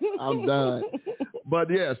what? I'm done.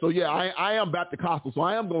 But I am Baptist-costal, so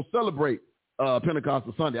I am going to celebrate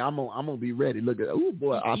Pentecostal Sunday. I'm gonna be ready. Look at, oh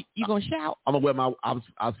boy, you gonna shout? I'm gonna wear my. I was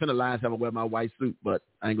finna line have to wear my white suit, but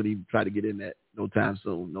I ain't gonna even try to get in that no time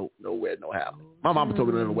soon. Nowhere, no how. My mama told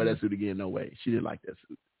me never wear that suit again. No way. She didn't like that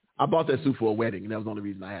suit. I bought that suit for a wedding, and that was the only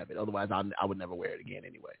reason I have it. Otherwise, I would never wear it again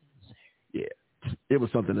anyway. Yeah, it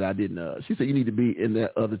was something that I didn't. She said you need to be in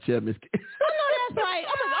that other chair, Miss. I know that's right.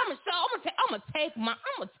 I'm gonna take my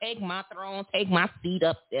throne, take my seat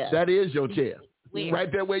up there. That is your chair, where?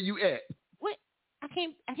 Right there where you at. What? I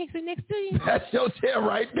can't sit next to you. That's your chair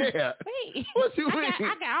right there. Wait, what you mean?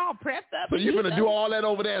 I got all prepped up. So you gonna do all that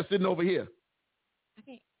over there, sitting over here? I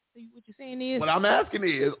can't. So what you're saying is? What I'm asking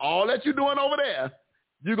is, all that you're doing over there,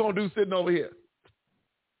 you're gonna do sitting over here.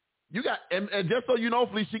 You got, and just so you know,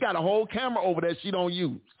 Felicia, she got a whole camera over there she don't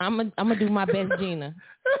use. I'm gonna do my best, Gina.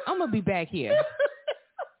 I'm gonna be back here.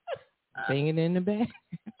 Singing in the back.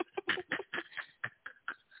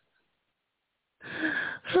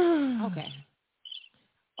 Okay.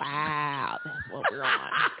 Wow, that's what we're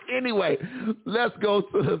on. Anyway, let's go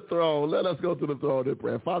to the throne. Let us go to the throne in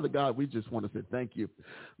prayer. Father God, we just want to say thank you.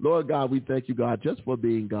 Lord God, we thank you, God, just for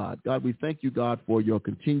being God. God, we thank you, God, for your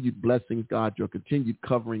continued blessings, God, your continued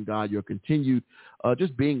covering, God, your continued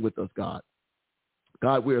just being with us, God.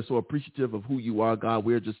 God, we are so appreciative of who you are, God.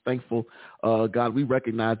 We're just thankful. God, we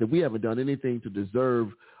recognize that we haven't done anything to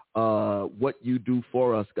deserve what you do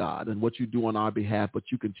for us, God, and what you do on our behalf, but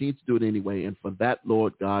you continue to do it anyway. And for that,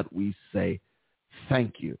 Lord God, we say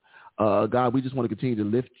thank you. God, we just want to continue to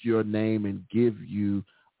lift your name and give you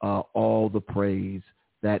all the praise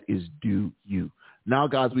that is due you. Now,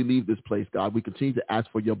 God, as we leave this place, God, we continue to ask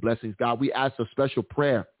for your blessings. God, we ask a special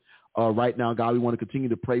prayer right now. God, we want to continue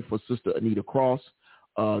to pray for Sister Anita Cross.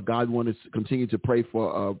 God, we want to continue to pray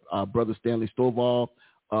for Brother Stanley Stovall.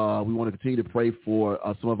 We want to continue to pray for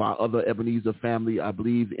some of our other Ebenezer family. I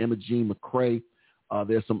believe Emma Jean McCrae.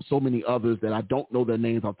 There's so many others that I don't know their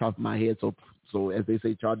names off the top of my head. So as they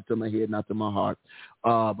say, charge it to my head, not to my heart.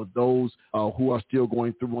 But those who are still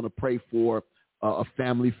going through, want to pray for a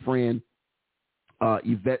family friend,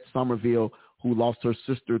 Yvette Somerville, who lost her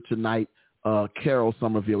sister tonight, Carol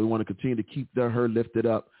Somerville. We want to continue to keep her lifted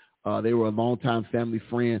up. They were a longtime family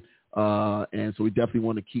friend, and so we definitely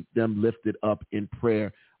want to keep them lifted up in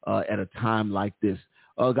prayer at a time like this.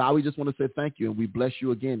 God, we just want to say thank you, and we bless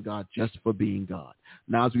you again, God, just for being God.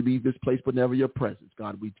 Now, as we leave this place, but never your presence,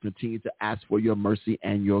 God, we continue to ask for your mercy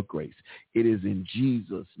and your grace. It is in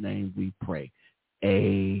Jesus' name we pray.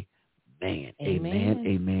 Amen. Amen. Amen.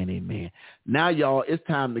 Amen. Amen. Now, y'all, it's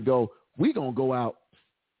time to go. We're gonna go out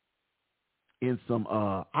in some.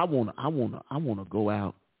 I wanna go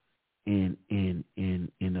out in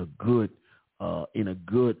a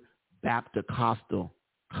good Baptist-costal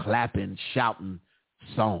clapping, shouting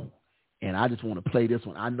song. And I just want to play this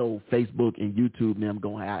one. I know Facebook and YouTube and them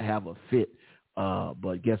going to have a fit,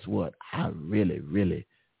 but guess what? I really, really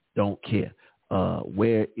don't care.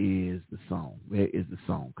 Where is the song? Where is the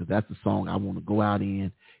song? Because that's the song I want to go out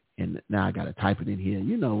in, and now I got to type it in here.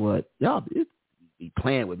 You know what? Y'all be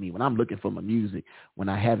playing with me when I'm looking for my music. When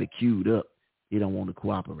I have it queued up, they don't want to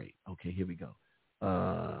cooperate. Okay, here we go.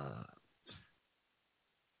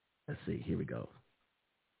 Let's see. Here we go.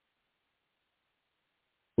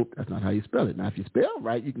 Oop, that's not how you spell it. Now, if you spell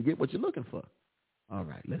right, you can get what you're looking for. All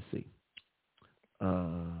right, let's see.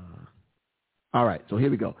 All right, so here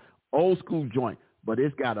we go. Old school joint, but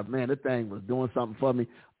it's got a, man, that thing was doing something for me.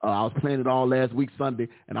 I was playing it all last week Sunday,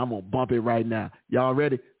 and I'm going to bump it right now. Y'all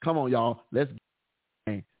ready? Come on, y'all. Let's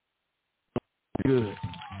get good.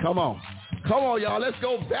 Come on. Come on, y'all. Let's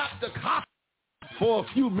go back to Costa for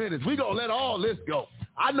a few minutes. We're going to let all this go.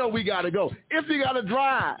 I know we got to go. If you got to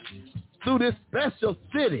drive through this special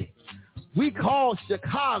city we call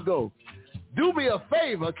Chicago, do me a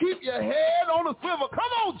favor. Keep your head on the swivel. Come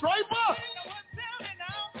on, Draper.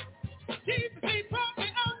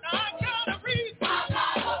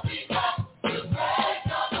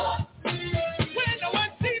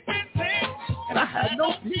 And I had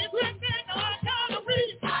no people.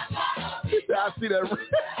 I see that.